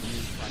kind of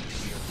new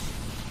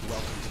frontier.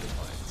 Welcome to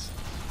Defiance.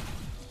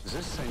 Is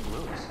this St.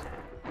 Louis?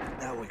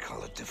 Now we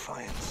call it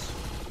Defiance.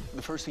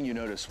 The first thing you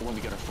notice when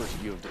we get our first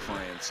view of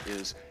Defiance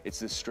is it's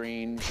this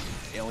strange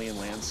alien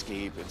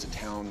landscape. It's a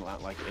town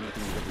not like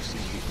anything you've ever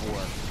seen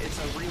before. It's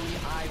a really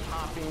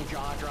eye-popping,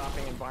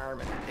 jaw-dropping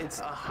environment. It's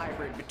a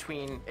hybrid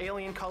between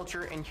alien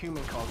culture and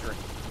human culture.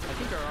 I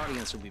think our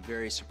audience will be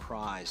very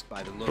surprised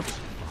by the look of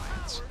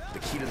Defiance. The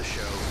key to the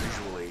show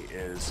visually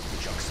is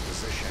the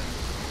juxtaposition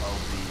of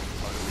the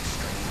utterly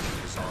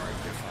strange, bizarre,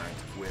 and different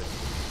with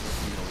the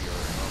familiar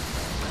and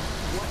unfamiliar.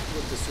 What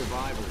would the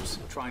survivors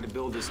trying to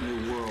build this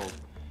new world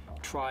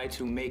try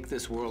to make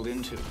this world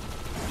into?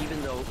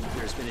 Even though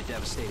there's been a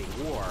devastating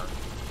war,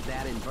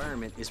 that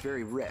environment is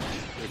very rich.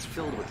 It's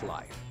filled with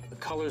life. The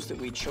colors that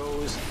we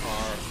chose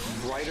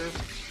are brighter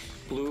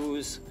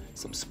blues,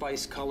 some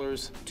spice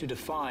colors to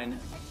define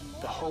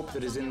the hope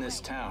that is in this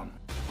town.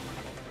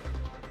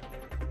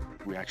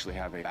 We actually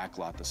have a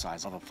backlot the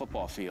size of a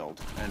football field,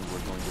 and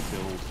we're going to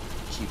build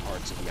key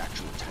parts of the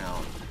actual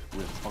town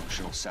with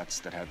functional sets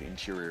that have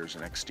interiors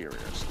and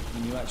exteriors.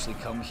 When you actually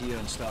come here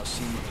and start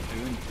seeing what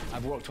they're doing,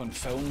 I've worked on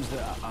films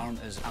that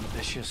aren't as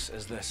ambitious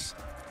as this.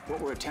 What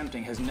we're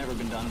attempting has never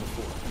been done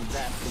before, and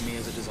that, for me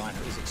as a designer,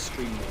 is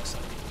extremely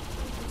exciting.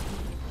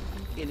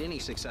 In any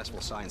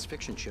successful science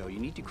fiction show, you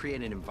need to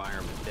create an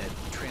environment that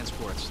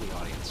transports the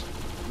audience.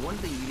 One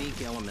of the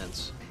unique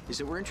elements is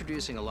that we're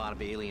introducing a lot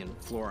of alien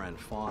flora and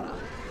fauna.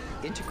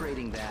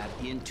 Integrating that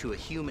into a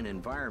human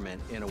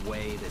environment in a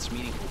way that's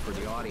meaningful for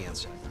the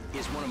audience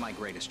is one of my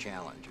greatest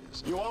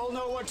challenges. You all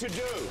know what to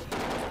do!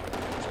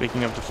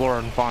 Speaking of the flora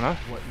and fauna,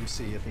 What you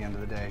see at the end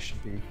of the day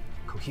should be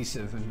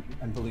cohesive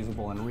and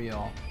believable and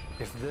real.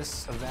 If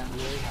this event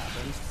really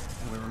happened,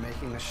 and we were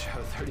making the show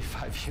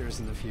 35 years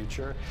in the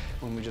future,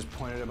 when we just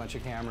pointed a bunch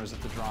of cameras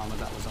at the drama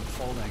that was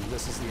unfolding,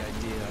 this is the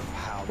idea of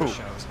how the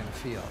show is going to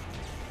feel.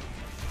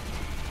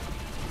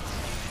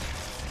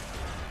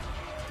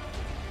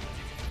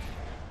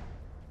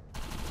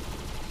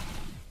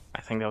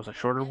 I think that was a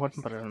shorter one,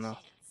 but I don't know.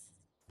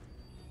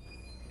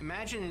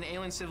 Imagine an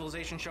alien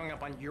civilization showing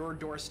up on your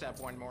doorstep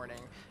one morning,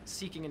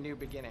 seeking a new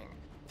beginning.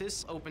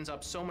 This opens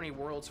up so many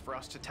worlds for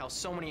us to tell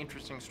so many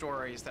interesting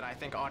stories that I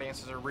think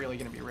audiences are really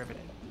going to be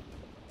riveted.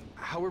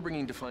 How we're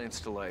bringing Defiance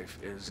to life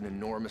is an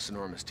enormous,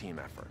 enormous team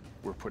effort.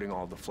 We're putting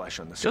all the flesh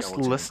on the Just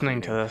skeleton.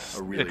 listening to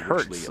this, it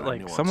hurts.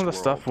 Like, some of the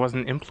stuff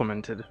wasn't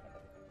implemented,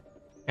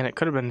 and it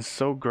could have been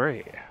so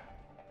great.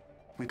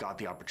 We got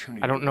the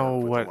opportunity. I don't know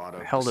to work with what a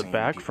lot of held the it same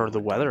back people for the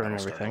who've done weather and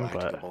Battlestar everything,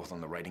 Galactica, but both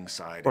on the writing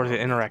side or and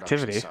the on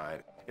production interactivity.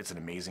 side. It's an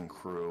amazing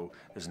crew.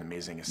 There's an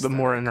amazing The aesthetic.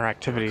 more We're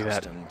interactivity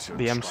that accustomed to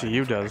the striving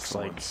MCU for does,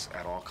 excellence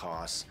at all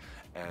costs.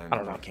 And I don't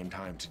when know. it came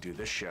time to do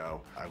this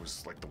show, I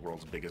was like the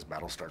world's biggest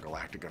Battlestar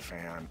Galactica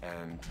fan,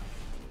 and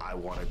I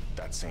wanted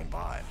that same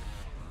vibe.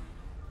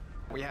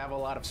 We have a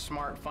lot of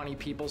smart, funny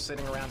people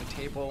sitting around a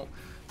table,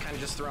 kind of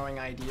just throwing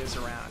ideas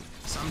around.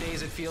 Some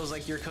days it feels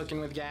like you're cooking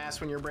with gas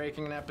when you're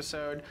breaking an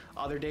episode.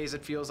 Other days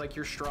it feels like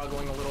you're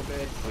struggling a little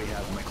bit. We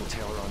have Michael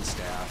Taylor on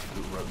staff,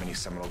 who wrote many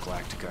seminal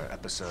Galactica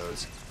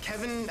episodes.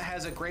 Kevin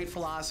has a great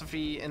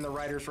philosophy in the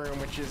writer's room,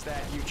 which is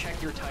that you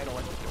check your title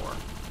at the door.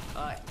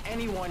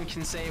 Anyone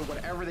can say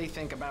whatever they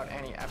think about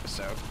any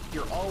episode.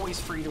 You're always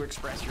free to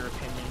express your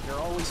opinion. You're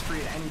always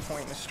free at any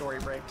point in the story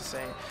break to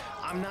say,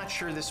 I'm not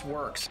sure this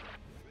works.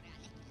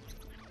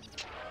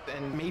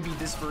 And maybe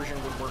this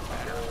version would work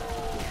better.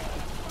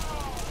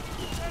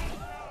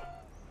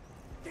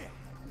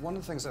 One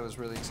of the things I was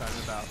really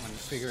excited about when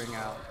figuring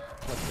out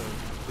what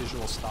the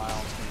visual style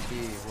was going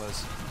to be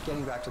was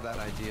getting back to that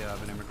idea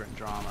of an immigrant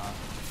drama.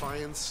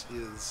 Defiance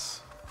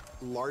is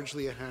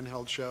largely a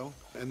handheld show,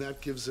 and that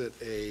gives it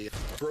a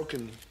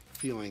broken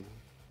feeling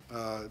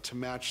to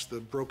match the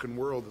broken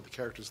world that the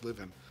characters live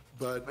in.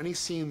 But any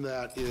scene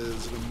that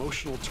is an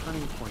emotional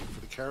turning point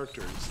for the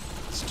characters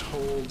is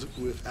told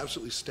with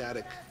absolutely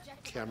static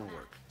camera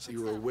work. So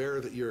you're aware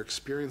that you're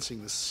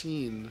experiencing the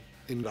scene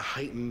in a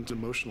heightened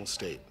emotional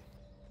state.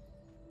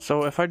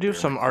 So if I do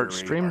some art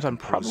streams, I'm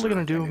probably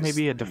going to do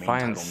maybe a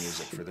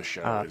Defiance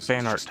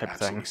fan art type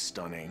thing.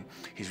 Stunning.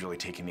 He's really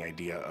taking the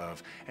idea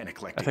of an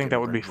eclectic I think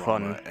that would be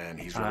fun. And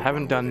he's I really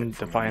haven't run done with it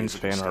from a Defiance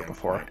musical fan art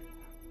before.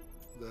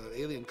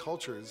 The alien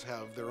cultures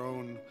have their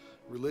own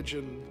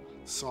religion,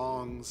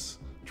 songs,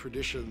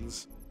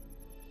 traditions.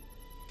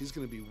 He's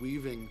going to be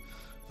weaving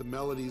the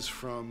melodies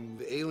from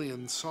the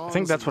alien songs. I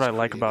think that's what I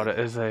like about it,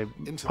 is they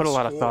put a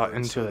lot of thought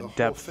into the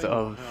depth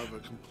of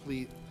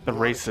the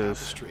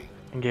races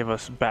and gave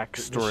us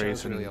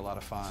backstories and really a lot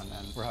of fun,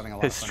 and we're having a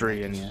lot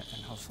history of fun and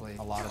and hopefully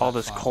a lot of all that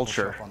this fun will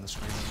culture, show up on the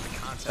screen.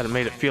 and it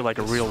made it feel like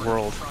a real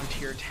world.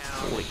 Frontier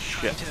town, Holy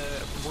shit.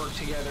 to work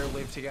together,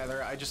 live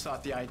together. I just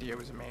thought the idea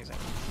was amazing.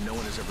 No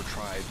one has ever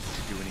tried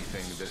to do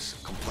anything this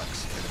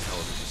complex in a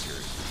television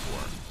series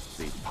before.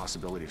 The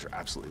possibilities are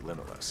absolutely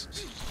limitless.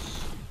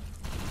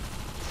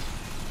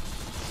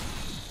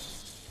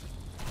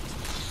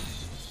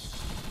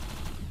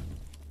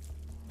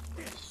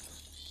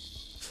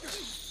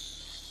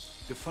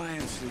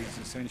 Defiance is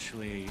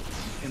essentially an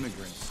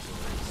immigrant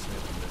story set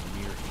in the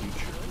near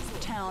future. A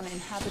town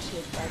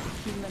inhabited by the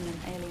human and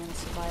alien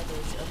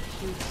survivors of a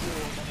huge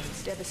war that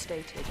has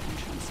devastated and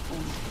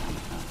transformed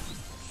planet Earth.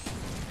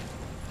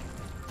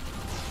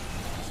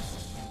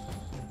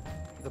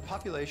 The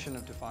population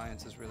of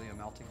Defiance is really a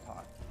melting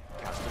pot.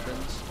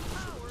 Castavins,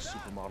 sort of the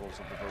supermodels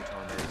of the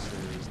Voton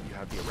races. You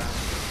have the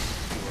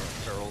Arachnids, who are a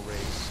feral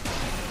race,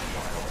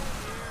 wild.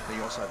 Then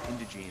you also have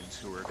Indigenes,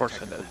 who are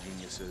technical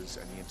geniuses,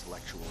 and the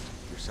intellectuals.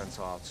 Your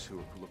Sensoths,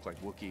 who look like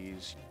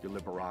Wookiees. Your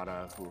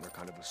Liberata, who are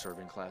kind of a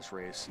serving class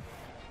race.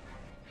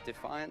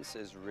 Defiance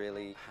has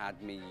really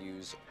had me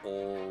use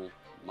all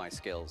my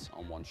skills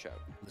on one show.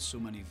 There's so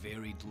many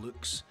varied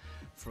looks,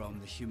 from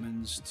the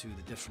humans to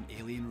the different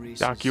alien races.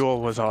 Doc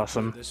Yule was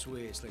awesome. This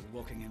way, it's like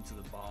walking into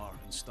the bar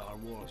in Star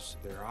Wars.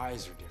 Their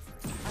eyes are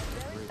different.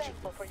 The bridge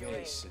of the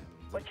face and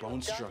the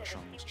bone structure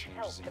almost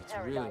changes, and it's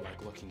really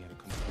like looking at a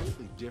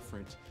completely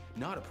different,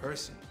 not a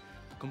person,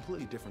 a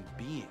completely different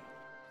being.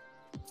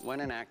 When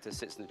an actor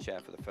sits in the chair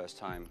for the first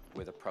time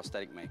with a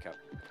prosthetic makeup,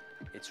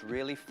 it's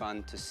really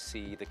fun to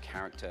see the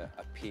character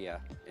appear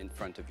in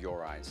front of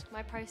your eyes.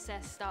 My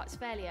process starts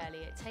fairly early.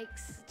 It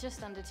takes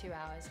just under 2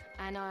 hours.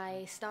 And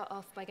I start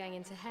off by going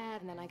into hair,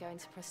 and then I go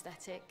into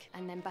prosthetic,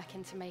 and then back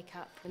into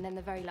makeup. And then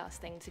the very last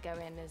thing to go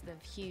in is the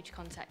huge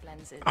contact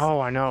lenses.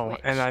 Oh, I know,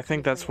 and I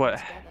think that's why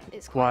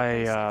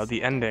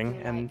the ending,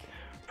 and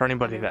for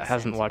anybody that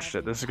hasn't watched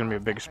it, this is going to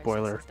be a big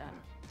spoiler.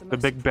 The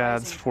big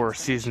bads for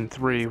season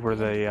 3 were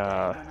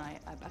I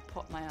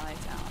pop my eyes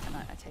out and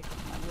I take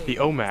off my wig. the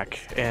OMAC,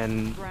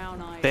 and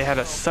they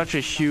had such a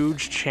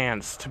huge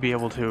chance to be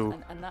able to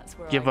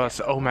give us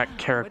OMAC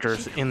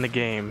characters in the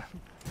game,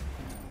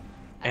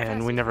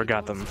 and we never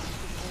got them.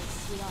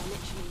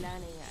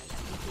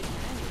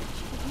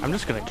 I'm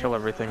just gonna kill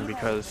everything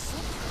because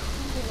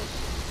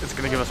it's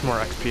gonna give us more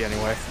XP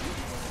anyway.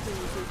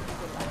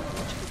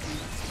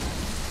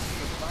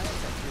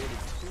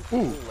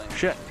 Ooh,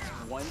 shit.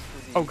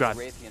 Oh god,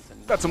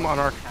 that's a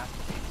monarch.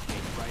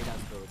 Write out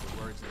the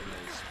words and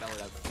then they spell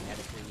it out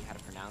phonetically, how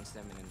to pronounce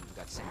them, and then we've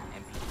got some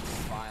MP3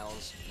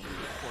 files. And we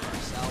record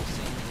ourselves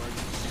saying the words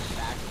and send it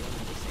back to them.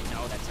 And they say,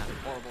 no, that sounded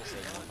horrible, say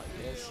it like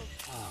this.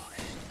 Oh,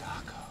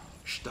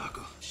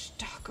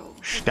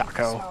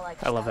 Stacco.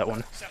 I love that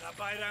one.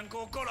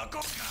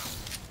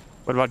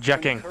 What about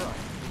jacking? He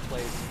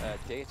plays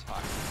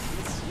Daytalk.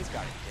 He's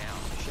got it down.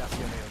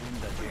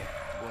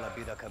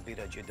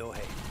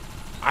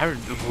 I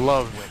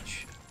love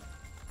which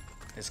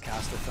is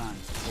Castathan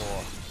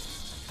for.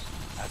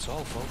 That's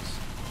all, folks.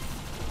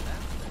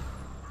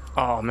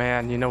 Oh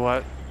man, you know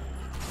what?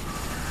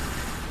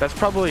 That's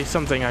probably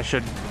something I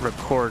should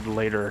record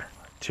later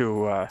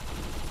to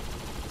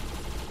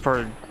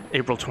for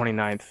April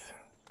 29th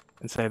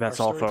and say that's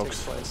all,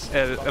 folks.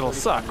 It'll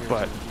suck,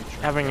 but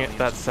having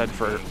that said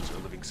for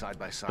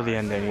the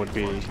ending would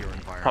be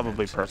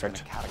probably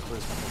perfect.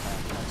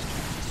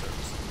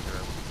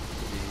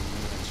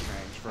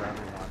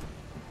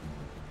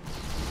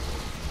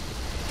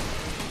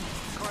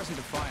 Cars in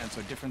Defiance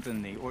are different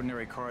than the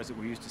ordinary cars that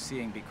we're used to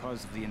seeing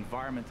because of the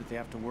environment that they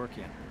have to work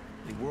in.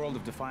 The world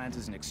of Defiance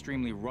is an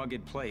extremely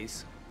rugged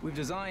place. We've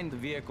designed the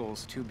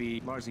vehicles to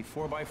be largely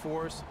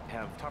 4x4s,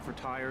 have tougher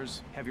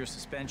tires, heavier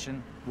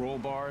suspension, roll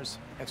bars,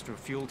 extra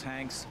fuel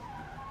tanks.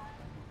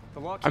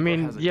 I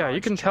mean, yeah, you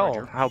can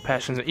tell how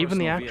passionate, even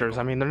the actors,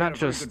 I mean, they're not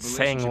just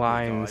saying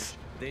lines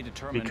they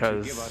determined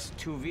because to give us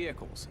 2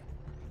 vehicles.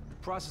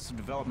 process of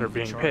development they're of the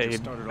being charger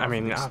paid. started I off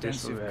mean, with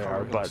obviously extensive they color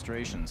are, but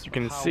illustrations you of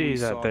can how see we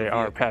that saw they the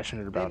are vehicle.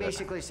 passionate They about it.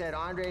 basically said,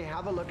 Andre,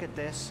 have a look at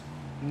this,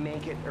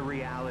 make it a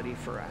reality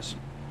for us.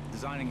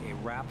 Designing a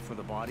wrap for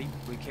the body,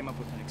 we came up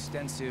with an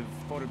extensive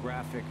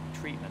photographic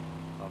treatment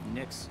of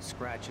nicks,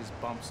 scratches,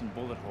 bumps, and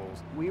bullet holes.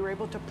 We were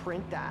able to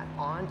print that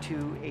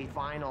onto a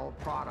vinyl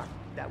product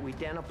that we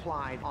then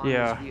applied on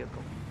Yeah. this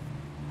vehicle.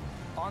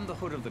 On the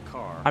hood of the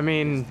car, I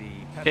mean,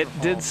 it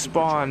did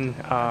spawn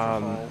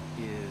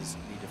is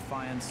the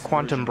Defiance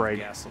Quantum version of Break,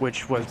 gasoline.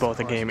 which was Makes the both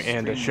a cars game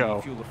and a extremely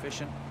show. fuel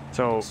efficient and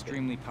So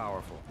extremely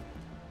powerful.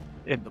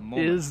 it The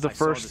moment is the I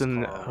saw first this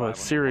in car arrive a on the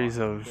series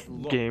lot, of it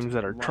looked games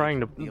that are like trying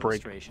to the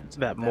break illustrations. that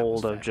That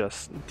mold was of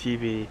just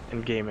TV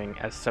and gaming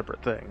as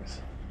separate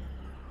things.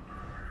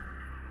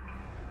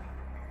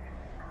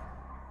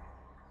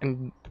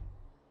 And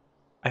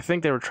I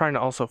think they were trying to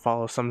also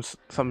follow some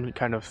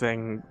kind of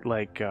thing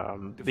like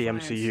the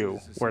MCU,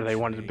 where they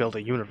wanted to build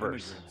a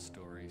universe.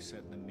 Story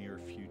set in the near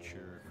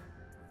future.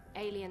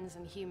 Aliens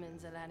and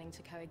humans are learning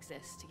to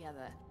coexist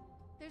together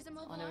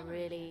on a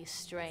really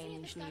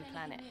strange new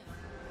planet.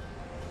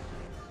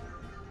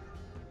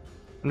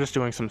 I'm just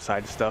doing some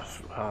side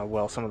stuff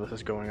while some of this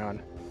is going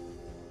on.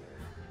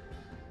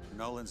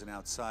 Nolan's an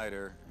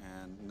outsider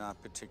and not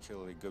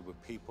particularly good with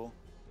people.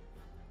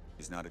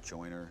 He's not a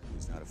joiner,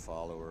 he's not a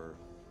follower.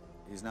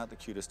 He's not the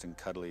cutest and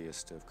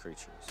cuddliest of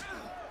creatures.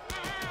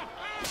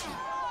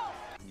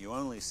 You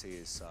only see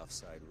his soft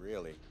side,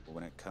 really,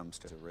 when it comes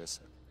to Arissa.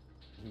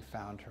 He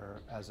found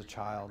her as a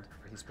child.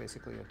 He's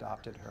basically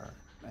adopted her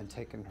and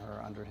taken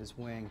her under his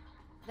wing.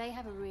 They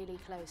have a really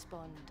close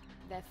bond.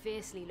 They're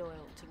fiercely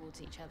loyal towards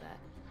each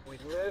other.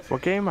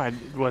 What game? I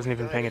wasn't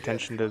even paying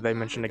attention. Did they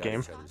mention a They got game?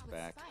 each other's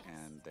back,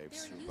 and they've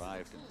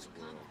survived in this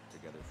world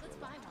together for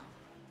a long time.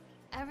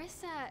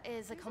 Arissa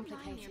is a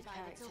complicated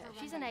character.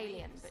 She's an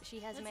alien, but she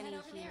has many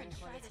human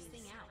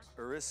qualities.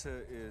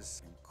 Arissa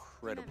is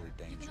incredibly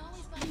dangerous.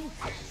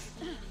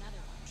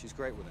 She's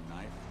great with a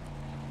knife.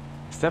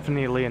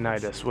 Stephanie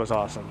Leonidas was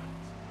awesome.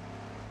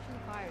 She's a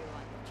fiery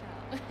one,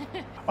 watch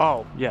out.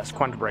 Oh, yes,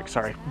 Quantum Break,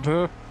 sorry.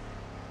 Let's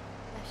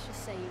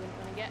just say you wouldn't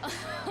want to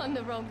get on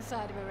the wrong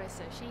side of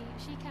Arissa.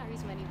 She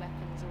carries many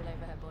weapons all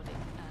over her body.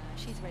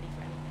 She's ready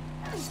for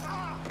anything.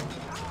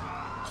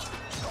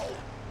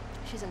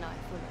 She's a knife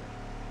woman.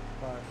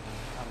 But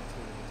come to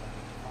the time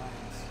of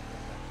Defiance,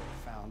 they've actually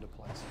found a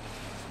place in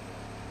this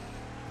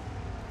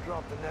world.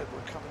 Drop the net,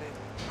 we're coming in.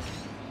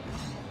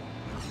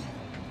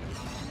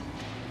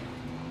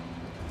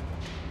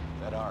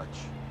 That arch,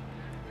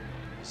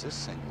 is this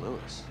St.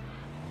 Louis?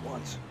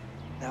 Once.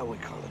 Now we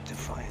call it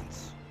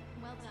Defiance.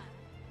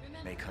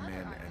 They come in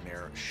and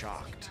they're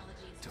shocked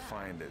to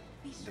find that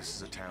this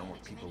is a town where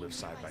people live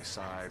side by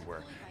side,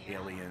 where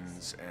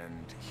aliens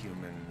and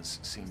humans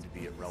seem to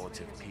be at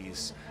relative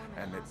peace,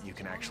 and that you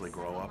can actually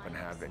grow up and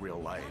have a real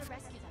life.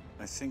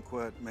 I think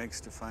what makes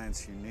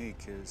Defiance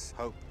unique is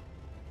hope.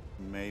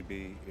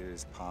 Maybe it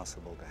is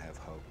possible to have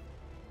hope.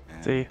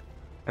 And See?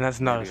 And that's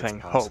another maybe it's thing,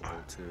 hope.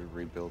 possible to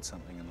rebuild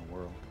something in the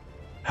world.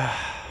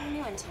 You're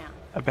new in town.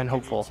 I've been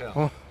hopeful.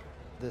 Oh,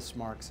 This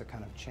marks a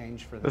kind of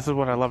change for them. this is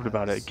what I loved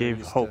about it. It because gave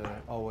they're used hope. to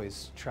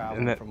always traveling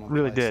And that from one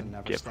really place did and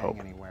never give staying hope.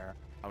 anywhere.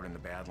 Out in the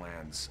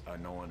Badlands,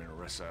 Nolan and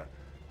Arissa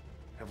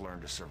have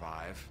learned to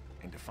survive.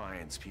 In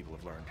Defiance, people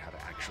have learned how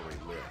to actually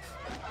live.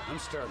 I'm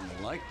starting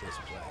to like this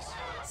place.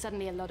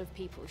 Suddenly a lot of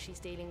people she's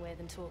dealing with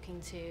and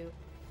talking to.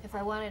 If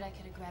I wanted, I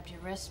could have grabbed your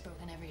wrist,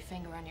 broken every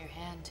finger on your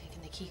hand,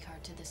 taken the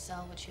keycard to the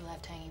cell which you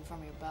left hanging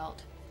from your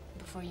belt.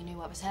 Before you knew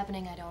what was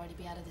happening, I'd already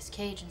be out of this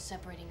cage and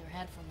separating your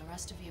head from the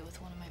rest of you with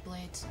one of my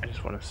blades. I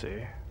just want to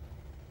see.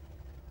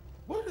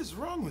 What is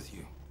wrong with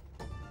you?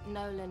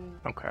 Nolan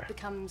Okay.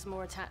 becomes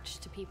more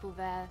attached to people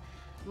there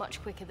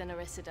much quicker than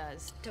Arissa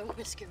does. Don't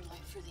risk your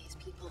life for these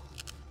people.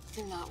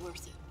 They're not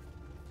worth it.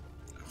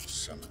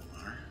 Some of them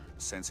are.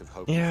 A sense of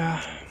hope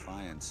Yeah. and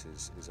Defiance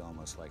is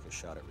almost like a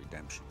shot at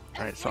redemption.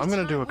 Alright, so I'm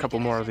going to do a couple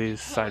more of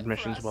these side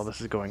missions while this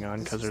is going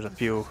on, because there's a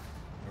few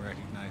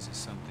Recognizes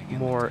something in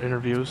more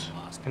interviews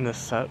in this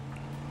set.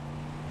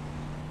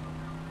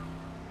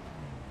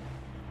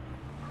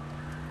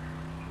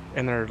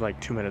 And they're like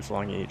 2 minutes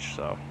long each,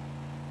 so.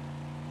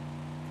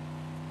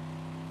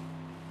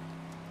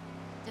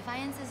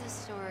 Defiance is a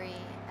story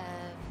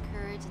of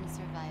courage and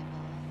survival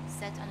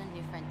set on a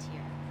new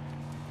frontier.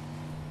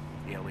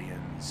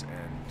 Aliens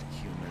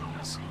and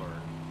humans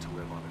learn to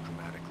live on a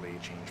dramatically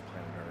changed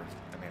planet Earth,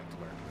 and they have to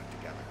learn to live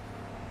together.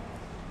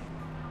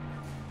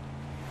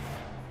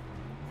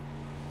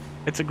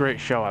 It's a great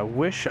show. I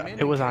wish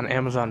it was on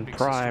Amazon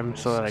Prime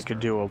so that I could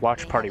do a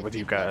watch party with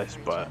you guys,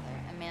 but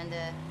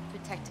Amanda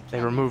protected they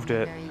Kelly removed from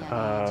a it very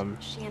young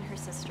age. She and her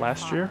sister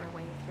last fought year. their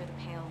way through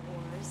the Pale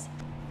Wars.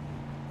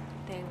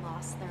 They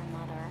lost their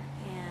mother,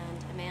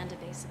 and Amanda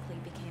basically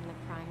became the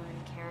primary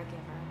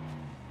caregiver.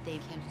 They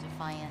came to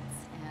Defiance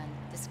and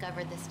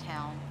discovered this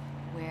town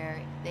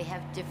where they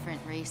have different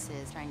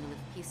races trying to live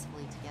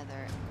peacefully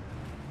together.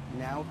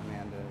 Now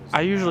Amanda is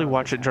I usually out of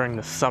watch the it during town.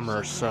 the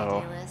summer, She's an so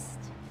idealist.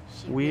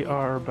 She we really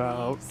are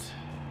about believes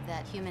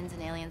that humans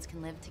and aliens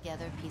can live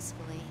together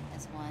peacefully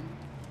as one.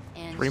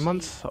 And 3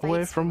 months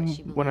away from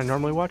when I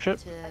normally watch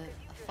it.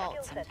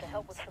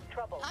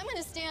 I'm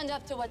gonna stand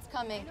up to what's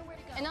coming,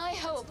 and I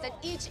hope that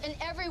each and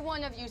every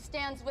one of you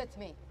stands with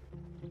me.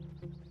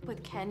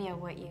 With Kenya,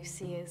 what you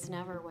see is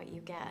never what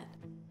you get.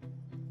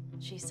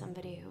 She's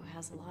somebody who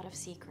has a lot of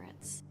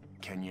secrets.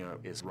 Kenya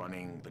is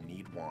running the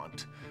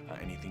need-want,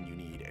 anything you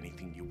need,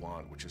 anything you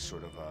want, which is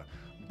sort of a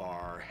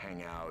bar,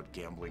 hangout,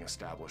 gambling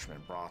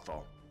establishment,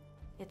 brothel.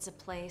 It's a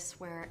place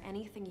where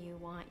anything you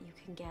want you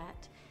can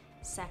get,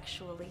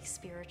 sexually,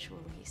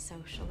 spiritually,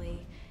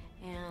 socially,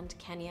 and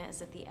Kenya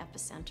is at the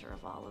epicenter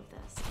of all of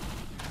this.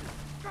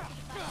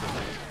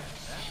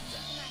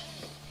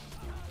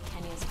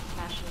 Kenya's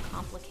profession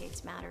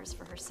complicates matters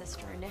for her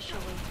sister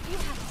initially. You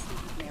have to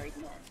sleep with married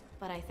men.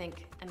 But I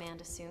think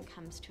Amanda soon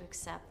comes to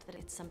accept that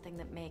it's something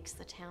that makes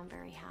the town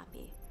very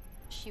happy.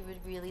 She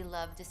would really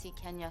love to see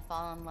Kenya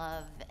fall in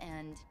love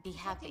and be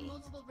happy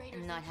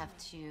and not have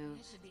to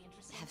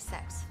have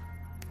sex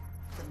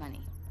for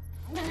money.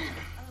 Oh,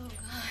 God.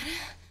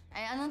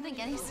 I don't think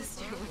any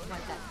sister would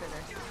want that for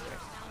their sister.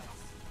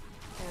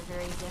 They're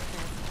very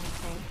different, and I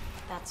think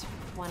that's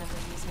one of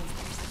the reasons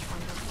they're such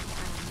wonderful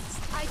friends.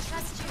 I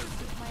trust you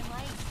with my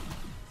life.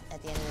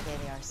 At the end of the day,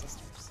 they are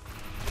sisters.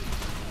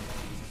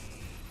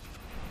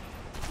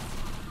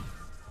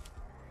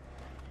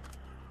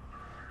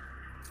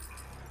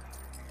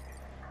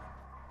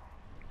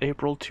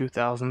 April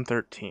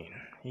 2013.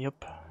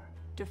 Yep.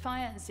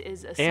 Defiance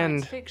is a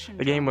And science fiction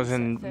the game drama was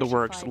in set the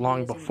works 35 long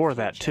years in the before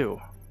that future,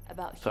 too.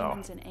 about So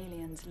humans and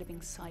aliens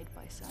living side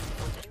by side.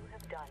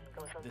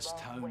 This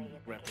town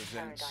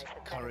represents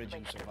courage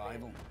and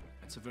survival.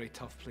 It's a very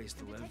tough place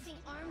to live.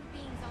 Armed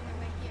beings on their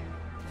way here.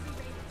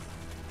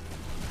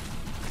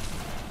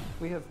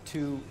 We have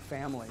two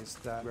families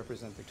that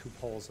represent the two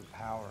poles of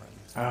power.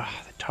 The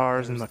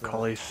Tars and There's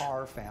Macaulays. The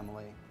Tar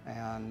family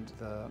and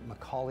the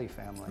Macaulay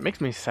family. It makes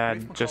me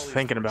sad just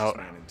thinking about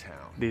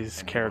these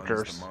and he characters.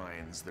 runs the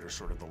mines that are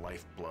sort of the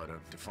lifeblood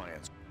of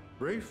Defiance.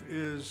 Rafe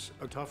is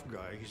a tough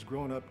guy. He's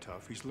grown up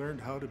tough. He's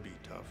learned how to be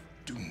tough.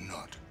 Do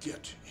not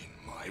get in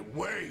my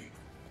way.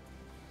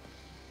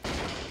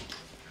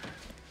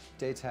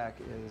 Daytak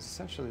is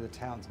essentially the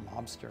town's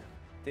mobster.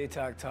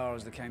 Daytak Tar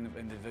is the kind of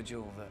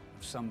individual that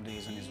if somebody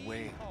is in his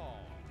way,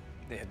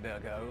 they had better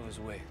get out of his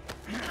way.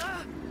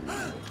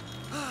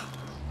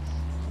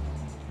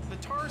 The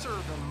Tars are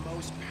the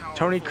most powerful.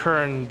 Tony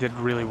Curran did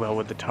really well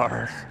with the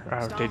Tar,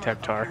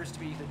 Daytak Tar. Appears to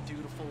be the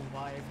dutiful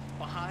wife.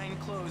 Behind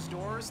closed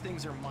doors,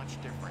 things are much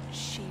different.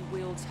 She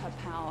wields her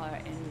power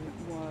in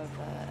more of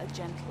a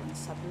gentle and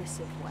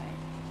submissive way,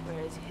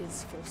 whereas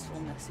his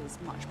forcefulness is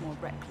much more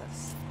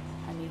reckless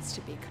and needs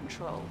to be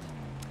controlled.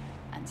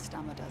 And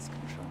Stammer does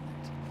control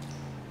it.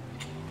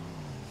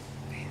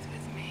 Breathe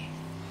with me.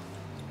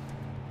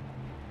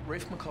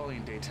 Rafe, Macaulay,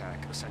 and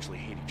Daytak essentially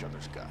hate each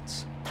other's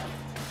guts.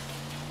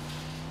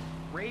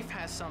 Rafe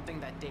has something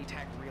that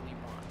Daytak really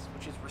wants,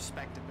 which is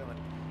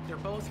respectability. They're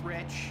both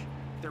rich,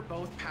 they're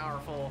both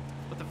powerful,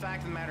 but the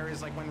fact of the matter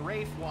is, like, when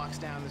Rafe walks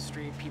down the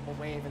street, people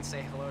wave and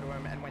say hello to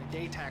him, and when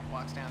Daytak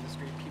walks down the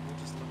street, people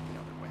just look the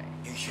other way.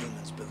 You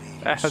humans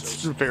believe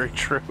That's very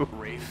true.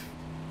 Rafe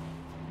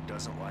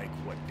doesn't like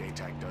what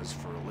Daytak does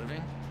for a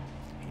living.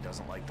 He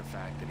doesn't like the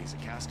fact that he's a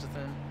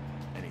Castathan,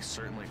 and he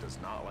certainly does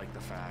not like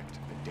the fact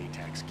that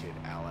Daytak's kid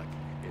Alec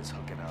is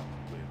hooking up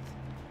with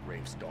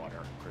Rafe's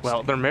daughter, Christy.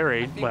 Well, they're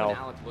married.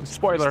 Well,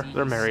 spoiler,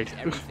 they're married.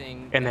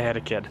 And they had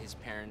a kid. His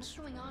parents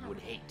would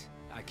hate.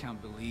 I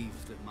can't believe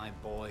that my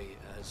boy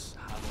has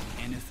had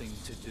anything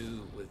to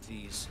do with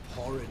these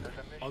horrid,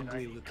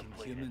 ugly-looking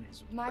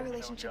humans. My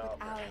relationship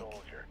with Alec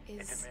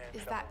is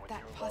that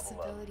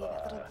possibility,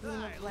 that little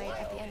gleam of light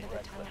at the end of the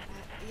tunnel.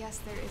 That yes,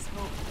 there is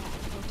hope that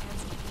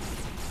Votan's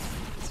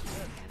is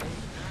really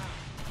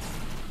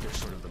They're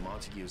sort of the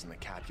Montagues and the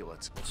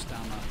Capulets.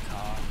 Stammer,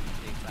 Tar,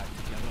 Daytak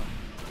together.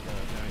 They're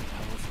a very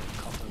powerful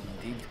couple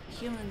indeed.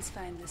 Humans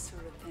find this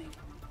sort of thing.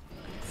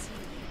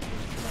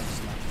 Tremendous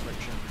amount of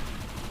friction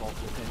both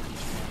within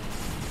each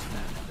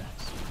family.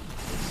 That's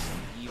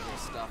some evil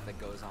stuff that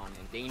goes on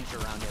and danger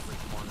around every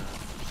corner.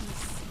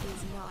 Peace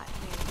is not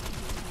there.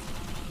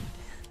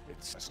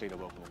 It's a state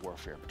of open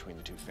warfare between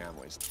the two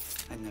families.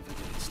 I never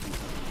did it stink up.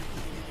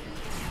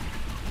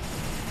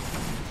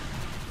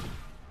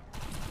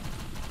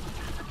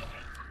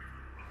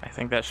 I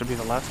think that should be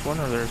the last one,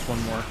 or there's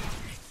one more.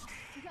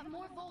 We got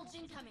more Volge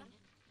incoming.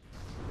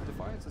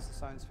 Defiance is a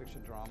science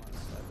fiction drama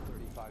set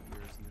 35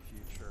 years in the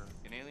future.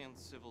 An alien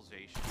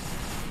civilization.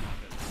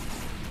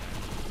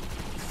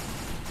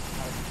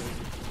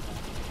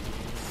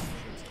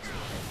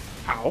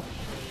 Ow.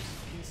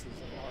 Pieces of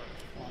art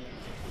on the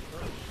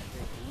Earth.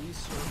 They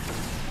research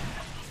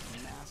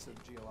massive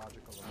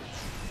geological events.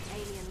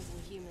 Aliens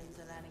and humans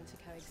are learning to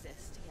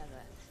coexist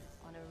together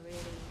on a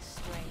really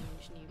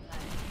strange new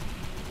planet.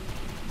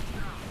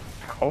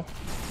 Ow.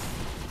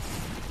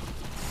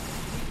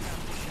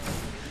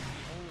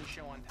 Only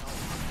show on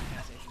television that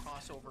has a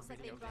crossover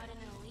video game.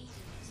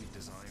 We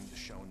designed the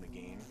show and the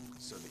game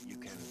so that you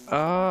can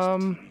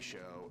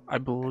I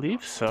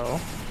believe so.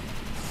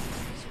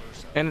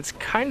 And it's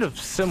kind of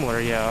similar,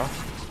 yeah.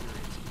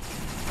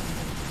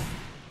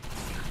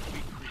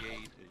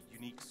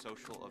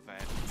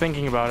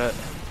 thinking about it.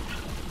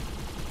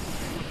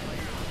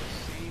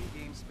 Same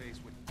game space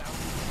with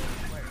thousands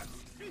of players.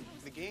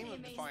 The game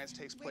of Defiance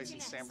takes place in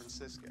San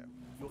Francisco.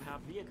 You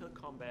have vehicle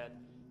combat,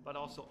 but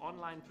also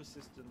online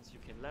persistence. You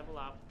can level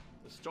up.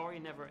 The story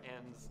never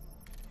ends.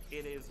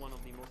 It is one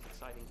of the most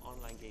exciting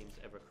online games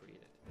ever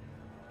created.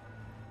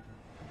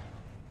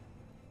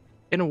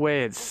 In a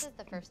way, This is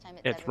the first time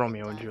it's ever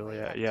Romeo been and done where you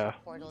Juliet, have yeah. two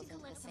portals into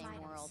the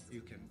same world.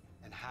 You can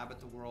inhabit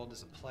the world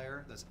as a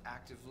player that's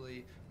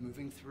actively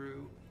moving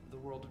through the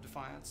world of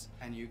Defiance,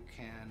 and you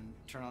can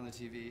turn on the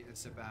TV and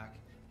sit back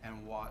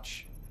and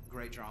watch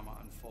great drama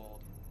unfold.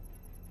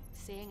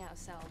 Seeing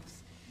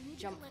ourselves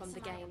jump from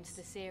the game to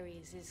the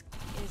series is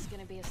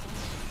going to be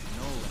astonishing.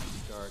 Nolan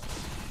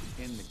starts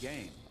in the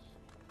game.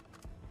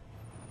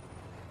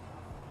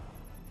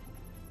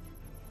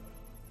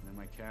 And then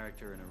my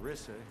character and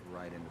Arissa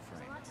right into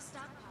frame.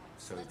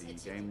 So the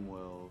game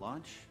will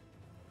launch,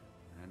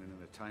 and in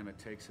the time it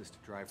takes us to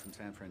drive from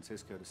San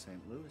Francisco to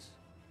St. Louis,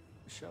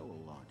 the show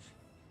will launch.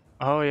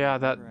 Oh yeah,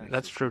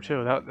 that's true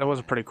too. That was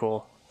a pretty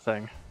cool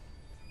thing.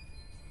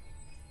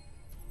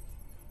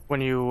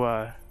 When you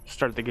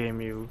start the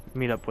game, you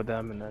meet up with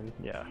them, and then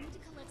yeah.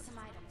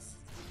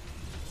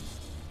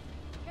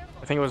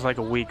 I think it was like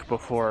a week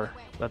before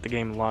that the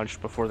game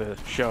launched, before the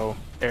show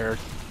aired,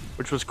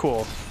 which was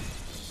cool.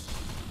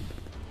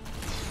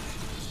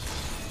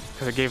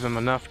 Because it gave them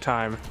enough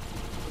time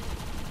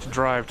to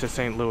drive to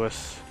St.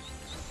 Louis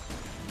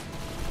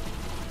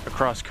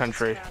across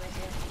country.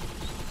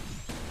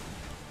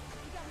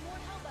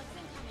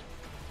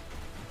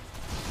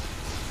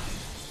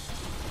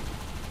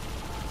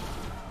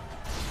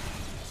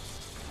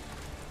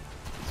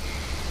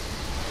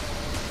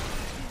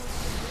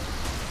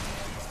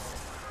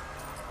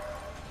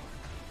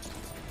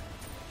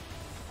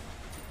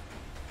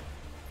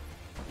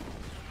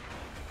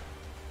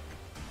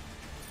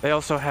 They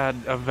also had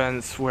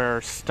events where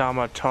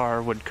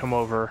Stamatar would come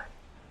over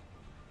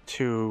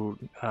to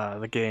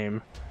the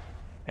game,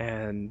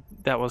 and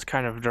that was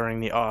kind of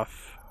during the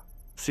off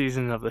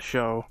season of the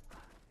show,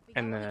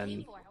 and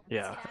then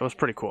yeah, it was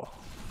pretty cool.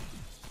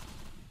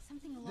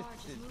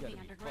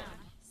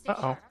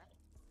 Uh-oh.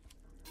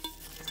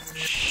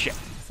 Shit.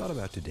 Thought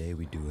about today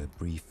we do a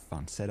brief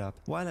fun setup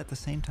while at the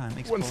same time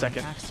exploring 1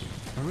 second. Axiom,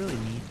 a really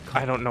neat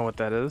I don't know what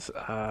that is.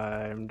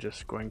 I'm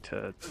just going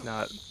to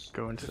not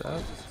go into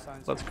that.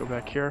 Let's go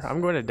back here.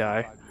 I'm going to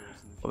die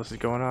while this is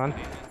going on.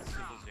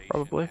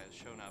 Probably.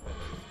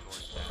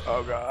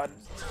 Oh god.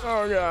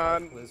 Oh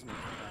god.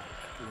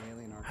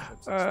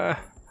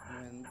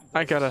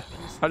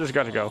 I just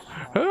gotta go.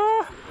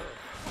 Ah!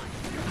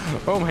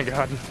 Oh my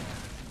god.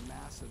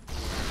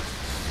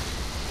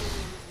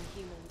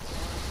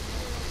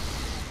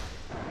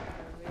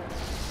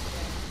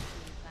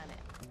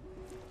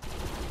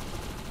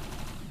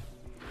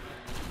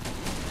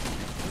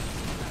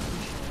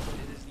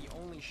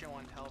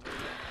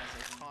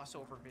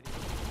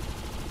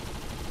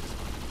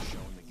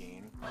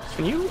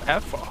 Can you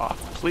F off,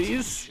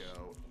 please?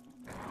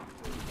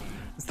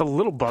 It's the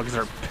little bugs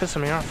that are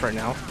pissing me off right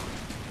now.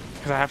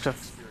 Because I have to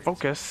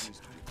focus,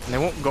 and they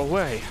won't go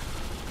away.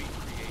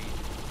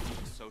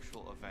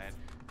 Social event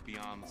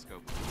beyond the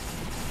scope.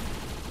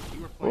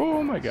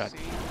 Oh my god.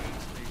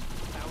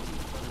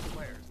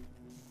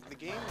 The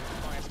game of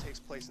Defiance takes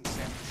place in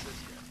San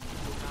Francisco.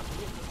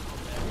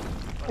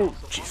 Oh,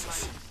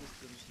 Jesus.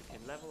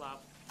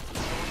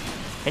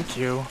 Thank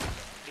you.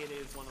 It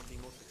is one of the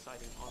most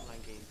exciting online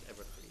games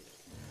ever created.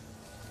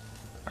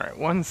 Alright,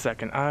 1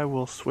 second. I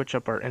will switch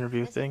up our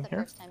interview thing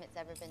here. First time it's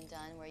ever been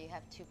done where you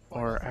have two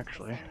Or portals into the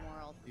actually, same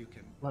world. You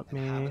can let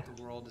me... inhabit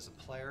the world as a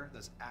player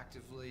that's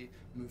actively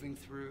moving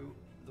through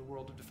the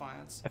world of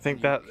Defiance. I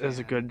think that is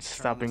a good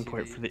stopping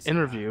point for the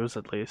interviews,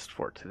 at least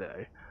for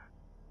today.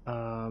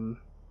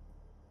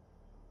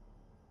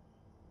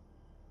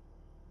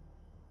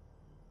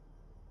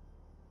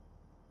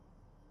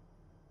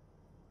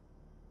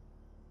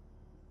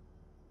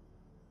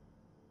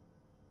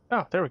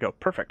 Oh, there we go.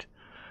 Perfect.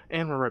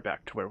 And we're right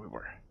back to where we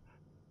were.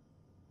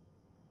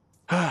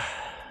 The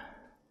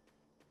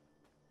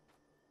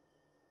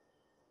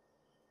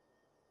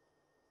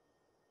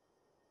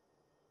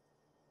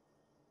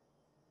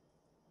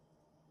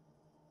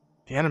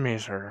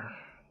enemies are...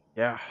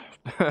 yeah.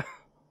 The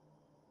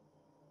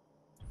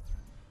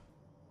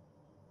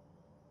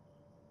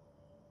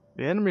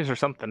enemies are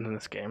something in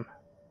this game.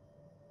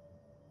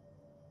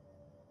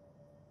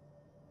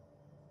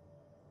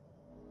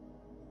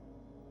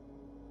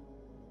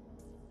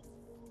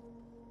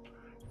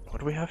 What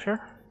do we have here?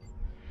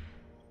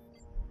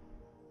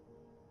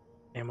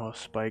 Ammo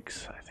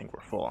spikes. I think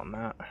we're full on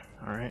that.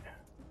 Alright.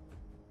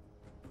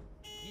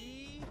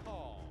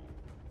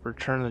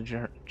 Return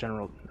the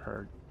general...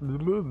 or...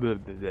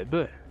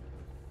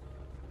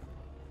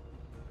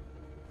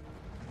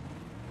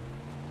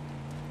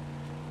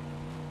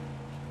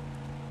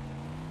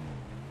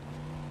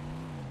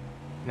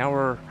 Now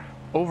we're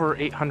over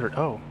 800.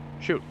 Oh,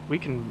 shoot. We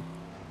can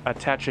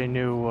attach a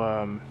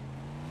new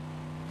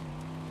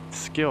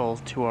skill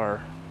to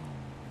our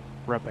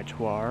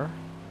repertoire.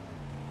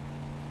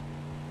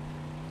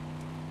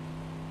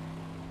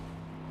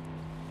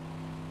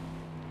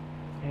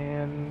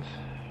 And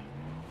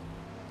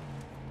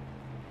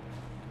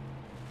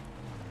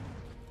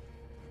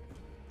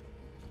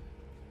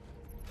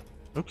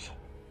oops.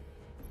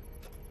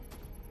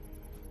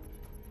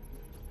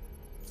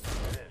 This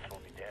will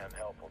be damn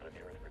helpful to the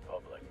Earth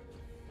Republic.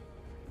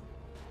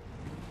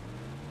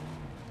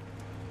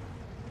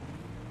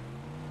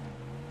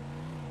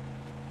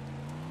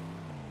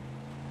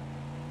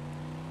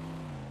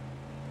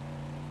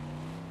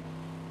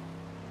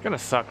 Gonna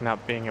suck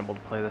not being able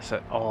to play this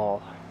at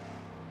all.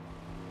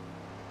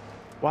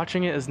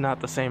 Watching it is not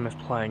the same as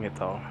playing it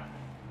though.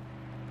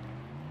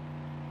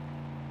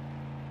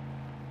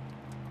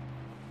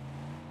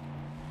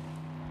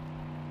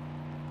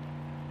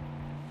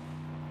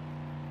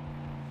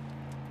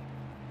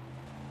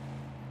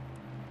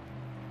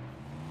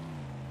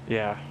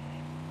 Yeah.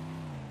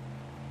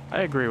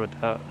 I agree with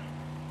that.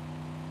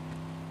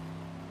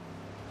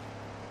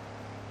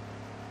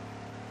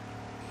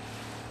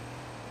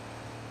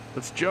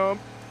 Let's jump.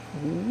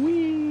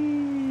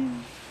 Whee!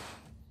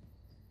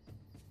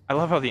 I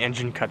love how the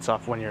engine cuts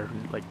off when you're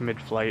like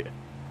mid-flight.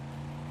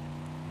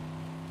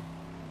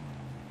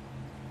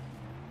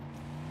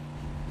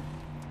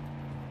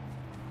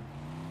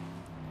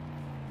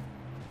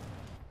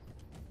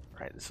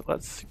 Alright, so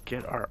let's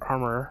get our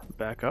armor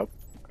back up.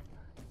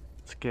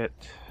 Let's get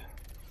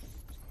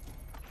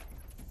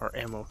our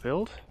ammo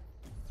filled.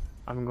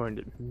 I'm going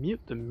to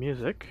mute the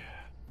music,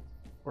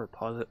 or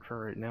pause it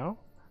for right now,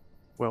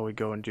 while we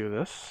go and do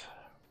this.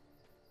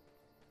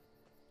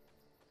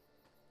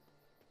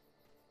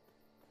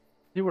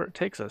 See where it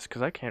takes us,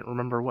 because I can't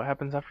remember what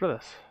happens after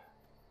this.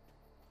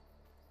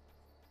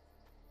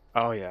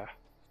 Oh yeah,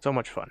 so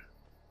much fun.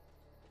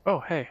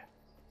 Oh hey.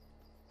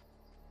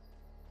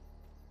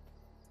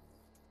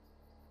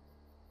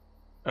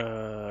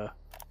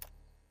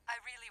 I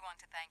really want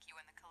to thank you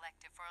and the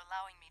collective for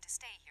allowing me to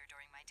stay here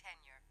during my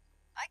tenure.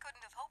 I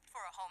couldn't have hoped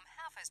for a home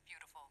half as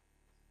beautiful.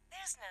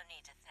 There's no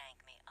need to thank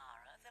me,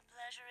 Ara. The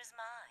pleasure is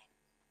mine.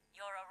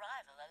 Your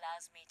arrival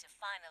allows me to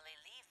finally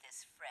leave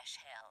this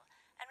fresh hell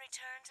and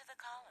return to the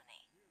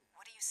colony.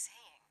 What are you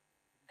saying?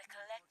 The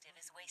collective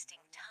is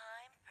wasting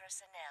time,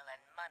 personnel,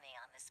 and money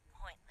on this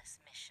pointless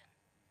mission.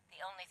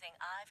 The only thing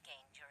I've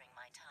gained during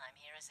my time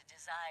here is a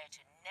desire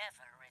to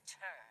never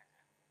return.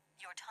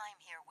 Your time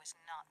here was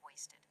not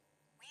wasted.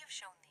 We have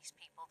shown these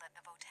people that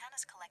the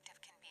Votanus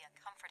Collective can be a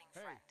comforting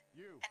friend.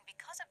 And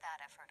because of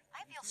that effort,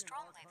 I feel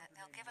strongly that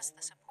they'll give us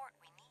the support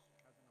we need.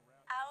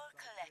 Our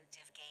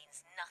collective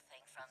gains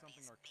nothing from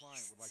these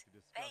beasts.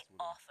 They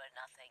offer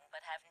nothing,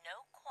 but have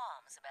no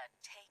qualms about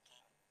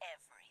taking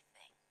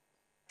everything.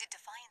 Did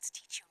Defiance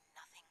teach you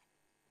nothing?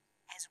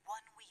 As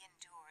one we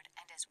endured,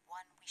 and as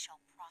one we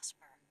shall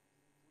prosper.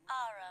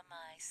 Ara,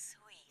 my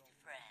sweet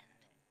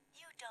friend,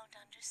 you don't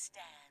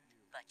understand,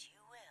 but you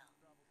will.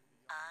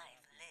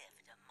 I've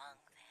lived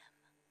among them.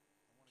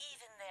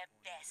 Even their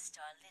best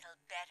are little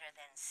better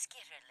than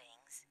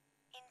skitterlings.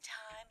 In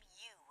time,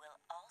 you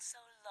will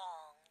also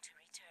long to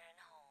return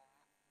home.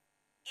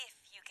 If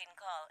you can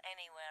call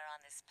anywhere on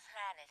this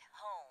planet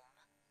home.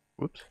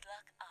 Whoops. Good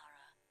luck,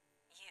 Ara.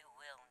 You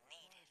will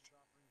need it.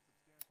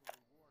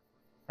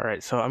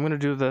 Alright, so I'm gonna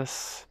do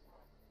this.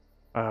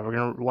 We're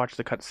gonna watch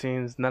the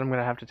cutscenes, and then I'm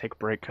gonna have to take a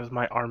break because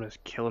my arm is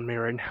killing me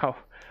right now,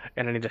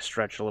 and I need to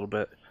stretch a little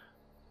bit.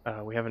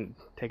 We haven't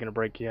taken a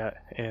break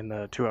yet in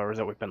the 2 hours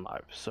that we've been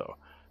live, so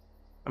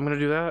I'm gonna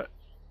do that.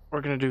 We're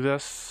gonna do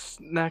this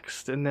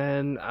next, and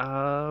then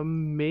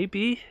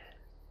maybe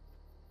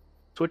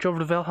switch over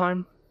to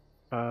Valheim.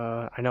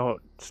 I know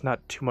it's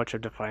not too much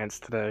of Defiance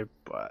today,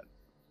 but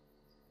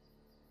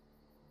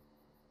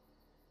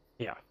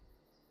yeah,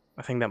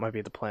 I think that might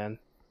be the plan.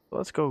 So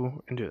let's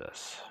go and do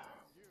this.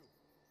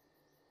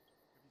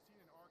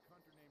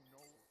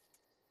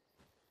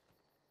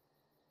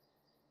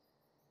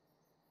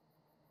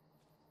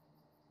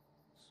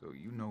 So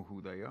you know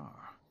who they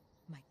are?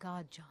 My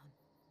God, John.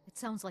 It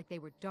sounds like they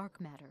were dark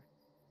matter.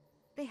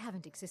 They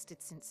haven't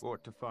existed since...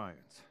 Fort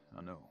Defiance,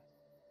 I know.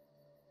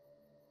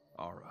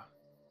 Ara.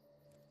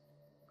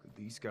 Could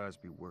these guys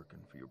be working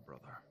for your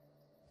brother?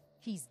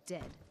 He's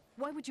dead.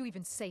 Why would you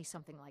even say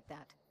something like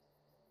that?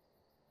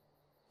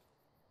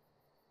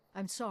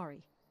 I'm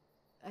sorry.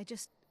 I've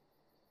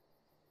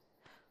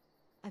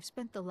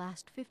spent the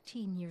last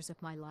 15 years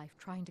of my life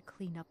trying to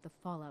clean up the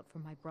fallout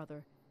from my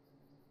brother.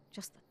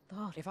 Just the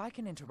thought... If I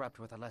can interrupt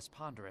with a less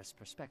ponderous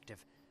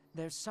perspective,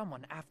 there's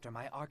someone after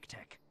my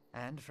Arctech.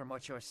 And from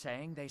what you're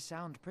saying, they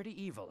sound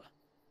pretty evil.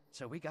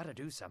 So we gotta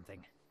do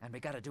something, and we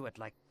gotta do it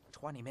like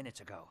 20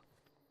 minutes ago.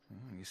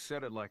 You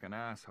said it like an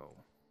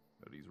asshole,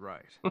 but he's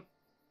right.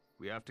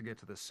 We have to get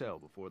to the cell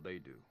before they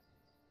do.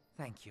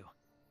 Thank you.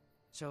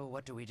 So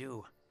what do we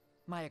do?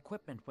 My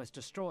equipment was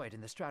destroyed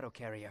in the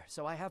Stratocarrier,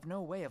 so I have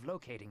no way of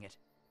locating it.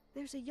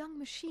 There's a young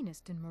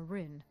machinist in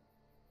Marin.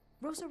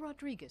 Rosa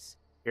Rodriguez.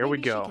 Here we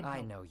Maybe she go. can I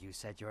help. know you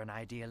said you're an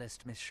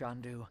idealist, Miss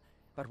Shandu,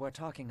 but we're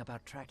talking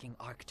about tracking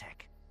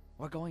Arctech.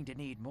 We're going to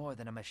need more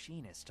than a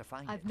machinist to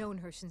find it. I've known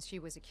her since she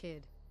was a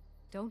kid.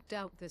 Don't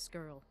doubt this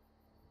girl.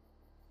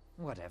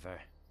 Whatever.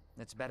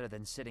 It's better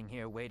than sitting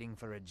here waiting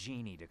for a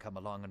genie to come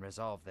along and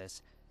resolve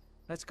this.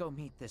 Let's go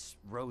meet this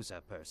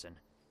Rosa person.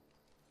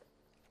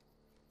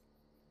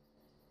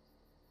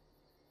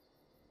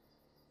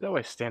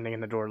 Always standing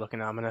in the door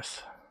looking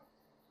ominous.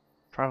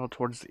 Travel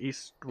towards the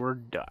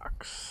eastward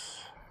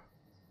docks.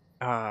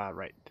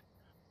 Right.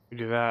 We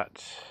do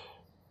that.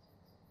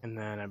 And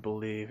then I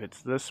believe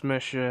it's this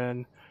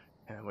mission.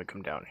 And we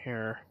come down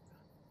here.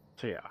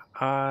 So yeah,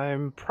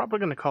 I'm probably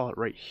going to call it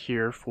right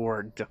here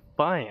for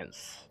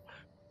Defiance.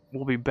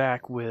 We'll be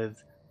back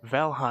with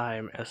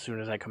Valheim as soon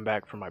as I come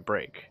back from my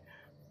break.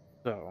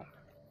 So,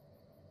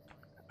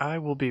 I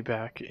will be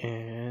back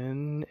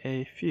in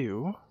a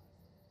few.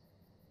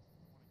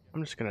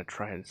 I'm just going to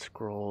try and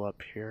scroll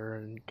up here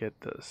and get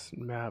this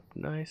map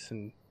nice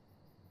and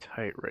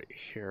tight right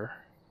here.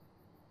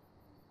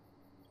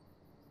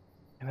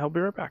 And I'll be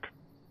right back.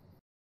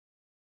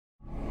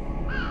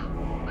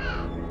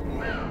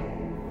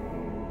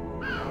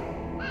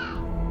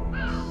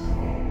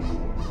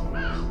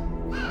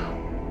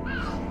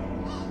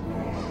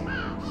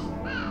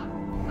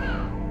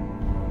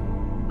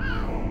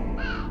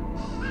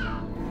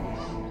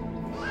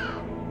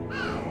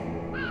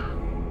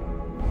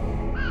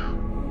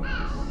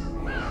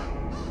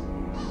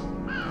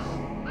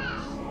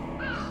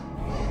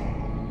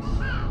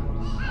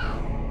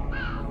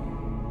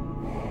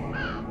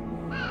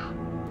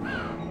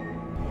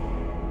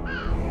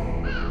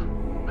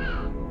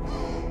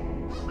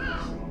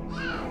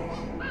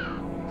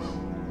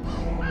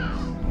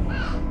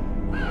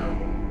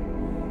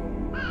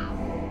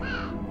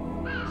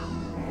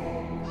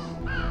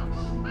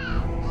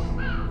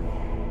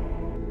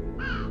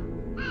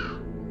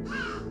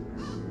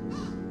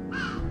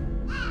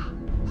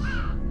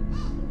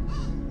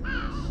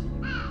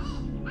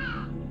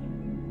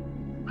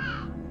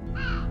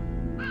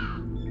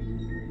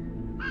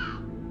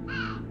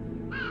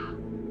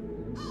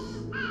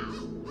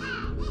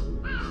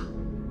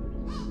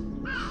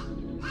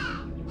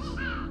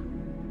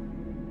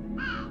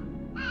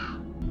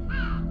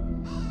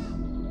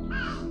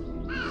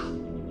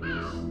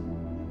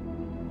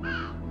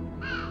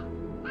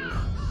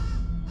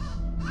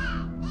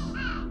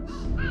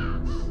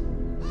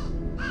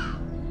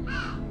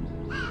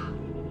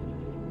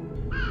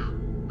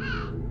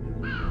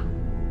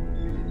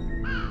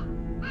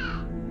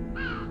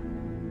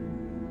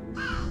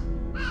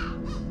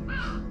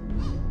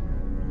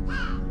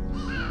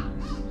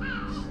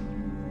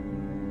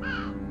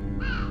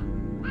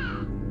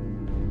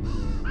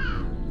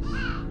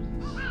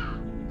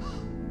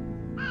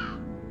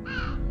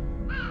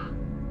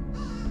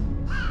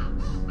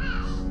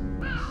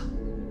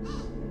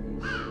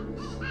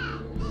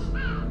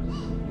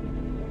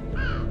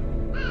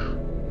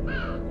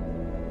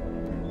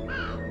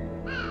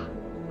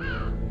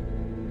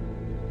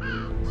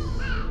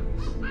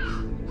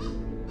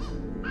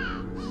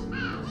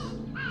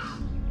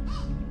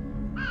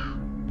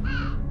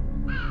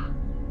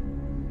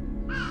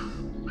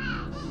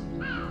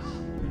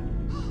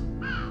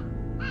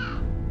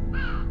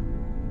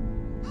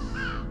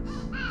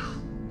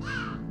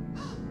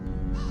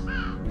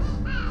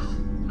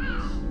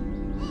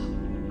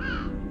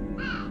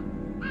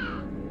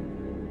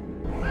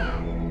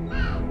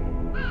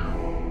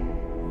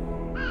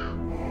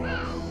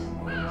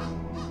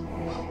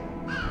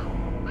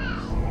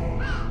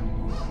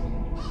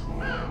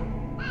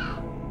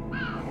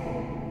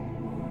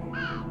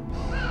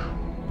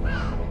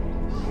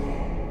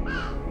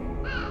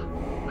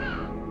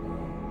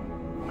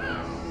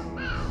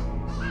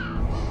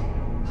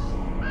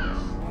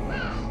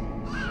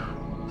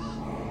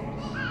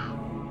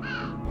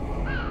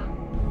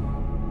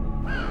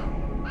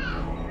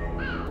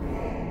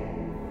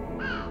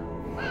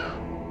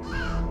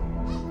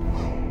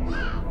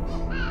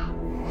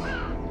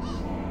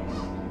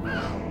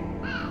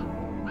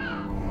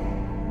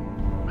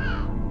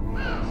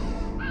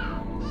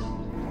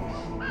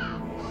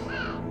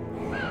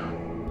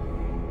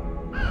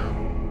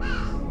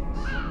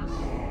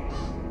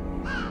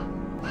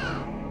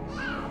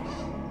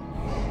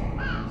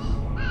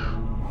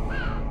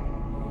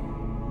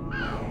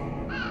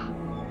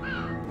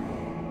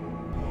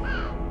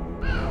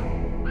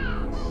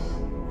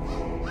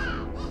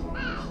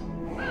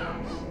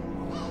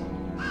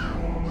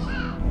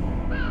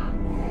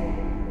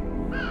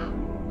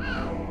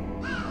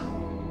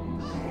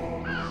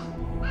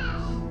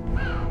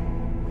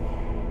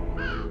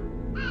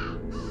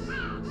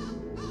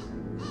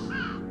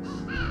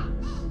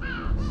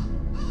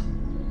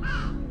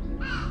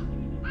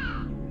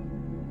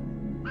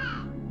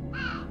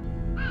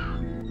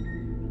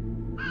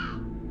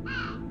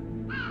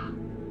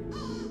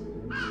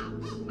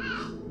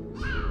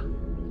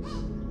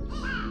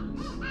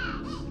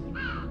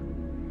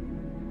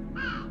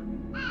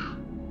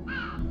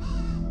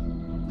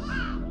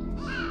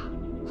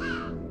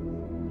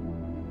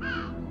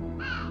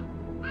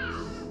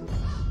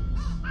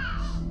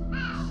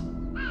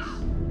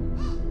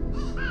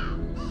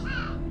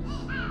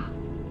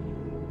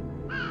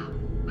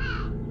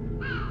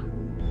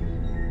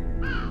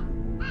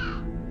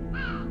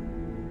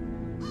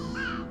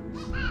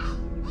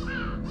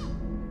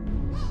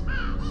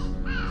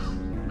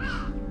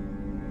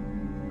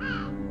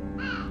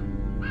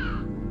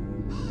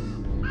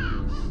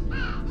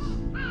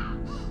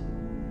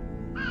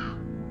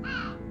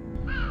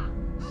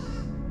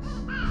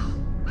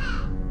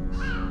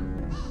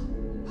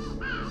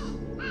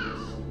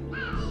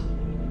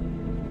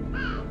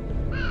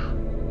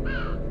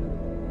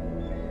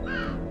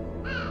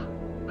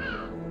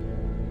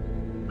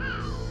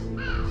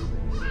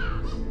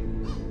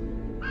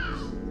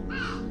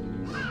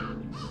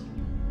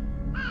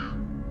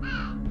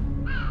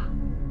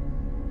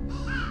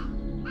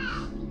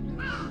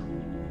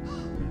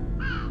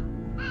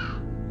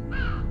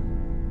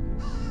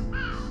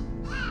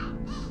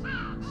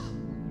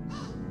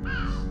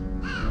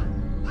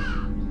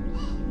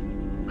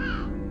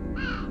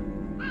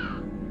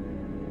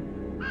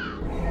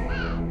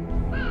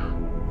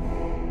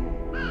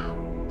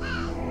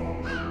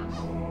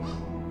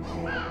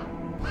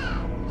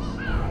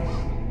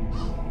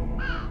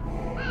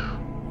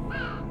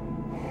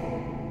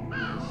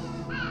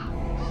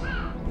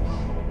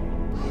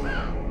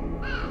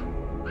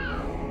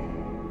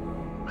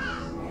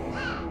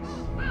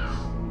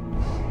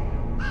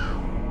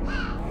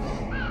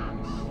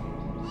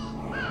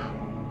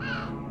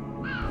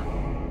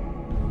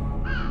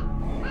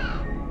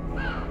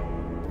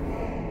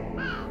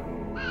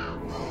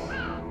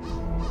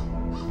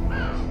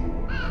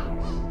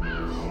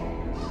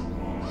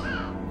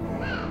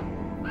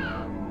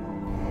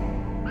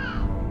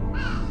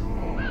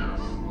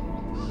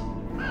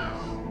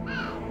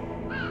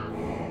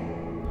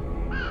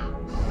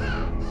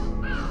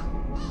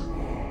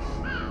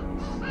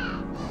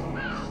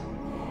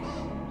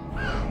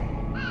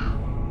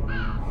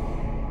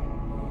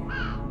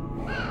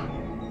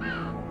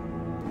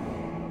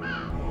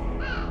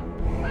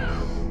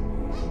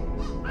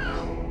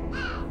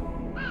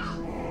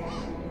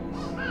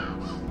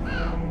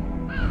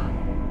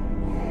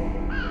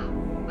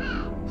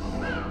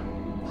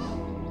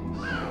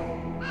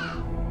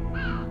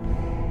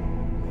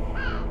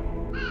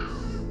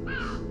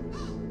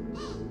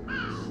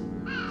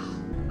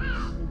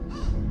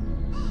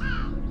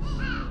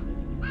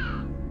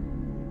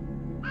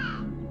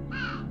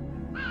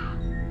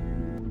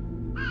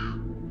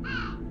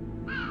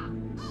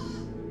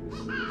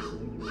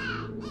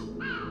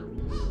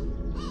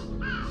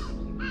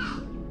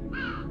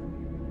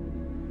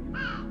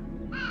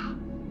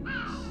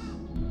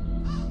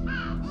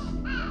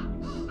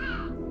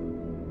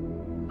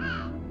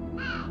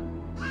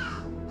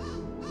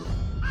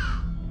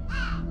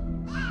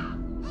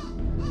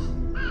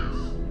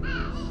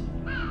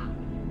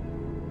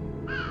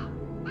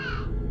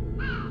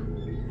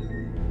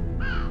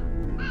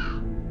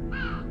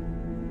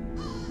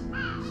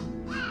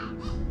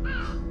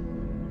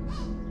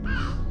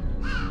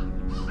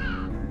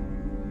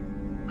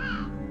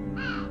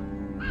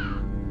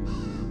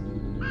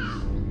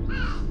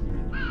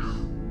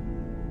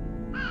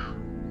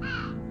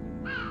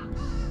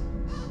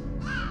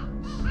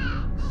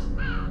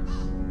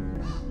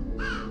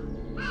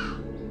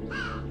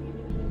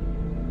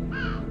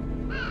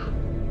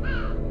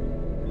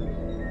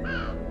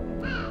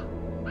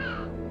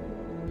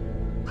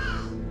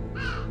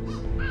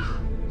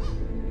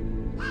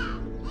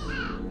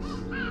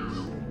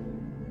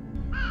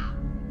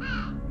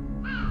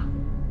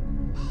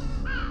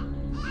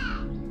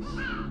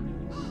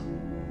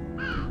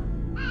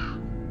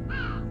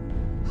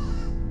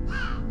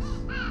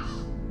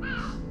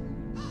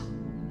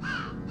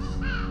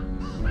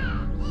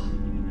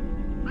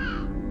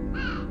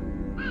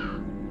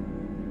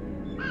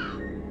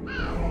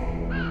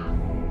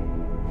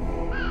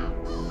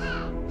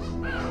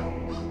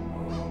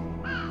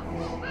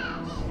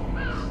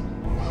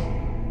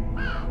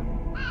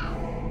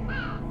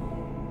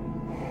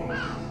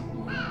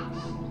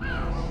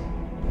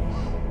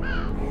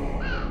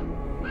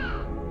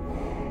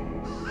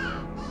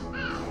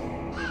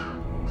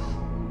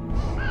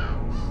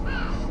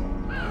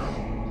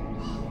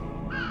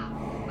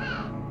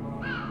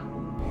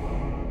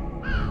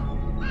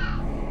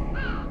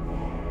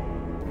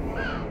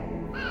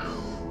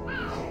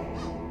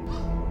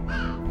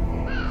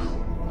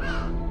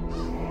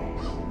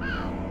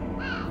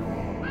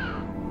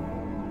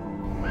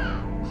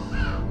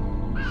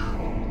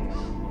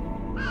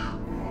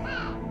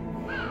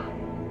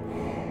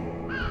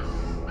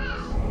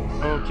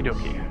 Okie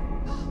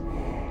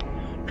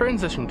dokie.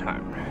 Transition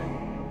time.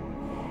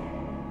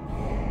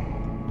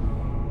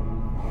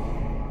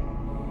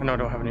 I know I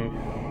don't have any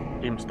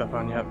game stuff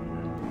on yet.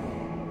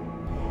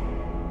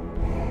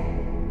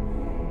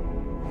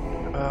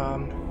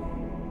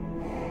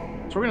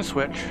 So we're gonna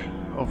switch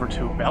over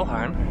to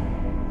Valheim,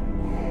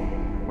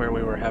 where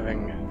we were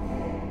having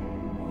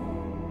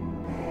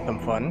some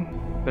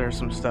fun. There's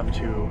some stuff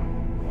to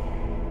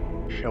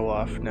show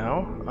off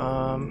now.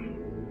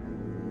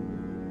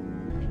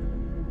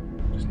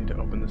 Just need to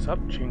open this up,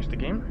 change the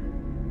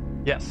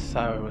game. Yes,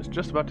 I was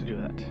just about to do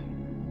that.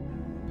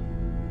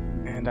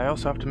 And I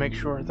also have to make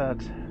sure that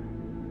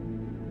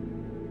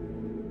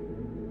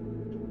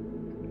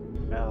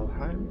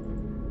Valheim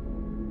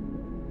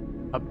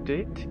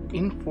update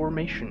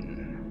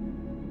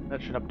information.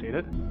 That should update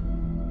it.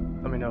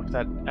 Let me know if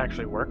that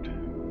actually worked.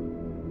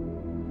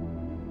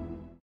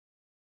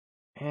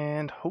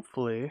 And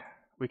hopefully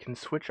we can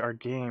switch our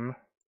game.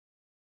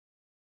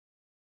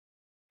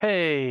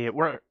 Hey, it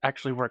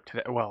actually worked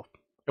today. Well,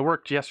 it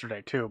worked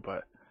yesterday too,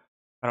 but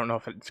I don't know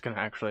if it's gonna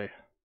actually.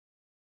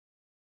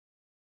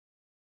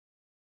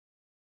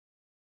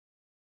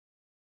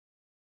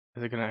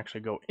 Is it gonna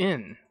actually go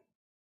in?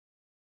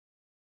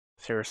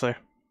 Seriously?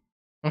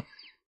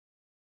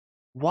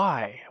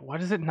 Why? Why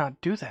does it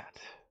not do that?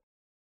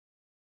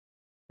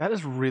 That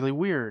is really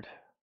weird.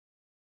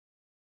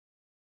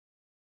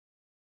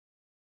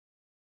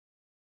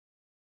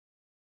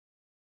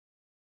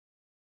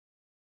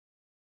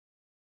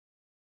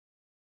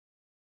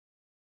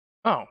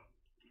 Oh,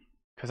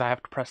 because I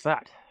have to press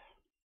that.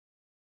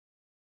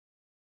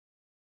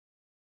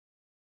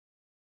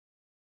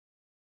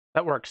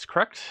 That works,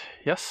 correct?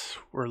 Yes,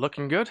 we're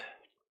looking good.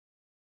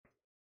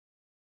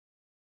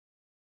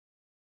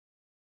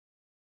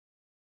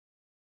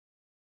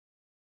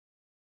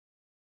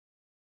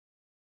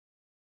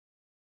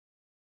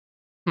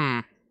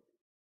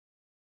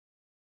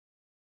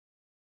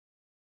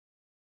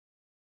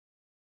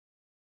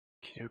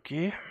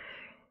 Okay.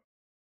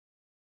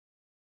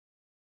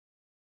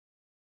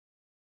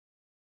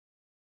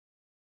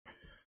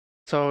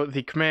 So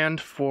the command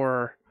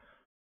for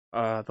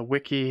the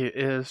wiki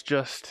is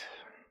just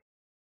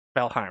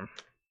Valheim.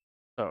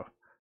 So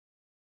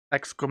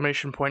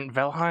exclamation point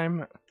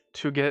Valheim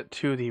to get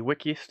to the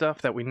wiki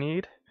stuff that we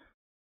need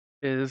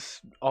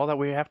is all that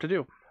we have to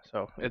do.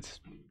 So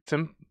it's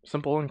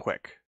simple and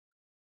quick.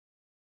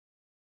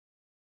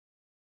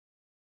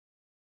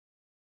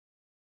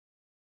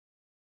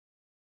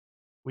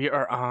 We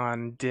are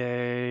on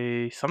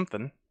day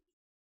something.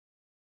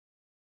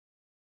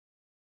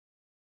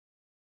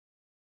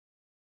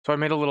 So I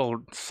made a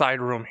little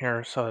side room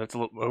here so that it's a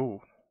little.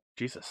 Oh,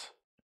 Jesus.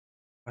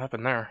 What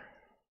happened there?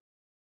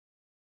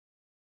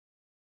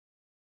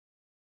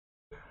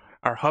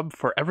 Our hub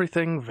for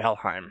everything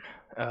Valheim.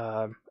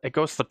 It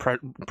goes to the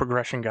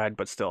progression guide,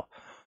 but still.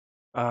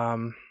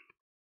 I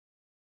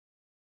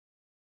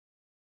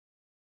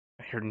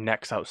hear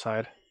necks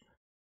outside.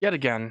 Yet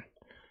again.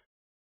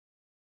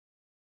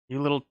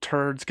 You little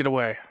turds, get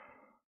away.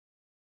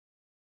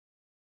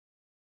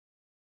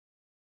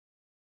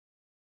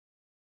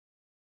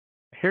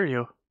 I hear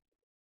you.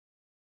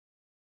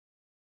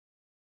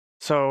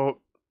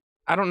 So,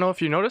 I don't know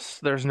if you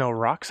noticed, there's no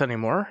rocks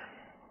anymore.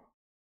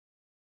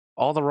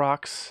 All the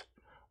rocks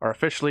are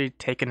officially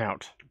taken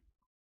out.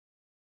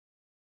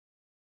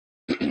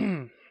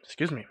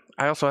 Excuse me.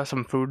 I also have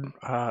some food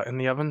in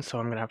the oven, so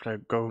I'm gonna have to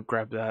go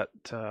grab that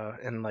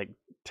in like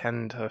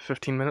 10 to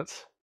 15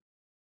 minutes.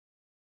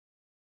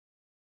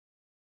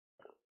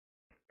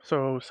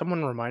 So,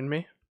 someone remind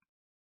me.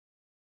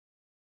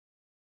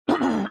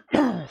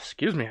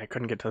 Excuse me, I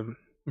couldn't get to the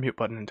mute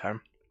button in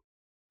time.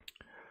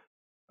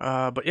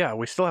 But yeah,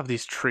 we still have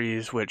these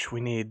trees, which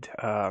we need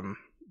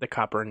the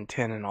copper and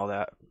tin and all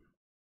that.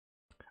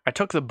 I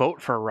took the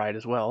boat for a ride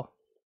as well.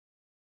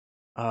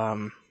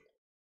 So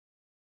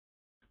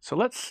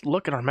let's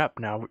look at our map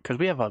now, because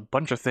we have a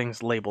bunch of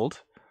things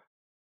labeled.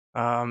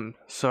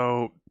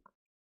 So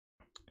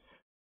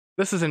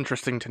this is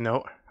interesting to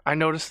note. I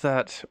noticed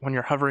that when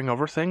you're hovering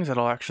over things,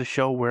 it'll actually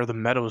show where the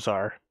meadows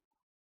are.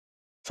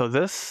 So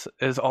this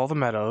is all the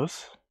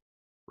meadows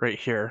right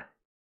here.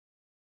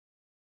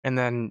 And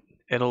then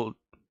it'll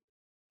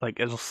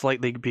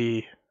slightly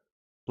be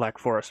Black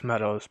Forest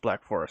Meadows,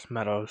 Black Forest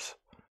Meadows.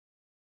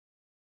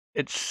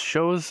 It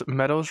shows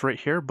meadows right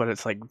here, but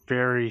it's like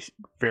very,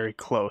 very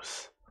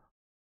close.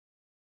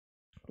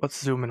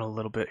 Let's zoom in a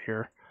little bit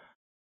here.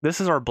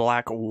 This is our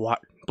Black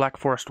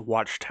Forest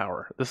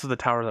Watchtower. This is the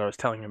tower that I was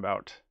telling you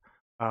about.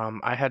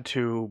 I had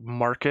to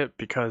mark it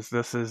because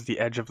this is the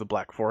edge of the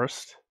Black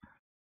Forest.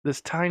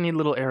 This tiny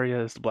little area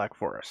is the Black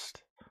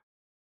Forest.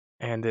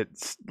 And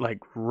it's like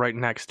right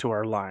next to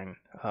our line.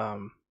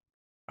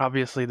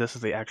 Obviously this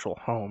is the actual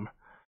home,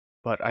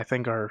 but I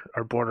think our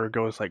border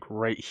goes like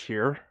right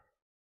here.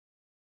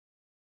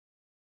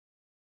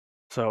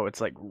 So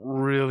it's like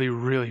really,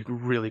 really,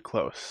 really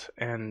close.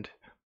 And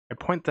I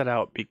point that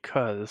out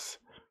because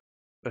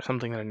there's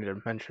something that I need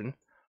to mention.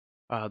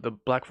 The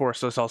Black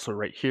Forest is also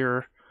right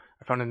here.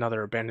 I found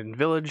another abandoned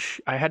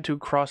village. I had to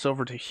cross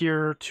over to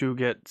here to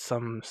get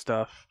some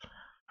stuff.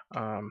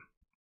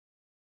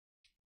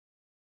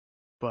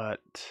 But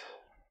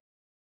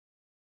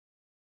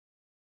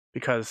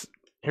because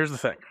here's the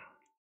thing.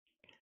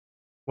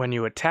 When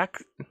you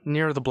attack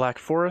near the Black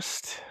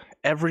Forest,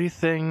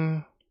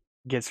 everything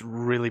gets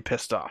really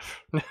pissed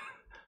off.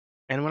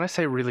 And when I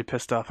say really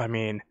pissed off, I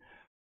mean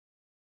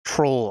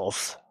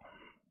trolls.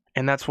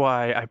 And that's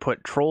why I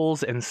put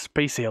trolls and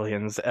space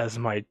aliens as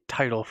my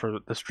title for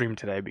the stream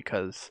today,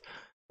 because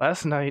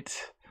last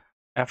night,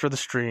 after the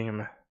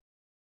stream,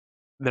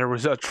 there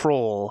was a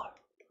troll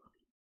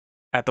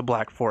at the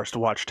Black Forest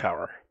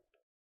Watchtower.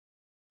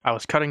 I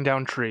was cutting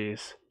down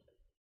trees.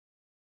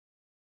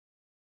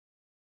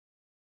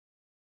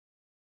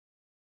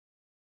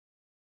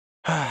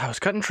 I was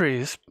cutting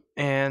trees,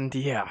 and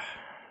yeah,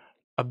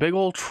 a big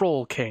old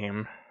troll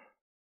came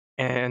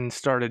and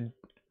started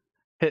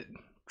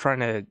trying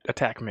to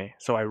attack me.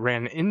 So I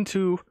ran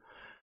into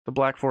the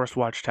Black Forest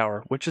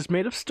Watchtower, which is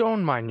made of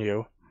stone, mind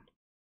you,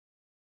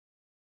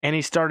 and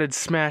he started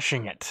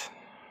smashing it.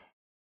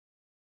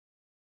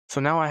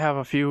 So now I have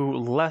a few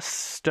less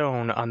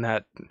stone on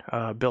that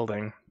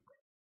building,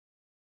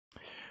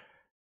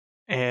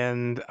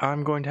 and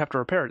I'm going to have to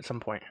repair it at some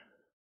point.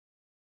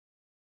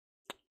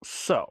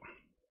 So,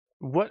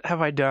 what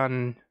have I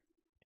done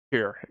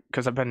here?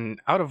 Because I've been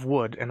out of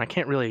wood, and I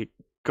can't really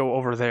go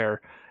over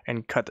there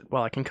and cut.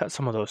 Well, I can cut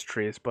some of those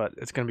trees, but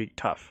it's going to be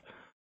tough.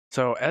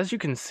 So, as you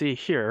can see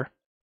here,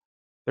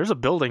 there's a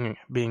building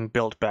being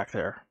built back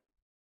there.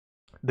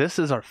 This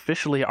is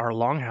officially our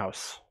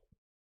longhouse.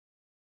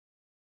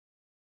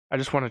 I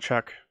just want to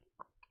check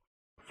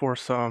for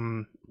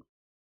some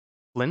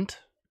flint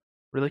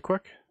really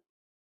quick.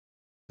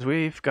 Because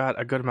we've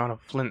got a good amount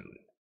of flint,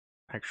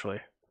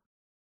 actually.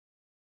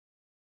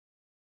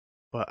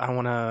 But I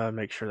want to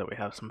make sure that we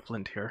have some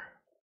flint here.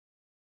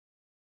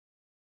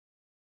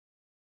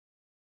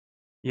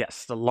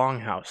 Yes, the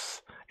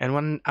longhouse. And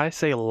when I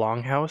say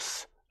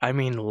longhouse, I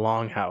mean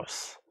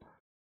longhouse.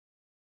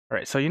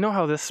 Alright, so you know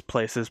how this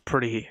place is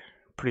pretty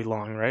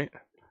long, right?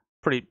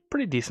 Pretty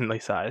decently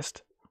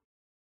sized.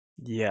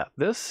 Yeah,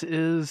 this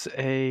is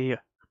a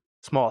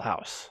small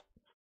house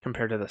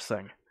compared to this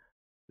thing.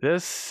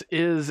 This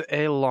is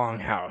a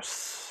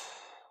longhouse.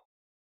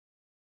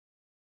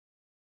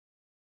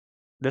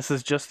 This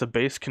is just the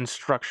base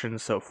construction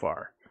so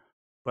far.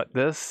 But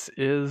this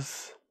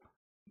is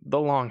the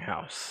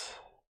longhouse.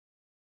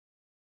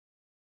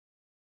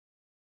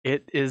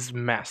 It is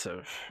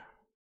massive.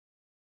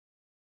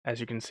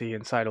 As you can see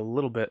inside a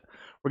little bit.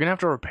 We're going to have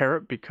to repair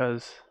it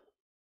because...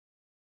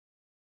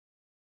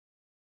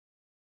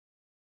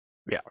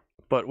 yeah,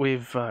 but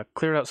we've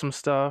cleared out some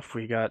stuff.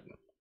 We got...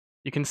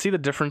 you can see the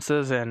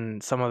differences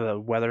in some of the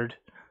weathered.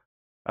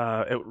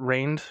 It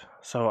rained,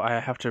 so I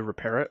have to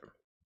repair it.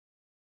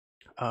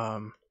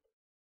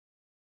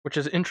 Which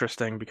is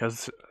interesting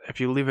because if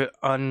you leave it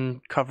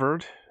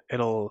uncovered,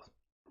 it'll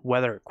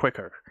weather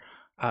quicker,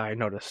 I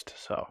noticed.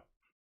 So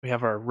we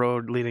have our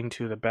road leading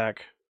to the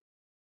back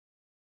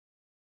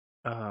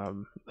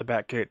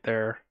gate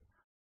there.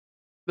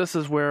 This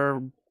is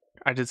where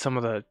I did some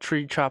of the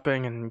tree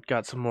chopping and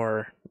got some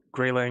more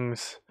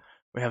graylings.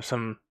 We have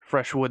some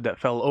fresh wood that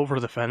fell over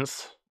the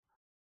fence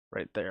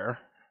right there.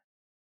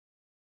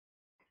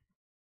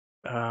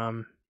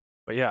 But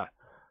yeah,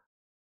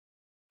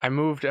 I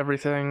moved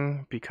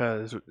everything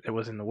because it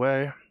was in the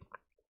way.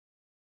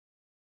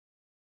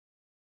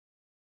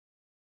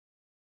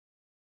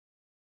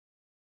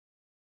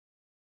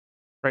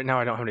 Right now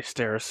I don't have any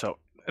stairs, so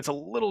it's a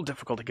little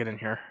difficult to get in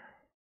here.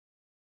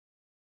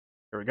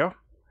 Here we go.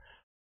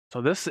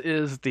 So this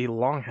is the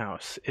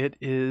longhouse. It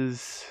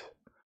is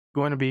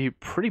going to be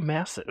pretty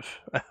massive.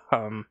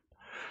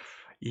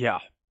 Yeah.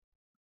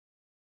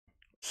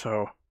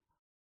 So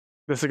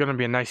this is going to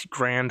be a nice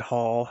grand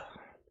hall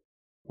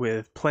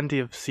with plenty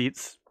of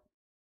seats.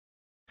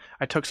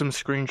 I took some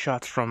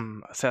screenshots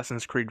from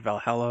Assassin's Creed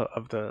Valhalla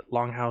of the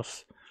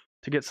longhouse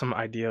to get some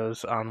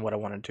ideas on what I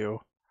want to do.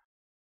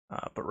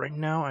 But right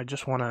now I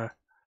just want to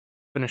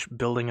finish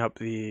building up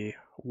the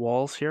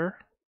walls here,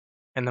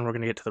 and then we're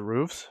going to get to the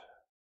roofs.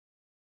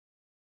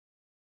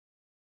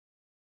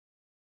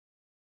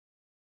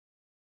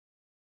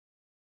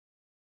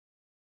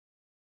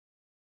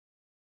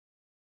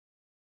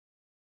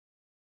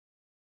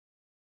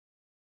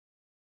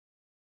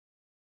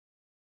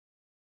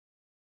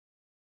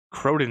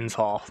 Croden's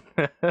Hall.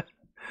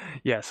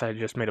 Yes, I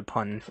just made a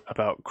pun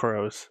about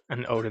crows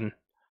and Odin.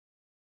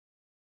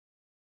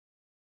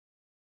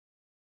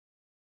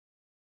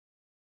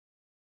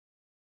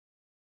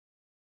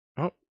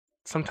 Oh,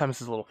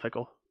 sometimes it's a little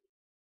fickle.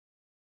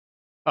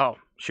 Oh,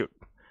 shoot.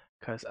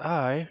 Because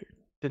I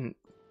didn't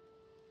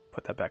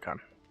put that back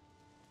on.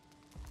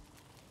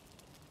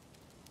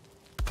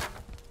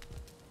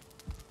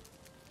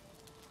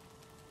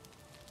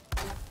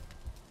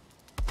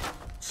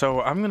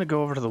 So I'm going to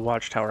go over to the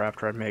watchtower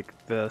after I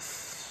make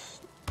this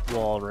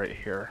wall right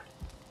here.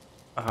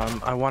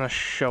 I want to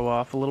show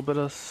off a little bit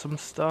of some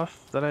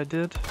stuff that I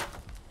did.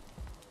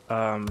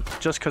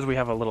 Just because we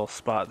have a little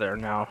spot there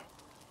now.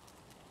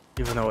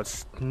 even though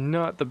it's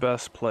not the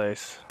best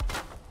place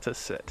to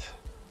sit.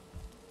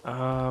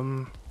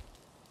 So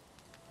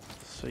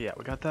yeah,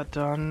 we got that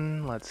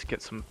done. Let's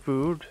get some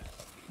food.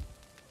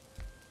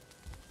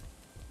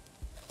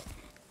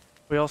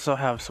 We also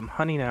have some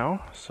honey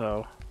now,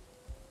 so...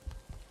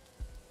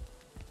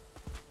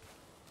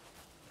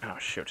 Oh,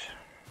 shoot.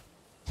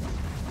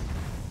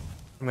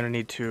 I'm gonna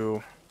need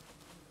to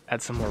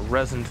add some more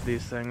resin to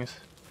these things.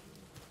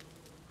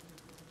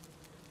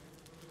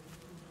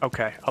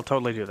 Okay, I'll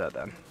totally do that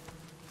then.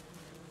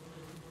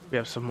 We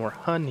have some more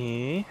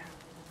honey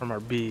from our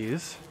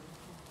bees.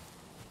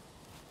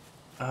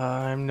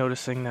 I'm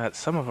noticing that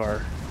some of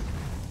our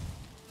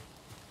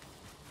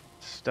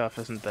stuff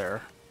isn't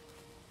there.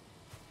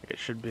 Like it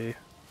should be.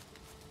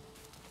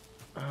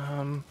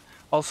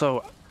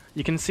 Also,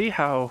 you can see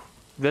how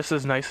this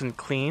is nice and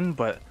clean,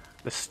 but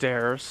the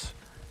stairs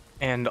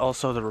and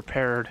also the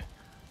repaired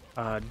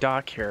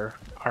dock here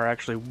are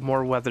actually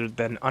more weathered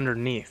than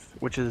underneath,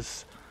 which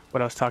is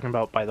what I was talking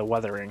about by the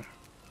weathering.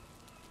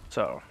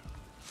 So,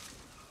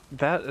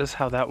 that is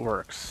how that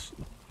works.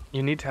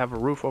 You need to have a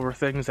roof over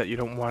things that you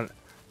don't want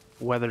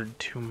weathered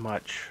too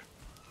much.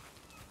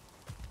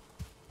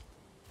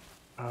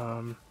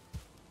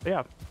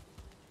 Yeah.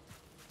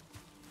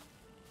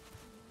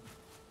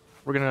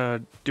 We're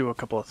gonna do a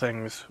couple of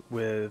things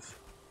with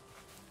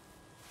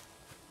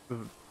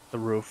the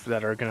roof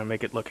that are gonna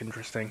make it look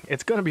interesting.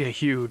 It's gonna be a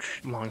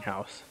huge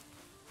longhouse.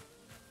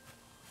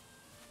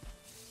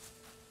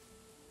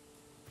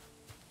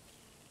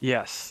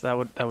 Yes, that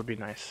would be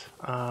nice.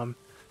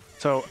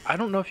 So I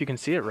don't know if you can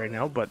see it right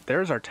now, but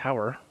there's our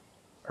tower,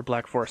 our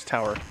Black Forest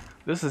Tower.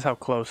 This is how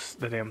close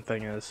the damn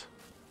thing is.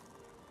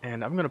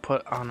 And I'm gonna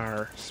put on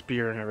our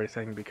spear and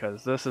everything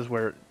because this is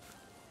where,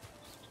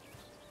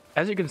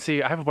 as you can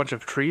see, I have a bunch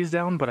of trees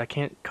down, but I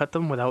can't cut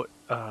them without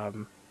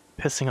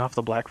pissing off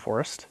the Black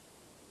Forest.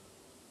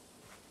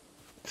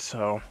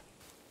 So,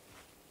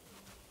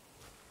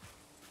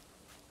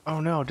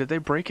 oh no, did they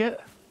break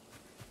it?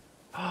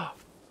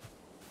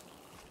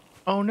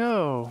 Oh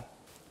no.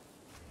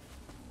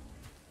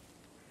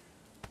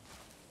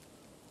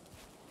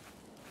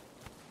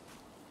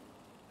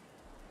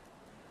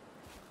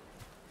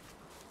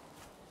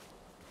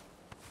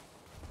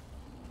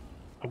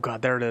 Oh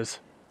god, there it is.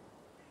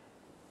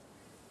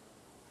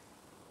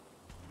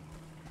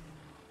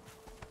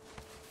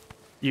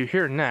 You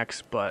hear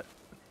next, but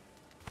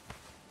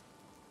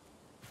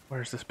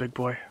where's this big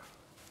boy?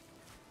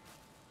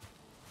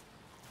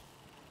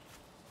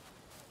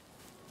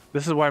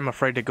 This is why I'm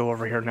afraid to go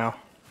over here now.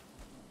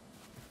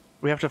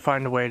 We have to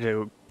find a way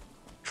to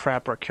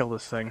trap or kill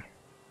this thing.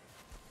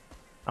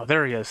 Oh,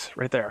 there he is,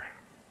 right there.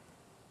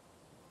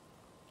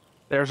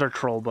 There's our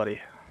troll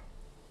buddy.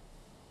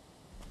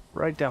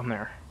 Right down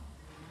there.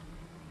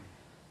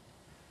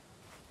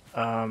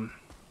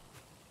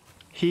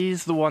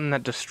 He's the one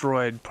that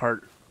destroyed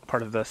part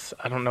of this.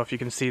 I don't know if you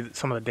can see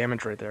some of the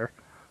damage right there.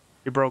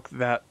 He broke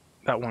that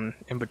one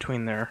in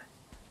between there.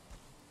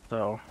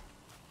 So,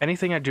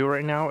 anything I do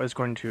right now is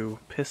going to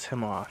piss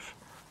him off.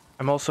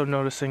 I'm also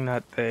noticing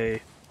that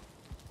they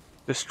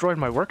destroyed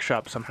my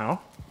workshop somehow.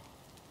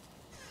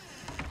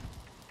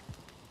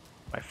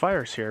 My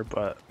fire's here,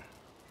 but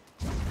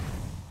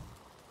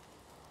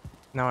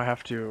now I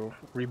have to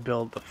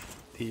rebuild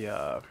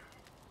the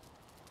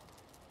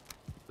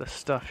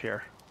stuff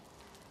here.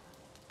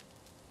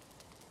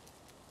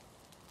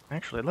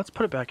 Actually, let's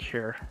put it back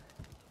here.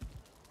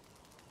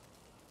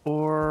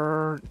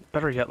 Or,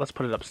 better yet, let's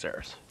put it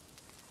upstairs.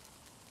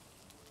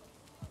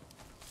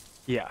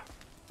 Yeah.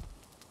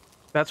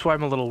 That's why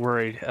I'm a little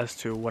worried as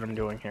to what I'm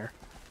doing here.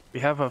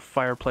 We have a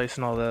fireplace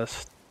and all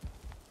this.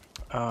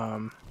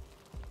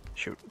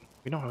 Shoot.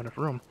 We don't have enough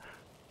room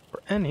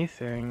for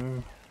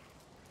anything.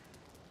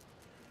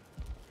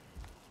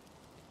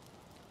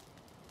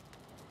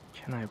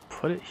 Can I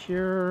put it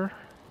here?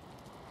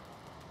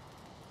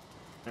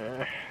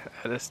 That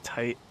is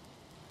tight.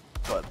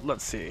 But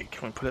let's see.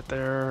 Can we put it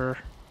there?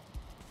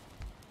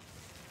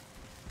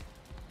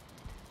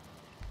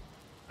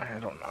 I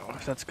don't know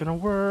if that's gonna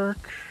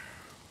work.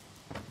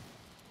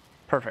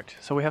 Perfect.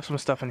 So we have some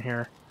stuff in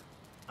here.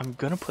 I'm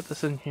gonna put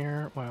this in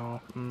here.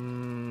 Well,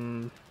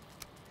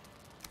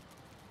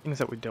 things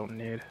that we don't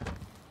need.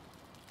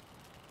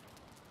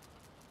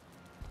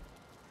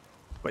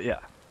 But yeah.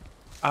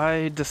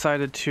 I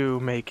decided to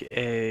make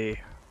a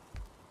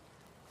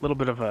little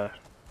bit of a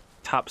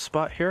top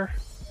spot here